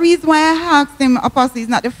 And the reason why I asked him, Apostle, is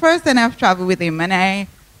not the first time I've traveled with him. And I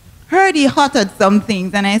heard he uttered some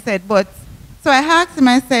things. And I said, but, so I asked him,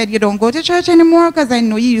 I said, you don't go to church anymore? Because I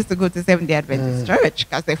know you used to go to Seventh-day Adventist church.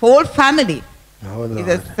 Because the whole family is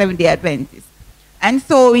a Seventh-day Adventist. And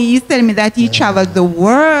so he's telling me that he traveled the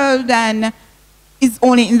world and is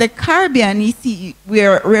only in the Caribbean, you see,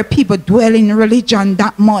 where people dwell in religion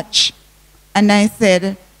that much. And I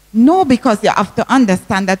said, no, because you have to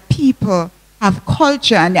understand that people have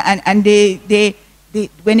culture, and they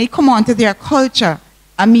when they come onto their culture,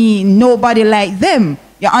 I mean, nobody like them.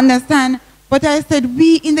 You understand? But I said,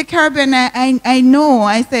 we in the Caribbean, I know.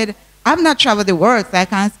 I said, I've not traveled the world, so I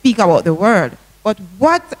can't speak about the world. But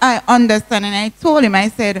what I understand, and I told him, I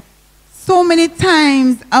said, so many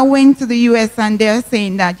times I went to the U.S. and they're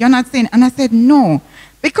saying that, you're not saying, and I said, no.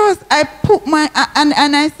 Because I put my,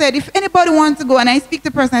 and I said, if anybody wants to go, and I speak to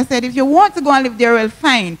the person, I said, if you want to go and live there, well,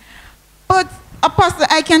 fine. But, Apostle,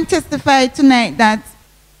 I can testify tonight that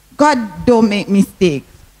God don't make mistakes.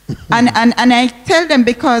 and I tell them,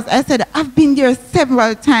 because I said, I've been there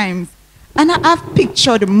several times, and I've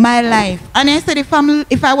pictured my life. And I said,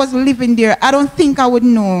 if I was living there, I don't think I would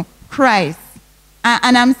know Christ.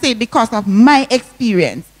 And I'm saying because of my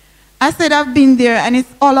experience. I said, I've been there, and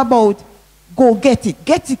it's all about go get it,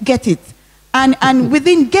 get it, get it. And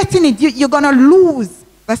within getting it, you're going to lose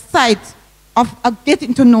the sight of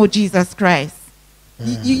getting to know Jesus Christ.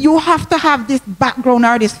 You have to have this background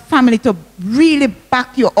or this family to really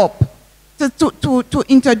back you up, to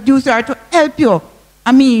introduce you or to help you.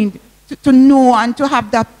 I mean, to know and to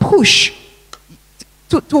have that push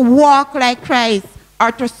to walk like Christ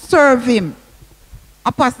or to serve him.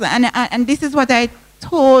 Apostle, and this is what I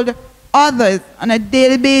told others on a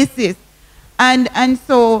daily basis. And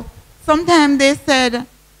so sometimes they said,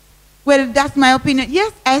 well, that's my opinion.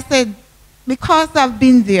 Yes, I said, because I've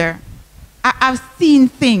been there, I've seen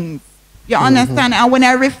things. You understand? And when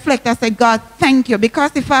I reflect, I say, God, thank you.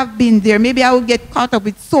 Because if I've been there, maybe I will get caught up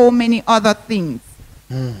with so many other things.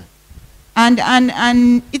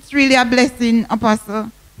 And it's really a blessing,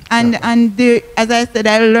 Apostle. And as I said,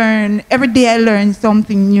 I learn, every day I learn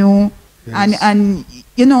something new. Yes. And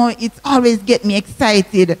you know, it's always get me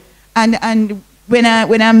excited. And when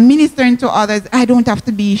I'm ministering to others, I don't have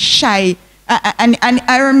to be shy. And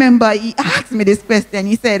I remember he asked me this question.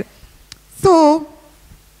 He said, so,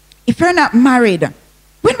 if you're not married,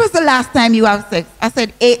 when was the last time you have sex? I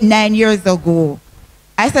said, 8, 9 years ago.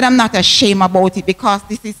 I said, I'm not ashamed about it, because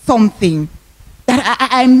this is something that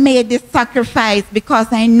I made this sacrifice,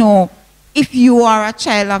 because I know if you are a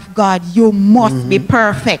child of God, you must be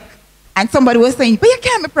perfect. And somebody was saying, but you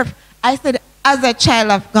can't be perfect. I said, as a child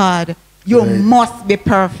of God, you must be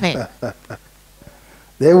perfect.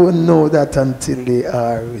 They wouldn't know that until they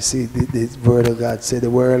are. You see, the word of God said the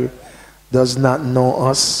world does not know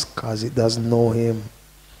us because it doesn't know him.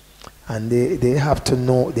 And they have to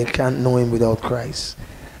know, they can't know him without Christ.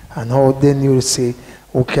 And how then you say,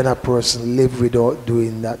 how can a person live without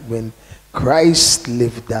doing that when Christ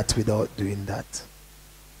lived that without doing that?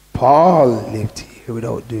 Paul lived here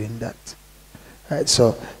without doing that. Right,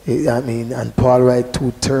 so, I mean, and Paul wrote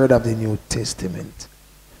 2/3 of the New Testament.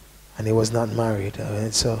 And he was not married.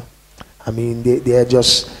 Right? So, I mean, they are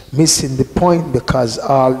just missing the point, because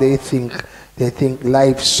all they think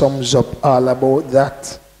life sums up all about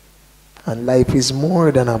that. And life is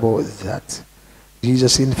more than about that.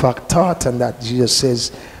 Jesus, in fact, taught, and that Jesus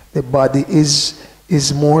says the body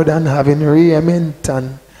is more than having raiment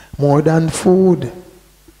and more than food.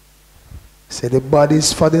 Say the body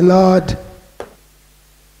is for the Lord.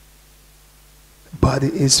 The body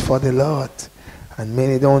is for the Lord. And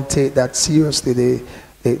many don't take that seriously.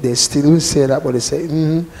 They still will say that, but they say,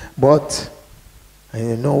 but, and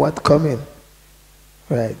you know what's coming.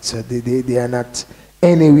 Right, so they are not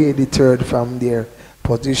anyway deterred from their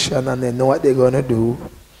position, and they know what they're going to do.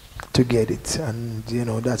 to get it. And you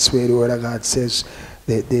know, that's where the word of God says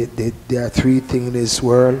there are three things in this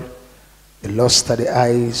world: the lust of the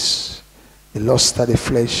eyes, the lust of the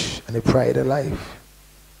flesh, and the pride of life.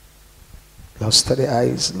 Lust of the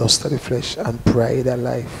eyes, lust of the flesh, and pride of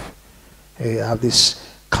life. You have this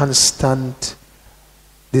constant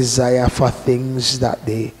desire for things that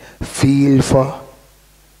they feel for,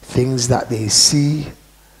 things that they see,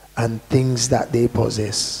 and things that they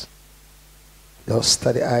possess. Lust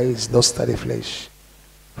of the eyes, lust of the flesh,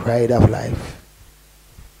 pride of life.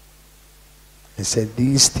 He said,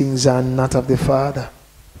 these things are not of the Father.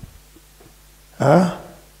 Huh?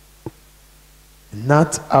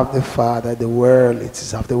 Not of the Father. The world, it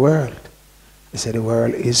is of the world. He said, the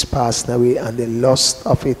world is passing away and the lust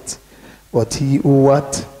of it. But he who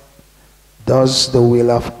what? Does the will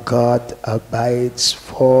of God abides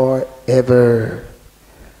forever.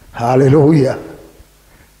 Hallelujah.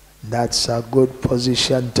 That's a good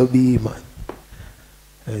position to be, man.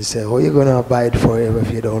 And he said, how are you going to abide forever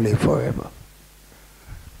if you don't live forever?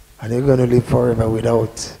 And you're going to live forever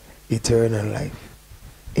without eternal life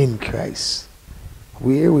in Christ.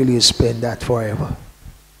 Where will you spend that forever?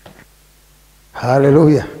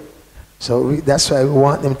 Hallelujah. So that's why we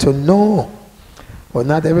want them to know. But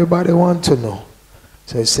not everybody wants to know.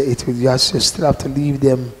 So you say it will just, you still have to leave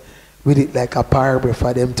them with it like a parable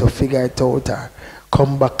for them to figure it out or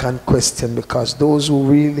come back and question, because those who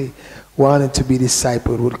really wanted to be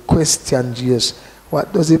discipled would question Jesus.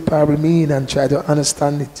 What does the parable mean? And try to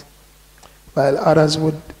understand it. While others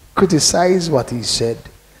would criticize what he said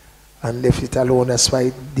and left it alone. That's why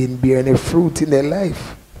it didn't bear any fruit in their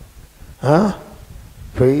life. Huh?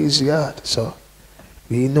 Praise God. So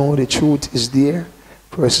we know the truth is there.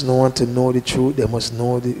 Person who want to know the truth, they must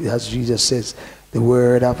know, as Jesus says, the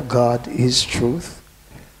word of God is truth.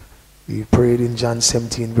 We prayed in John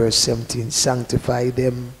 17 verse 17, sanctify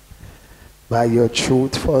them by your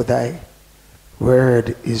truth, for thy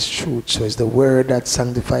word is truth. So it's the word that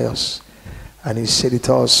sanctifies us. And he said it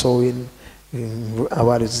also in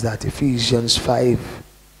what is that, Ephesians 5,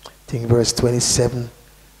 I think verse 27.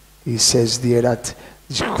 He says there that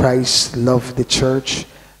Christ loved the church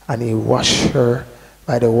and he washed her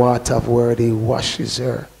by the water of word. He washes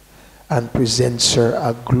her and presents her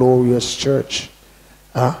a glorious church.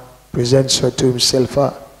 Presents her to himself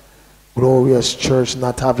a glorious church,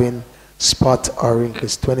 not having spot or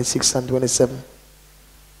wrinkles. 26 and 27.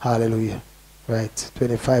 Hallelujah. Right.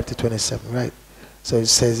 25 to 27. Right. So it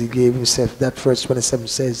says he gave himself. That verse 27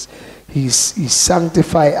 says he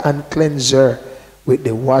sanctified and cleansed her with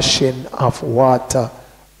the washing of water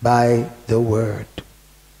by the word.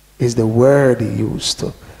 Is the word he used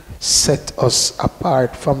to set us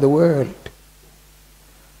apart from the world.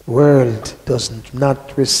 The world does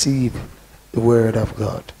not receive the word of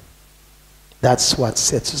God. That's what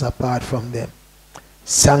sets us apart from them.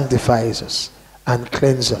 Sanctifies us and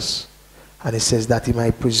cleanses us. And it says that he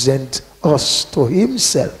might present us to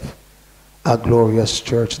himself a glorious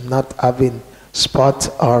church, not having spot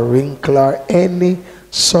or wrinkle or any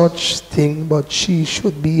such thing, but she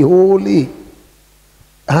should be holy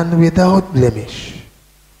and without blemish.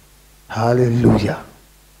 Hallelujah.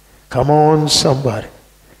 Come on, somebody.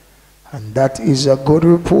 And that is a good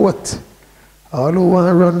report. All who want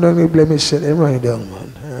to run down the blemish, them run down,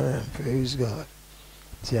 man. Praise God.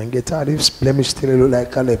 See, and get all this blemish till you look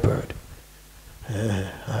like a leopard.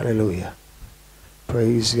 Hallelujah.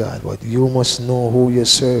 Praise God. But you must know who you're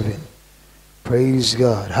serving. Praise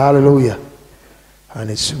God. Hallelujah.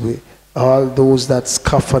 And it's all those that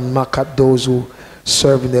scoff and mock at those who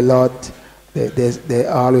serve in the Lord. They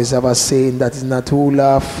always have a saying that is not who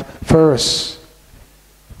laugh first.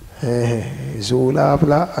 It's who laugh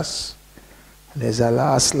last. And there's a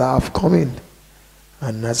last laugh coming.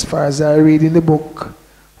 And as far as I read in the book,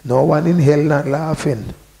 no one in hell not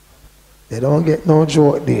laughing. They don't get no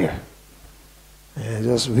joke there. They're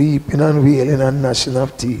just weeping and wailing and gnashing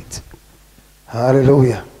of teeth.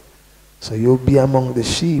 Hallelujah. So you'll be among the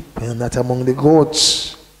sheep and not among the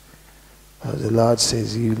goats. As the Lord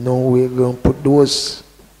says, you know we're going to put those.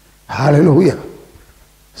 Hallelujah.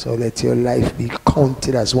 So let your life be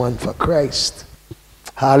counted as one for Christ.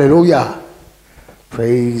 Hallelujah.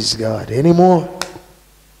 Praise God. Any more?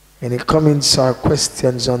 Any comments or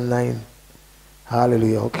questions online?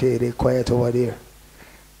 Hallelujah. Okay, they're quiet over there.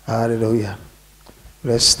 Hallelujah.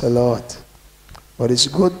 Bless the Lord. But it's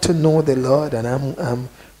good to know the Lord, and I'm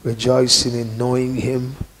rejoicing in knowing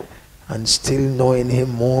him and still knowing him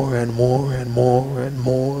more and more and more and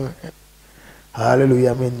more.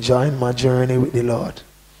 Hallelujah. I'm enjoying my journey with the Lord.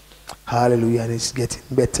 Hallelujah. And it's getting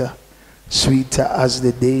better, sweeter as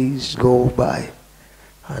the days go by.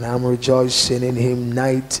 And I'm rejoicing in him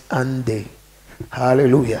night and day.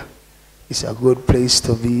 Hallelujah. It's a good place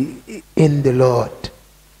to be in the Lord.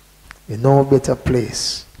 There's no better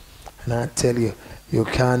place. And I tell you, you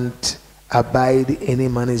can't abide in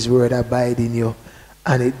him and his word abide in you,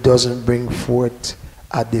 and it doesn't bring forth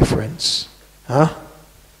a difference. Huh?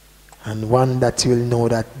 And one that you will know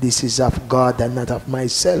that this is of God and not of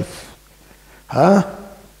myself. Huh?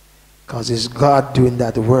 Because it's God doing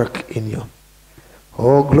that work in you.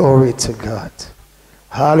 Oh, glory to God.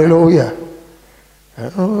 Hallelujah.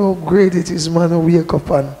 And oh, great it is, man, to wake up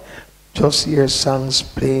and just hear songs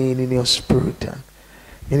playing in your spirit. And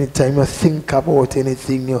anytime you think about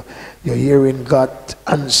anything, you're hearing God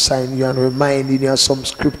answering you and reminding you of some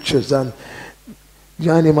scriptures. And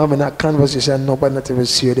you and him having a conversation, nobody not even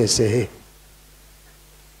see you, they say, hey.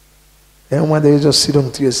 And one day you just sit down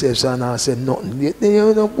to yourself and I say nothing.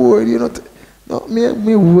 You're not bored, you're not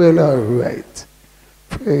me well, all right.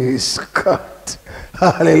 Praise God.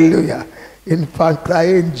 Hallelujah. In fact,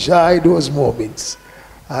 I enjoy those moments.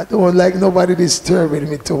 I don't like nobody disturbing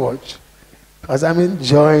me too much. Because I'm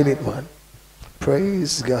enjoying it, man.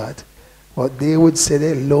 Praise God. But they would say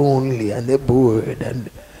they're lonely and they're bored and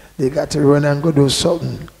they got to run and go do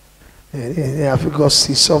something. And they have to go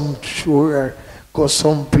see some show or go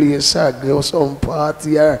some place or go some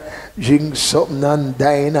party or drink something and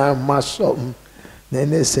dine or mash something. Then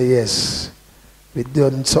they say, yes, we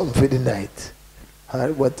done something for the night.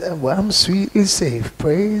 But I'm sweetly safe.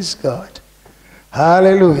 Praise God.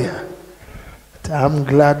 Hallelujah. I'm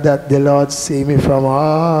glad that the Lord saved me from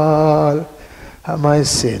all of my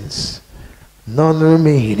sins. None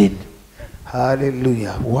remaining.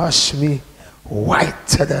 Hallelujah. Wash me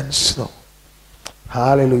whiter than snow.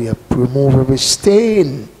 Hallelujah. Remove every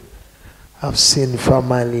stain of sin from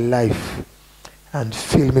my life and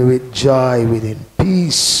fill me with joy within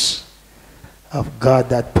peace of God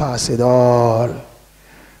that passeth all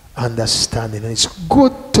understanding. And it's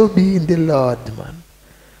good to be in the Lord, man.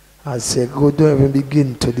 I say good, don't even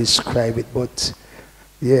begin to describe it, but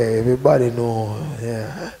yeah, everybody know,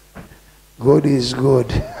 yeah. God is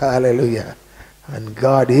good. Hallelujah. And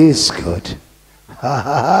God is good. Ha ha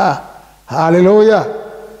ha.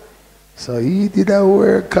 Hallelujah. So he did a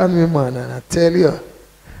work on me, man, and I tell you,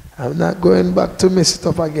 I'm not going back to mess it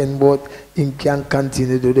up again, but he can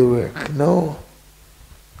continue to do the work. No.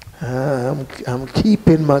 I'm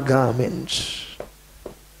keeping my garments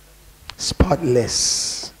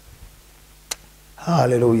spotless.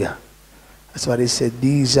 Hallelujah. That's what he said.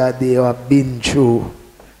 These are they who have been through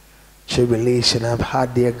tribulation, have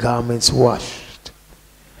had their garments washed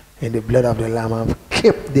in the blood of the Lamb, have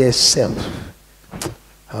kept themselves.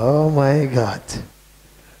 Oh my God.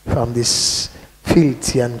 From this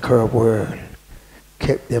filthy and corrupt world.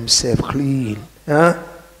 Kept themselves clean. Huh?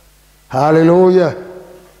 Hallelujah.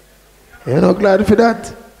 You're not glad for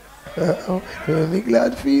that? I'm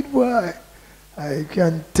glad for it, boy. I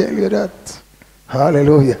can tell you that.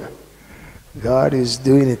 Hallelujah. God is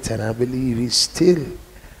doing it, and I believe He's still.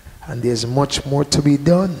 And there's much more to be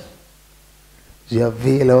done. We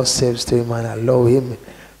avail ourselves to Him and allow Him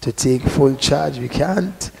to take full charge. We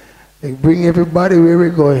can't bring everybody where we're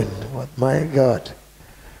going. But my God,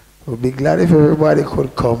 we'll be glad if everybody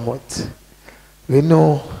could come. But we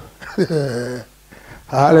know,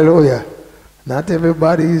 hallelujah, not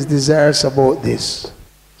everybody is desirous about this.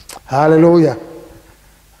 Hallelujah.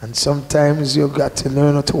 And sometimes you got to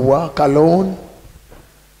learn how to walk alone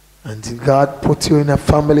until God put you in a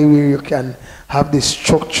family where you can have this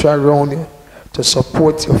structure around you to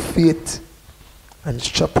support your faith and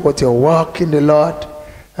support your walk in the Lord.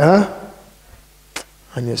 Huh?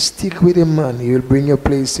 And you stick with Him, man. He will bring you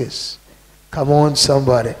places. Come on,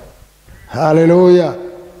 somebody. Hallelujah.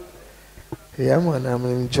 Yeah, man, I'm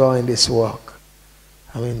enjoying this walk.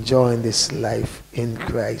 I'm enjoying this life in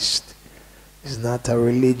Christ. It's not a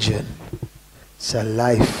religion. It's a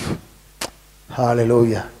life.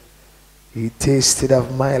 Hallelujah. He tasted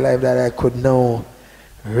of my life that I could now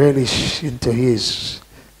relish into His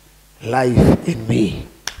life in me.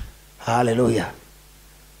 Hallelujah.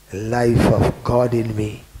 The life of God in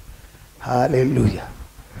me. Hallelujah.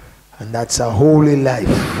 And that's a holy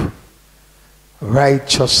life.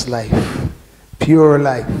 Righteous life. Pure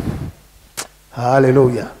life.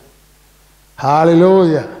 Hallelujah.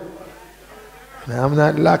 Hallelujah. And I'm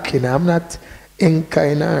not lacking. I'm not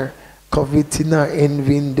envying or coveting or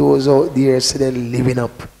envying those out there so they're living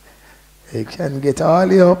up. They can get all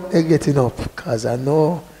the up, they're getting up. Because I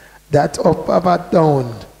know that up have a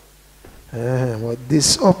down. But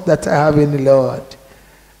this up that I have in the Lord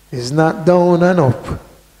is not down and up.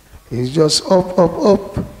 It's just up, up,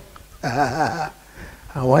 up.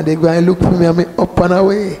 And one day go and look for me, I'm up and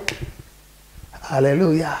away.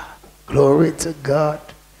 Hallelujah. Glory to God.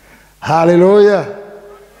 Hallelujah.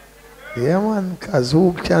 Yeah, man, because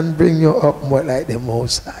who can bring you up more like the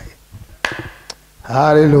Most High?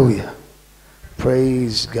 Hallelujah.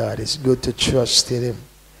 Praise God. It's good to trust in Him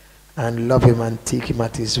and love Him and take Him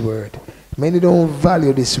at His word. Many don't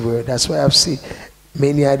value this word. That's why I've seen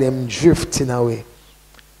many of them drifting away.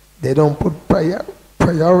 They don't put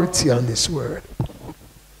priority on this word.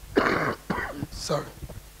 Sorry.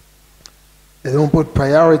 They don't put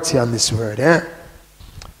priority on this word.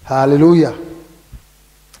 Hallelujah.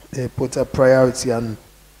 They put a priority on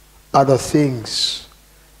other things.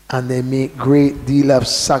 And they make great deal of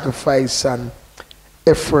sacrifice and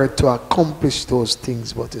effort to accomplish those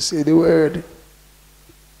things. But you see the word,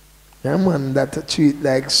 yeah, man, that treat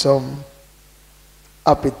like some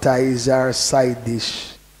appetizer side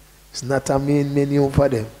dish. It's not a main menu for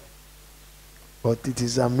them, but it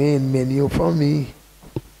is a main menu for me,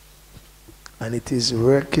 and it is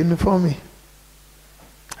working for me.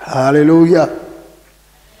 Hallelujah.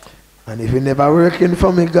 And if it never working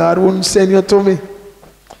for me, God wouldn't send you to me.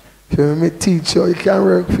 If you me teach you, it can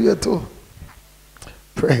work for you too.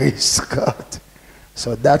 Praise God.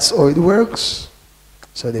 So that's how it works.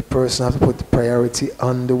 So the person has to put the priority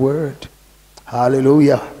on the word.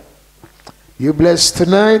 Hallelujah. You blessed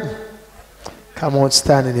tonight? Come on,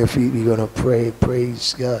 stand on your feet. We're going to pray.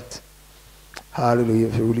 Praise God. Hallelujah.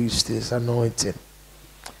 If you release this anointing,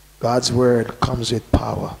 God's word comes with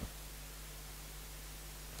power.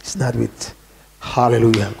 It's not with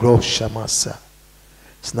hallelujah. Glosha masa.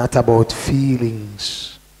 It's not about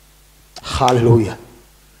feelings. Hallelujah.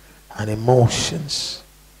 And emotions.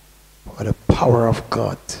 But the power of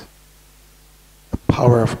God. The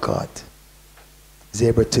power of God is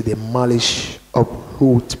able to demolish,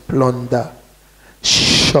 uproot, plunder,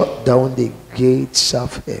 shut down the gates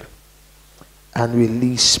of hell, and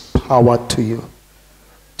release power to you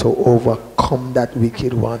to overcome that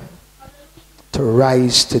wicked one, to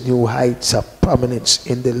rise to new heights of prominence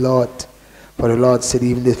in the Lord. For the Lord said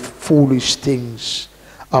even the foolish things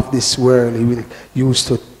of this world He will use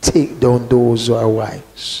to take down those who are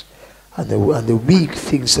wise, and the weak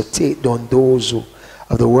things to take down those who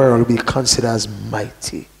of the world will be considered as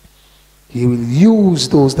mighty. He will use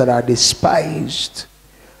those that are despised,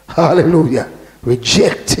 hallelujah,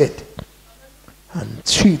 rejected, and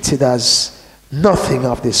treated as nothing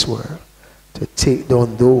of this world, to take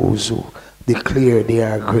down those who declare they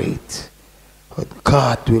are great. But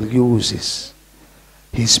God will use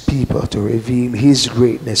His people to reveal His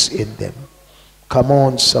greatness in them. Come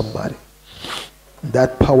on, somebody.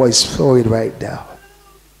 That power is flowing right now.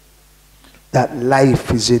 That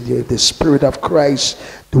life is in you. If the Spirit of Christ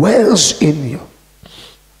dwells in you,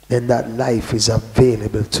 then that life is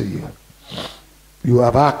available to you. You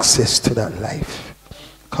have access to that life.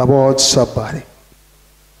 Come on, somebody.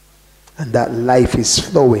 And that life is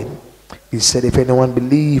flowing. He said, if anyone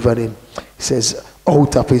believe on Him, He says,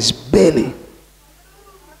 out of his belly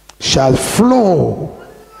shall flow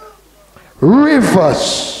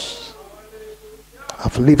rivers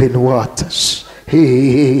of living waters.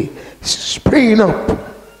 Spring up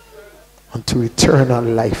unto eternal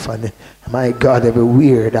life. And my God,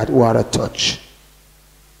 everywhere that water touch,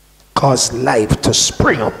 cause life to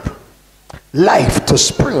spring up. Life to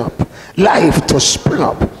spring up. Life to spring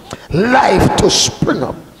up. Life to spring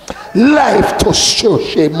up. Life to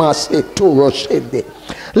shoshemase to roshende.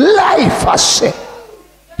 Life ase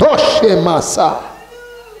toshemasa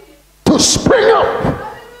to spring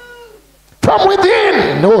up from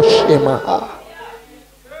within. No shemaha.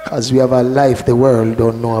 Because we have a life the world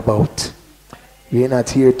don't know about. We are not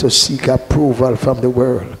here to seek approval from the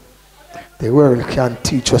world. The world can't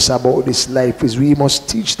teach us about this life. We must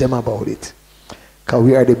teach them about it. Because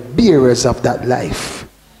we are the bearers of that life.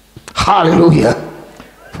 Hallelujah.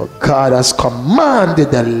 For God has commanded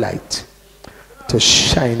the light to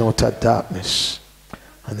shine out of darkness.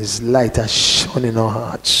 And His light has shone in our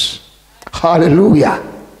hearts. Hallelujah.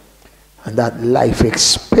 And that life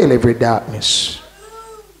expel every darkness.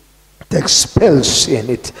 It expels sin.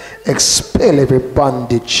 It expel every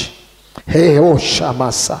bondage. Hey, oh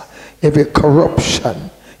Shamasa. Every corruption.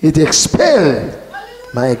 It expel,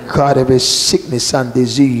 my God, every sickness and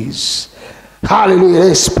disease. Hallelujah.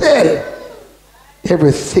 It expel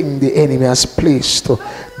everything the enemy has placed to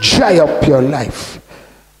dry up your life.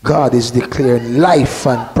 God is declaring life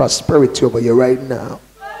and prosperity over you right now.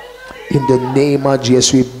 In the name of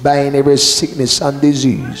Jesus, we bind every sickness and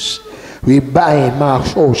disease. We bind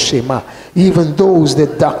even those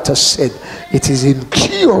the doctor said it is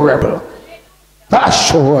incurable.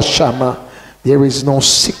 There is no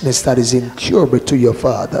sickness that is incurable to your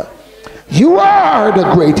Father. You are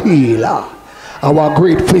the great healer, our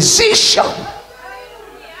great physician.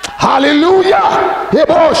 Hallelujah.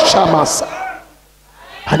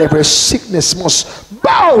 And every sickness must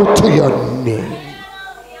bow to your name.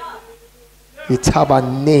 It have a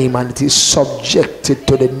name and it is subjected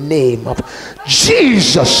to the name of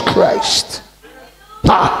Jesus Christ.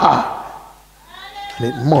 And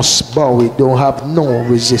it must bow. It don't have no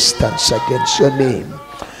resistance against your name.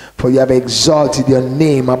 For you have exalted your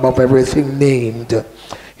name above everything named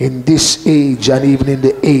in this age and even in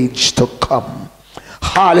the age to come.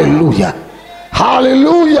 Hallelujah.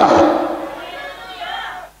 Hallelujah.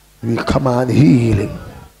 We command healing.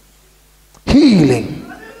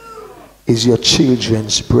 Healing is your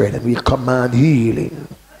children's bread, and we command healing.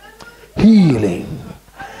 Healing.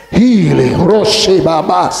 Healing.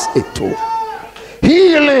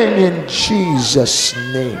 Healing in Jesus'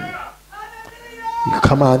 name. We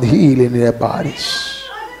command healing in their bodies,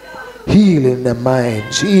 healing in their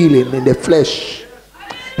minds, healing in the flesh,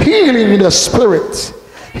 healing in the spirit,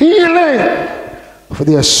 healing for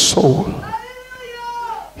their soul.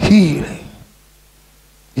 Healing.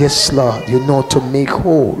 Yes, Lord, you know to make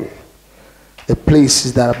whole the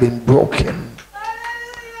places that have been broken,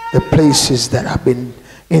 the places that have been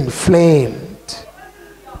inflamed,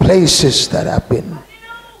 places that have been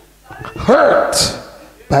hurt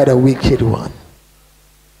by the wicked one.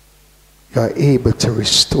 You are able to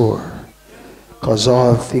restore, because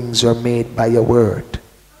all things are made by your word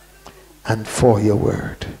and for your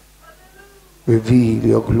word. Reveal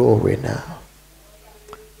your glory now.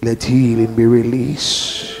 Let healing be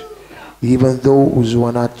released. Even those who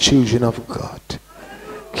are not children of God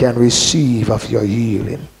can receive of your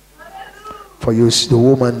healing. For you, the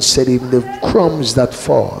woman said, even the crumbs that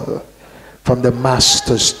fall from the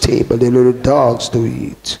master's table, the little dogs do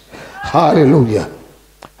eat. Hallelujah.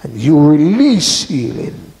 And you release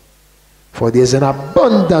healing. For there's an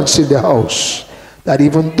abundance in the house that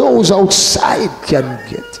even those outside can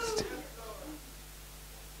get it.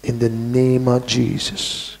 In the name of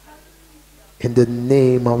Jesus. In the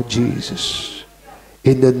name of Jesus.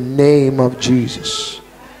 In the name of Jesus.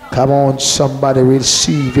 Come on, somebody,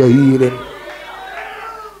 receive your healing.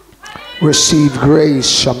 Receive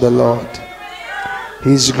grace from the Lord.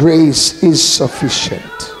 His grace is sufficient.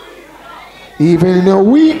 Even in your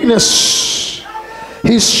weakness,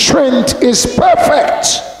 His strength is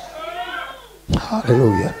perfect.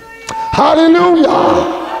 Hallelujah.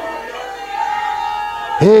 Hallelujah.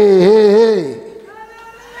 Hey, hey, hey.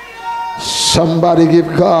 Somebody give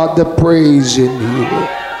God the praise in here.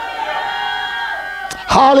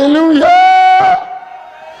 Hallelujah.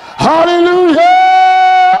 Hallelujah.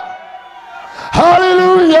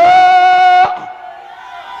 Hallelujah.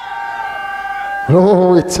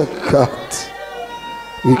 Glory to God.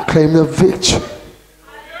 We claim the victory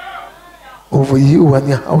over you and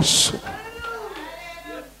your household.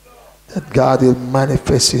 That God will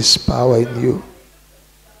manifest His power in you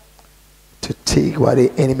to take what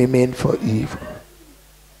the enemy meant for evil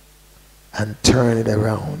and turn it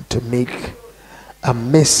around, to make a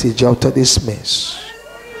message out of this mess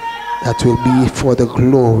that will be for the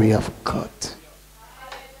glory of God.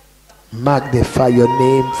 Magnify your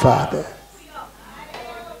name, Father.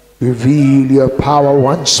 Reveal your power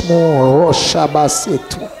once more. Oh,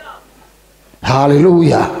 Shabbat.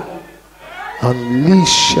 Hallelujah.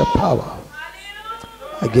 Unleash your power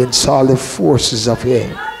against all the forces of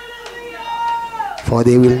hell, for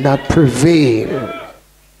they will not prevail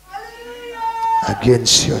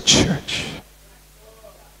against your church.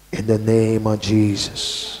 In the name of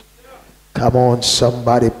Jesus. Come on,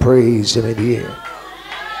 somebody, praise Him in here.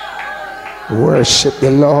 Worship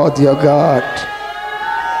the Lord your God.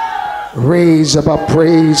 Raise up a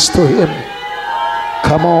praise to Him.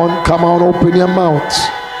 Come on, open your mouth.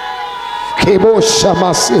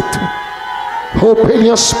 Open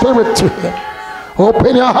your spirit to Him.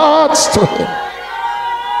 Open your hearts to Him.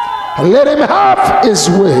 And let Him have His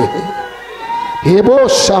way.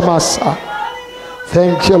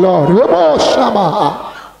 Thank you, Lord.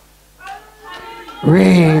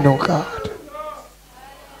 Reign, O God.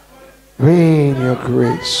 Reign your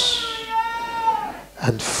grace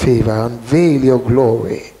and favor. Unveil your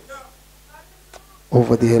glory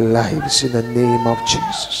over their lives in the name of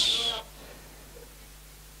Jesus.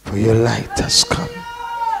 For your light has come.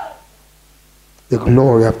 The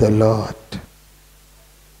glory of the Lord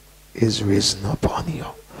is risen upon you.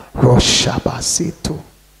 Roshabasitu.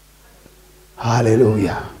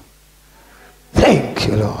 Hallelujah. Thank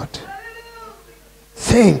you, Lord.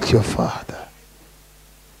 Thank you, Father.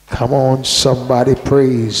 Come on, somebody,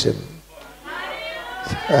 praise Him.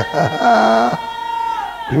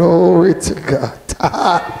 Glory to God.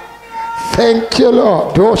 Thank you,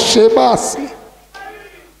 Lord. Doshebasi.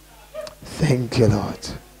 Thank you, Lord.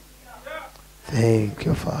 Thank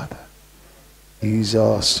you, Father. He's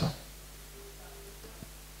awesome.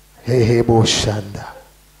 Hey, hey, Boshanda.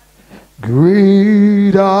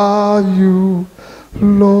 Great are you,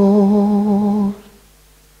 Lord.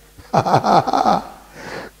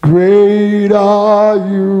 Great are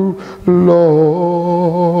you,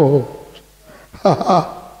 Lord.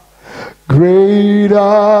 Great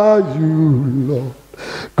are you, Lord.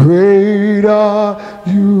 Great are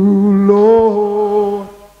you, Lord.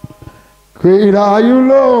 Great are you,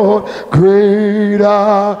 Lord. Great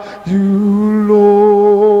are you,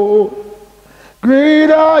 Lord. Great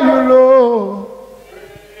are you, Lord.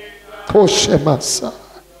 Koshemasa.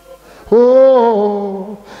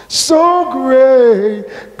 Oh, so great.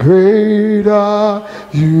 Great are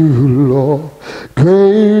you, Lord.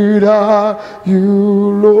 Great are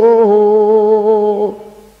you, Lord.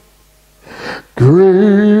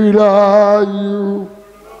 Great are you.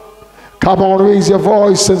 Come on, raise your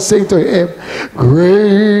voice and sing to him.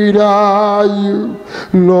 Great are you,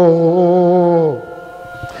 Lord.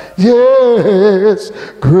 Yes,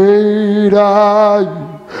 great are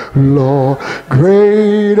you, Lord.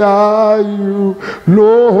 Great are you,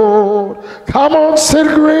 Lord. Come on, say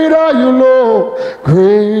great are you, Lord.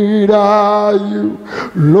 Great are you,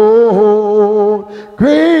 Lord.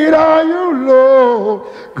 Great are you, Lord.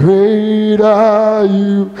 Great are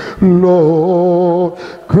you, Lord.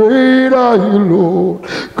 Great are you, Lord.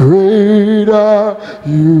 Great are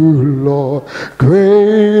you, Lord.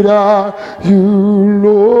 Great are you,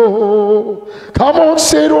 Lord. Come on,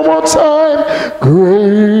 say it one more time.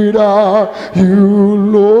 Great are you,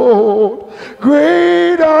 Lord.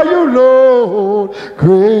 Great are you, Lord.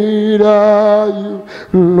 Great are you,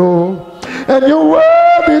 Lord. And you're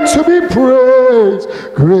worthy to be praised.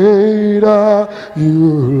 Great are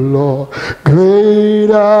you, Lord. Great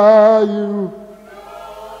are you.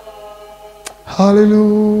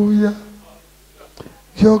 Hallelujah.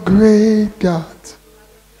 You're great, God.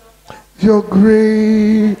 You're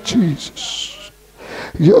great, Jesus.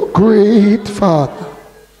 You're great, Father.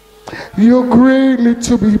 You're greatly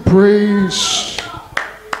to be praised.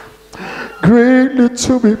 Greatly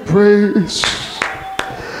to be praised.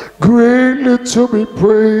 Greatly to be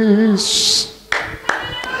praised.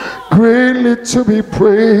 Greatly to be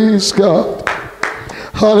praised, God.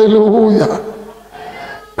 Hallelujah.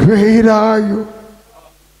 Great are you.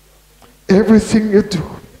 Everything you do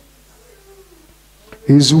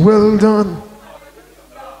is well done.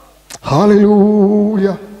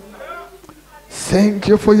 Hallelujah. Thank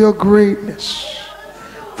you for your greatness,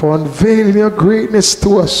 for unveiling your greatness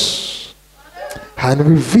to us and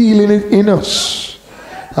revealing it in us,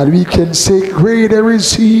 and we can say greater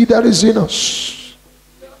is he that is in us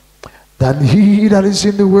than he that is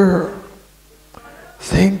in the world.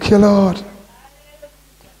 Thank you, Lord.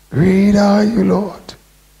 Great are you, Lord.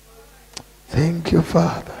 Thank you,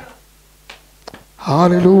 Father.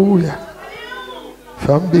 Hallelujah.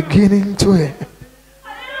 From beginning to end.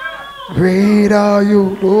 Great are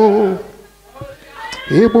you, Lord.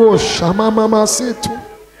 Ebo Shamamama Setu.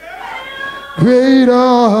 Great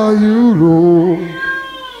are you, Lord.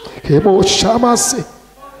 Ebo Shamase.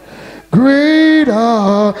 Great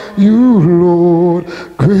are you, Lord.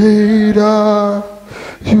 Great are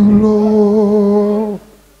you, Lord.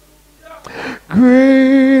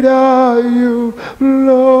 Great are you,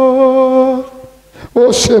 Lord.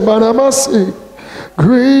 Oh, Shemanamasi.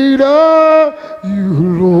 Great are you,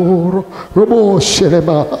 Lord.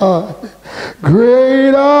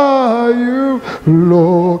 Great are you,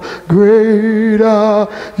 Lord. Great are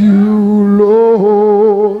you,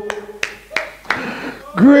 Lord.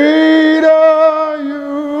 Great are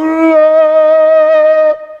you,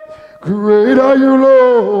 Lord. Great are you,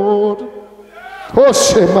 Lord. Oh,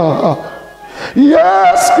 Shema.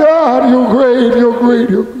 Yes, God, you're great, you're great,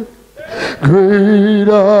 you're great. Great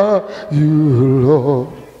are you, Lord.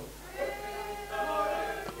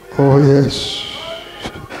 Oh, yes.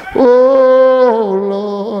 Oh,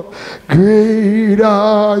 Lord, great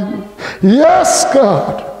are you. Yes,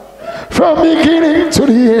 God, from beginning to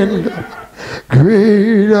the end, God.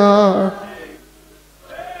 Great are.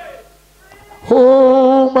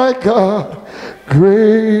 Oh, my God.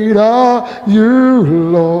 Great are you,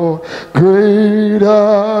 Lord. Great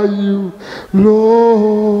are you,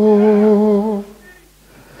 Lord.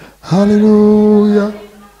 Hallelujah.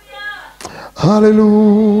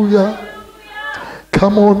 Hallelujah.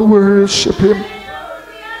 Come on, worship him.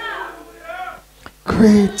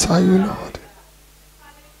 Great are you, Lord.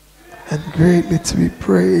 And greatly to be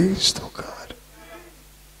praised, oh God.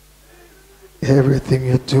 Everything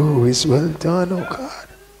you do is well done, oh God.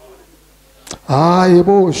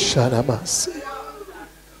 Ebo Shanamasi.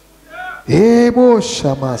 Ebo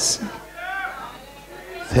Shamasi.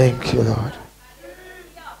 Thank you, Lord.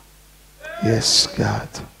 Yes, God.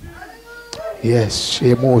 Yes,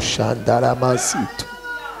 Emo Shandaramasitu.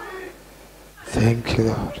 Thank you,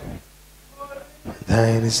 Lord.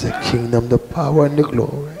 Thine is the kingdom, the power, and the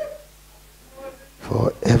glory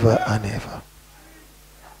forever and ever.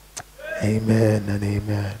 Amen and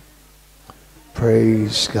amen.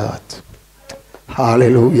 Praise God.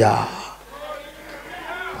 Hallelujah.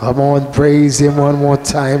 Come on, praise him one more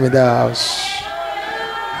time in the house.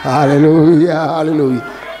 Hallelujah,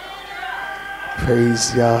 hallelujah.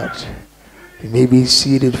 Praise God. You may be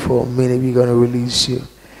seated for a minute. We're going to release you.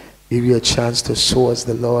 Give you a chance to sow as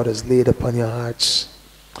the Lord has laid upon your hearts.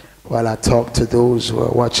 While I talk to those who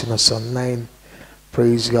are watching us online,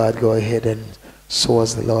 praise God, go ahead and sow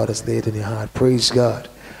as the Lord has laid in your heart. Praise God.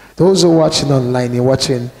 Those who are watching online, you're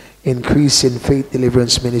watching Increasing Faith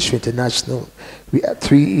Deliverance Ministry International. We are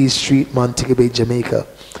 3 East Street, Montego Bay, Jamaica.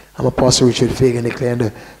 I'm Apostle Richard Fagan, declaring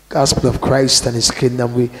the gospel of Christ and his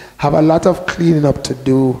kingdom. We have a lot of cleaning up to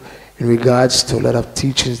do in regards to a lot of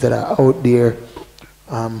teachings that are out there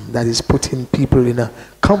that is putting people in a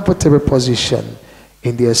comfortable position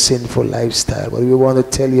in their sinful lifestyle. But we want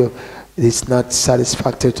to tell you it's not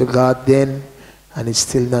satisfactory to God then, and it's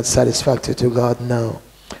still not satisfactory to God now.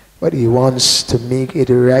 But he wants to make it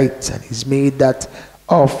right, and he's made that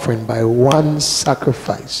offering by one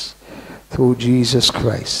sacrifice through Jesus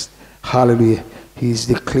Christ. Hallelujah. He's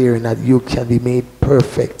declaring that you can be made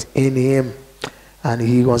perfect in him, and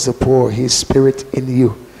he wants to pour his spirit in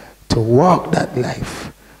you to walk that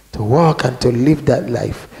life, to walk and to live that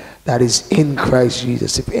life that is in Christ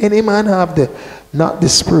Jesus. If any man have not the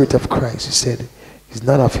spirit of Christ, he said, it's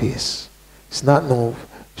none of his. It's not no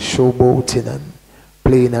showboating and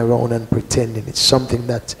playing around and pretending. It's something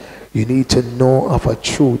that you need to know of a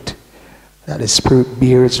truth, that the Spirit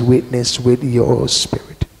bears witness with your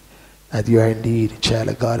spirit that you are indeed a child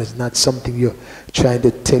of God. It's not something you're trying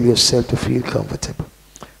to tell yourself to feel comfortable,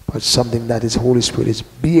 but something that His Holy Spirit is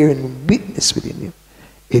bearing witness within you.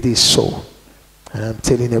 It is so. And I'm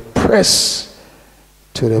telling you, press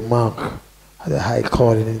to the mark of the high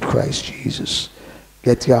calling in Christ Jesus.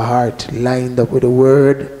 Get your heart lined up with the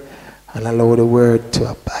Word and allow the Word to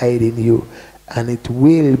abide in you, and it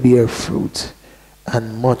will bear fruit,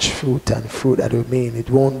 and much fruit, and fruit that remain. It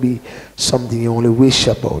won't be something you only wish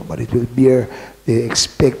about, but it will bear the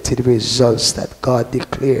expected results that God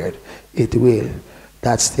declared it will.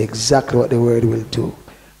 That's exactly what the Word will do.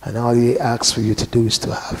 And all He asks for you to do is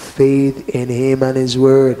to have faith in Him and His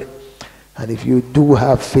Word. And if you do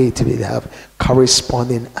have faith, you will have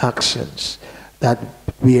corresponding actions that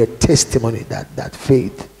bear testimony that that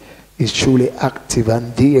faith is truly active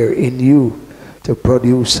and there in you to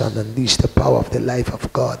produce and unleash the power of the life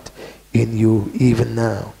of God in you even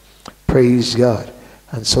now. Praise God.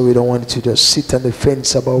 And so we don't want you to just sit on the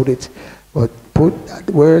fence about it, but put that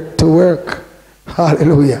word to work.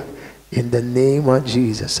 Hallelujah. In the name of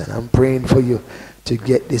Jesus. And I'm praying for you to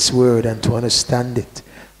get this word and to understand it.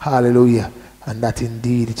 Hallelujah. And that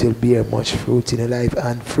indeed it will bear much fruit in your life,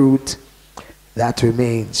 and fruit that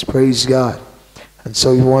remains. Praise God. And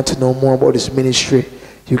so if you want to know more about this ministry,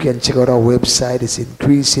 you can check out our website. It's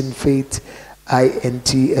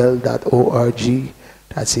increasingfaithintl.org.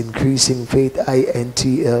 That's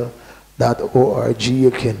increasingfaithintl.org.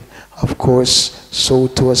 You can, of course, sow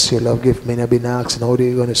to us your love gift. Many have been asking how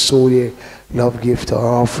they're going to sow their love gift or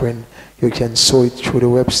offering. You can sow it through the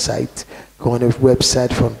website. Go on the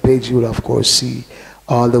website front page. You will, of course, see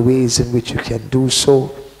all the ways in which you can do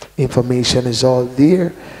so. Information is all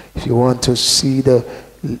there. If you want to see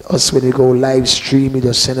us when you go live stream, you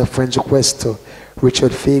just send a friend request to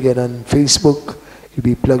Richard Fagan on Facebook. You'll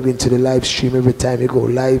be plugged into the live stream every time you go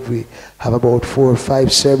live. We have about 4 or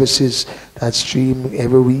 5 services that stream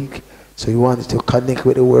every week. So you want to connect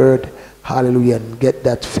with the Word, hallelujah, and get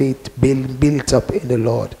that faith built up in the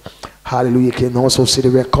Lord. Hallelujah. You can also see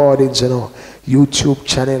the recordings on our YouTube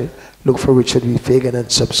channel. Look for Richard V. Fagan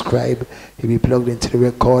and subscribe. You'll be plugged into the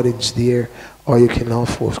recordings there. Or you can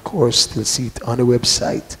also, of course, still see it on the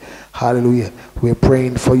website. Hallelujah. We're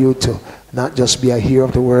praying for you to not just be a hearer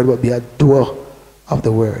of the word, but be a doer of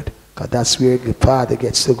the word. Because that's where the Father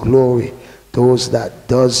gets the glory. Those that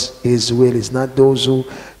does His will. It's not those who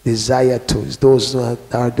desire to. It's those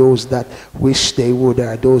that wish they would.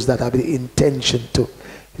 Are those that have the intention to.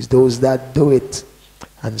 It's those that do it.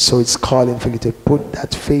 And so it's calling for you to put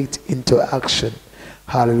that faith into action.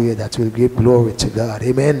 Hallelujah. That will give glory to God.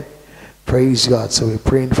 Amen. Praise God. So we're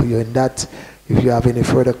praying for you in that. If you have any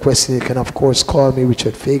further questions, you can of course call me,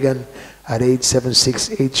 Richard Fagan, at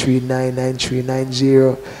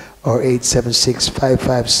 876-839-9390 or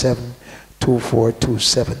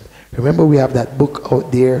 876-557-2427. Remember, we have that book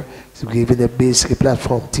out there to give you the basic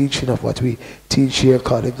platform teaching of what we teach here,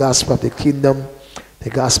 called The Gospel of the Kingdom, the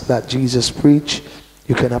gospel that Jesus preached.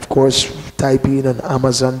 You can of course type in on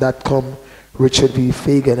Amazon.com Richard V.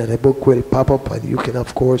 Fagan, and the book will pop up, and you can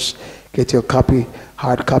of course get your copy,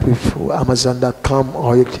 hard copy, through Amazon.com,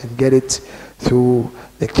 or you can get it through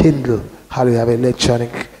the Kindle. Hallelujah, have an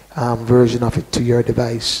electronic version of it to your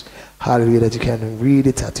device. Hallelujah, that you can read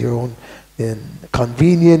it at your own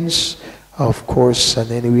convenience, of course,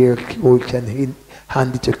 and anywhere, or you can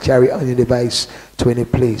hand it to carry on your device to any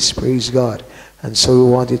place. Praise God. And so we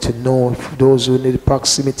want you to know, for those who need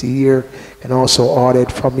proximity here, can also order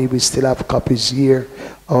it from me. We still have copies here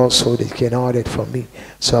also that you can order it from me.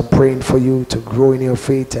 So I'm praying for you to grow in your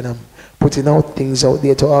faith, and I'm putting out things out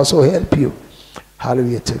there to also help you.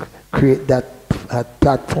 Hallelujah, to create that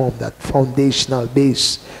platform, that foundational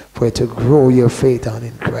base for you to grow your faith on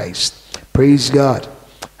in Christ. Praise God.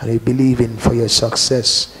 And we believe in for your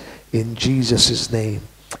success in Jesus' name.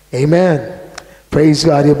 Amen. Praise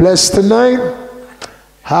God. You're blessed tonight.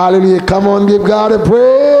 Hallelujah. Come on, give God a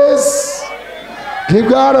praise. Give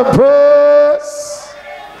God a praise.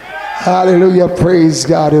 Hallelujah. Praise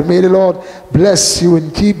God. And may the Lord bless you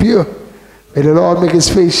and keep you. May the Lord make his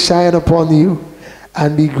face shine upon you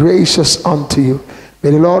and be gracious unto you.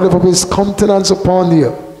 May the Lord lift up his countenance upon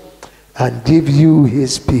you and give you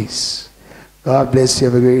his peace. God bless you.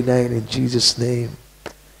 Have a great night in Jesus' name.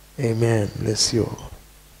 Amen. Bless you all.